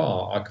so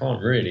far. I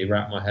can't really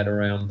wrap my head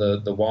around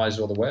the whys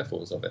or the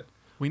wherefores of it.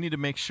 We need to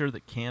make sure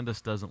that Candace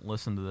doesn't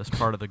listen to this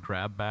part of the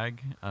grab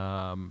bag,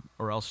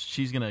 or else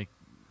she's going to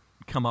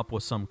come up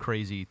with some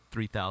crazy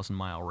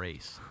 3,000-mile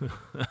race.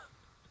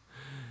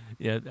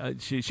 Yeah,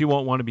 she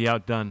won't want to be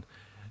outdone.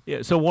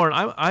 Yeah, so Warren,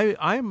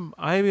 I'm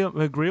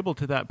agreeable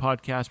to that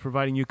podcast,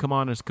 providing you come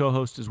on as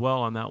co-host as well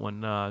on that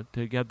one,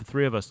 to get the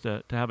three of us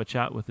to have a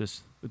chat with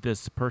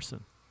this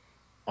person.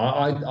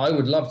 I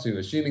would love to,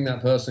 assuming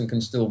that person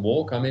can still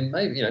walk. I mean,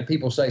 maybe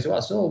people say to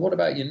us, "Oh, what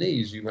about your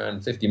knees? You ran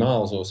 50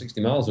 miles or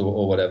 60 miles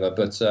or whatever."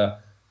 But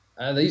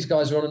these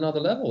guys are on another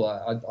level.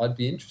 I'd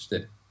be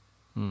interested.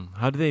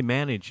 How do they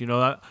manage?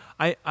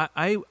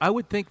 I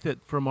would think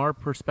that from our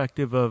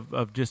perspective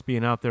of just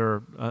being out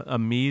there a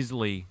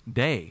measly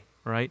day,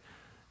 right?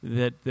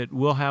 That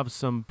we'll have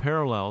some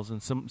parallels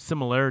and some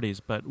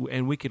similarities,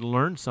 and we could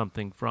learn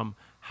something from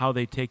how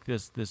they take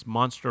this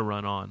monster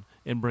run on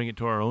and bring it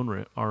to our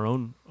own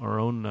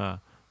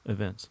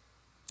events.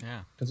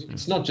 Yeah, because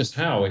it's not just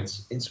how;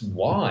 it's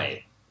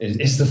why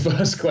is the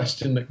first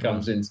question that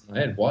comes into my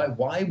head.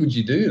 Why would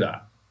you do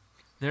that?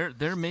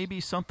 There may be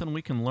something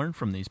we can learn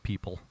from these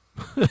people.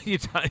 As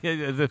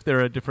if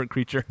they're a different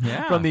creature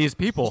from these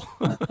people.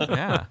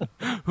 Yeah.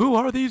 Who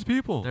are these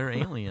people? They're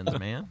aliens,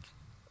 man.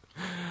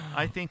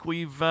 I think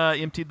we've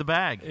emptied the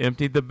bag.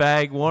 Emptied the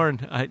bag, Warren.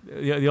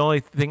 The only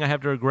thing I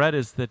have to regret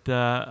is that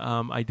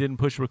I didn't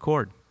push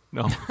record.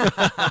 No.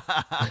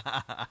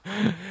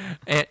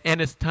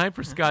 and it's time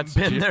for Scott's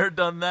Been there,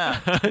 done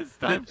that.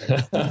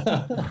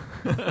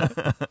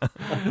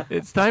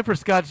 It's time for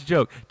Scott's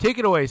joke. Take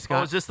it away,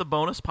 Scott. Oh, is this the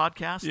bonus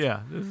podcast?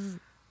 Yeah.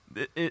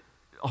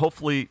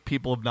 Hopefully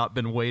people have not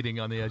been waiting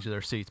on the edge of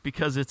their seats,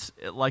 because it's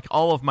like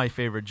all of my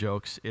favorite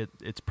jokes.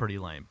 It's pretty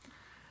lame.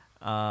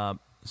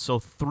 So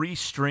 3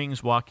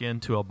 strings walk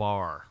into a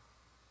bar,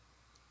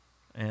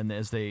 and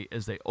as they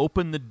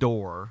open the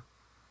door,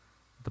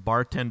 the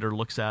bartender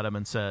looks at him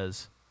and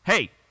says,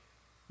 "Hey,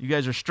 you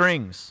guys are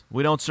strings.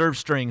 We don't serve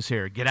strings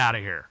here. Get out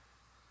of here."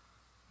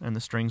 And the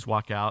strings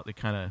walk out. They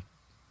kind of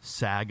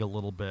sag a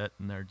little bit,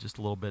 and they're just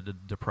a little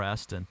bit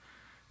depressed.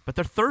 But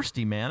they're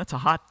thirsty, man. It's a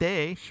hot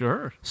day.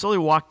 Sure. So they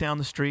walk down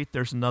the street.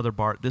 There's another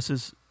bar. This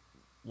is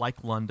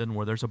like London,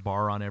 where there's a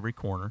bar on every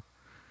corner.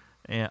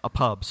 A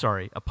pub.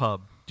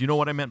 Do you know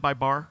what I meant by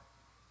bar?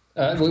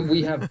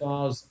 We have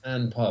bars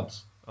and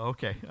pubs.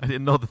 Okay. I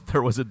didn't know that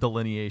there was a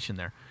delineation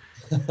there.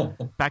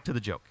 Back to the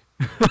joke.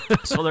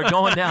 So they're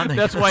going down.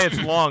 That's why it's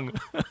long.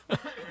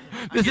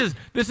 This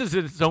is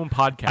its own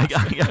podcast.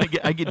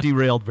 I get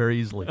derailed very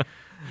easily.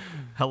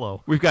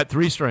 Hello. We've got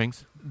 3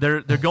 strings.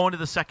 They're going to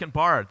the second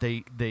bar.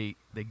 They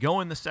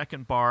go in the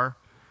second bar.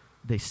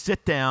 They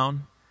sit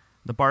down.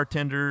 The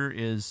bartender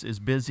is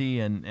busy,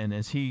 and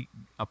as he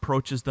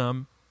approaches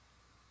them,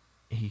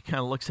 he kind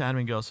of looks at him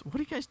and goes, "What are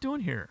you guys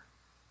doing here?"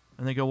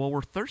 And they go, well,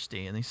 we're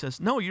thirsty. And he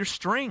says, no, you're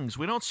strings.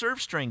 We don't serve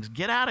strings.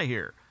 Get out of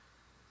here.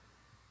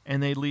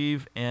 And they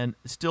leave, and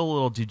still a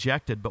little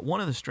dejected, but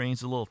one of the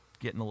strings is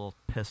getting a little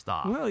pissed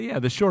off. Well, yeah,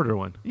 the shorter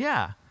one.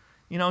 Yeah.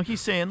 He's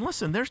saying,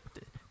 listen,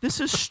 this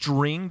is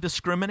string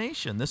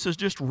discrimination. This is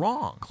just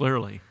wrong.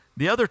 Clearly.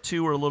 The other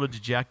two are a little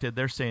dejected.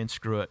 They're saying,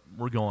 screw it.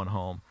 We're going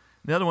home.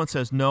 The other one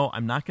says, no,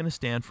 I'm not going to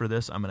stand for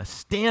this. I'm going to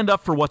stand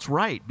up for what's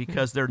right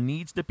because there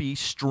needs to be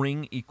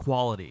string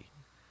equality.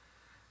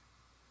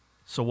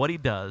 So what he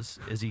does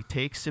is he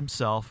takes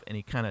himself and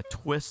he kind of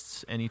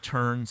twists and he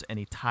turns and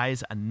he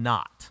ties a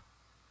knot.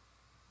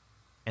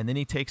 And then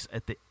he takes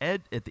at the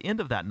end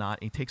of that knot,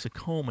 he takes a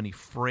comb and he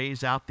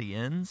frays out the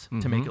ends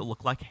to make it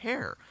look like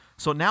hair.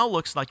 So it now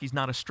looks like he's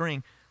not a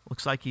string.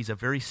 Looks like he's a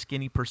very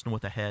skinny person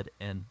with a head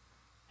and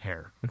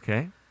hair.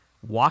 Okay.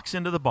 Walks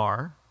into the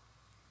bar.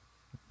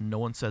 No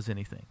one says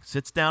anything.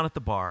 Sits down at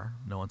the bar.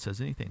 No one says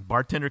anything.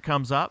 Bartender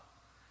comes up,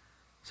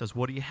 says,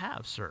 what do you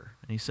have, sir?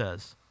 And he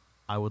says,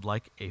 I would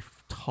like a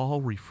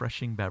tall,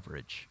 refreshing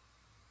beverage.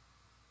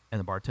 And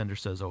the bartender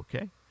says,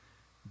 okay.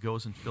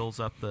 Goes and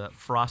fills up the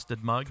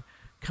frosted mug.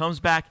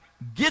 Comes back,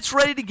 gets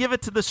ready to give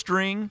it to the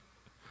string,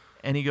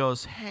 and he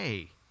goes,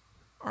 hey,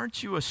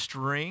 aren't you a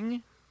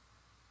string?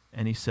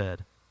 And he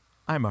said,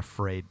 I'm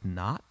afraid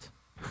not.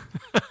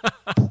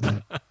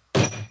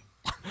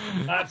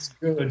 That's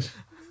good.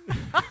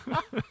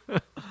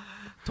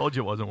 Told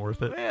you it wasn't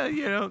worth it.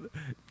 Well,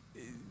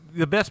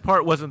 the best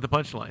part wasn't the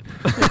punchline.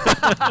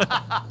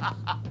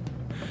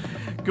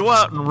 Go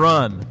out and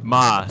run.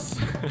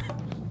 Moss.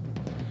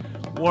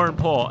 Warren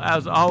Pohl,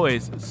 as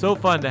always, so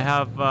fun to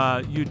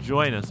have you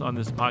join us on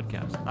this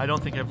podcast. I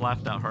don't think I've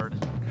laughed that hard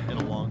in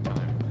a long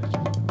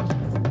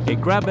time. Hey,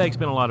 Grab Bag's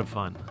been a lot of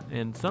fun,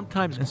 and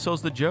sometimes... And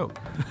so's the joke.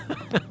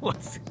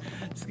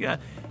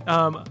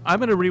 I'm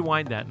going to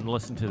rewind that and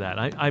listen to that.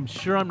 I'm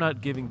sure I'm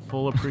not giving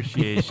full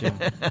appreciation,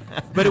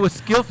 but it was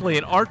skillfully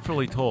and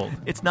artfully told.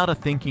 It's not a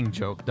thinking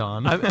joke,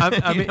 Don.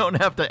 You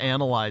don't have to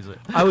analyze it.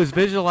 I was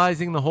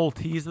visualizing the whole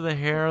tease of the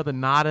hair, the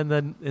knot in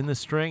the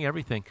string,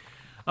 everything.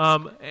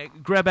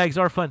 Grab bags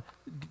are fun.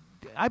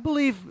 I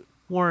believe,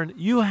 Warren,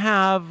 you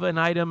have an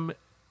item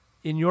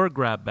in your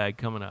grab bag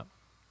coming up.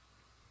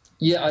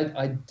 Yeah,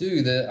 I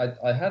do.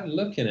 I had a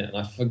look in it and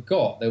I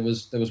forgot there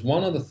was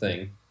one other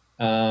thing,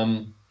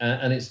 and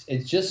it's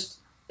just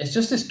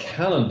this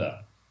calendar,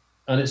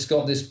 and it's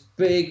got this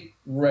big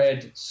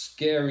red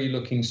scary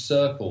looking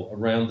circle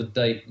around the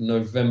date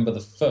November the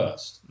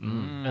 1st,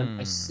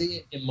 and I see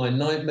it in my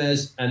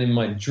nightmares and in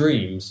my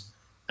dreams.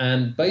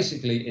 And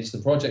basically, it's the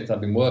project I've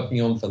been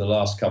working on for the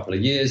last couple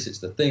of years. It's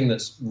the thing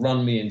that's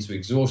run me into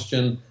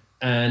exhaustion.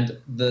 And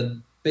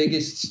the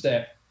biggest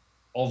step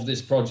of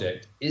this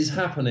project is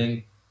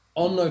happening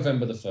on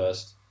November the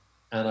 1st.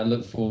 And I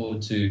look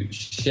forward to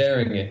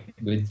sharing it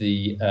with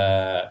the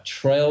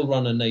Trail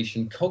Runner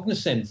Nation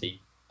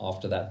cognoscenti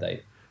after that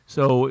date.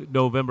 So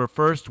November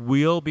 1st,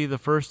 we'll be the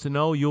first to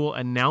know. You'll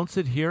announce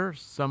it here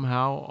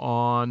somehow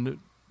on...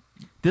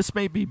 This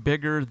may be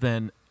bigger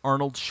than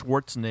Arnold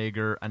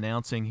Schwarzenegger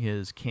announcing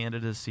his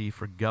candidacy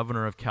for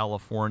governor of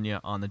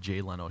California on the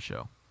Jay Leno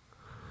show.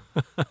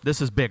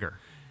 This is bigger.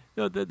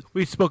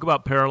 We spoke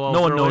about parallels.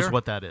 No one earlier. knows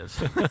what that is.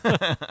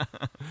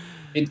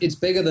 It's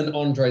bigger than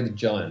Andre the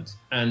Giant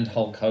and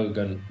Hulk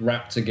Hogan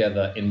wrapped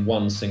together in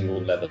one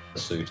single leather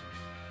suit.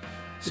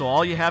 So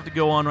all you have to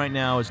go on right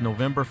now is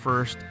November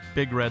 1st,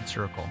 big red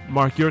circle.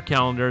 Mark your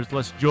calendars.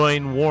 Let's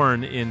join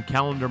Warren in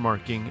calendar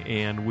marking,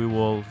 and we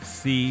will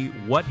see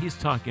what he's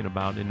talking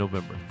about in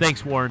November.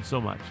 Thanks, Warren, so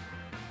much.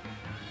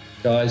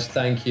 Guys,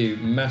 thank you.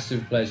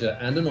 Massive pleasure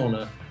and an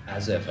honor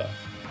as ever.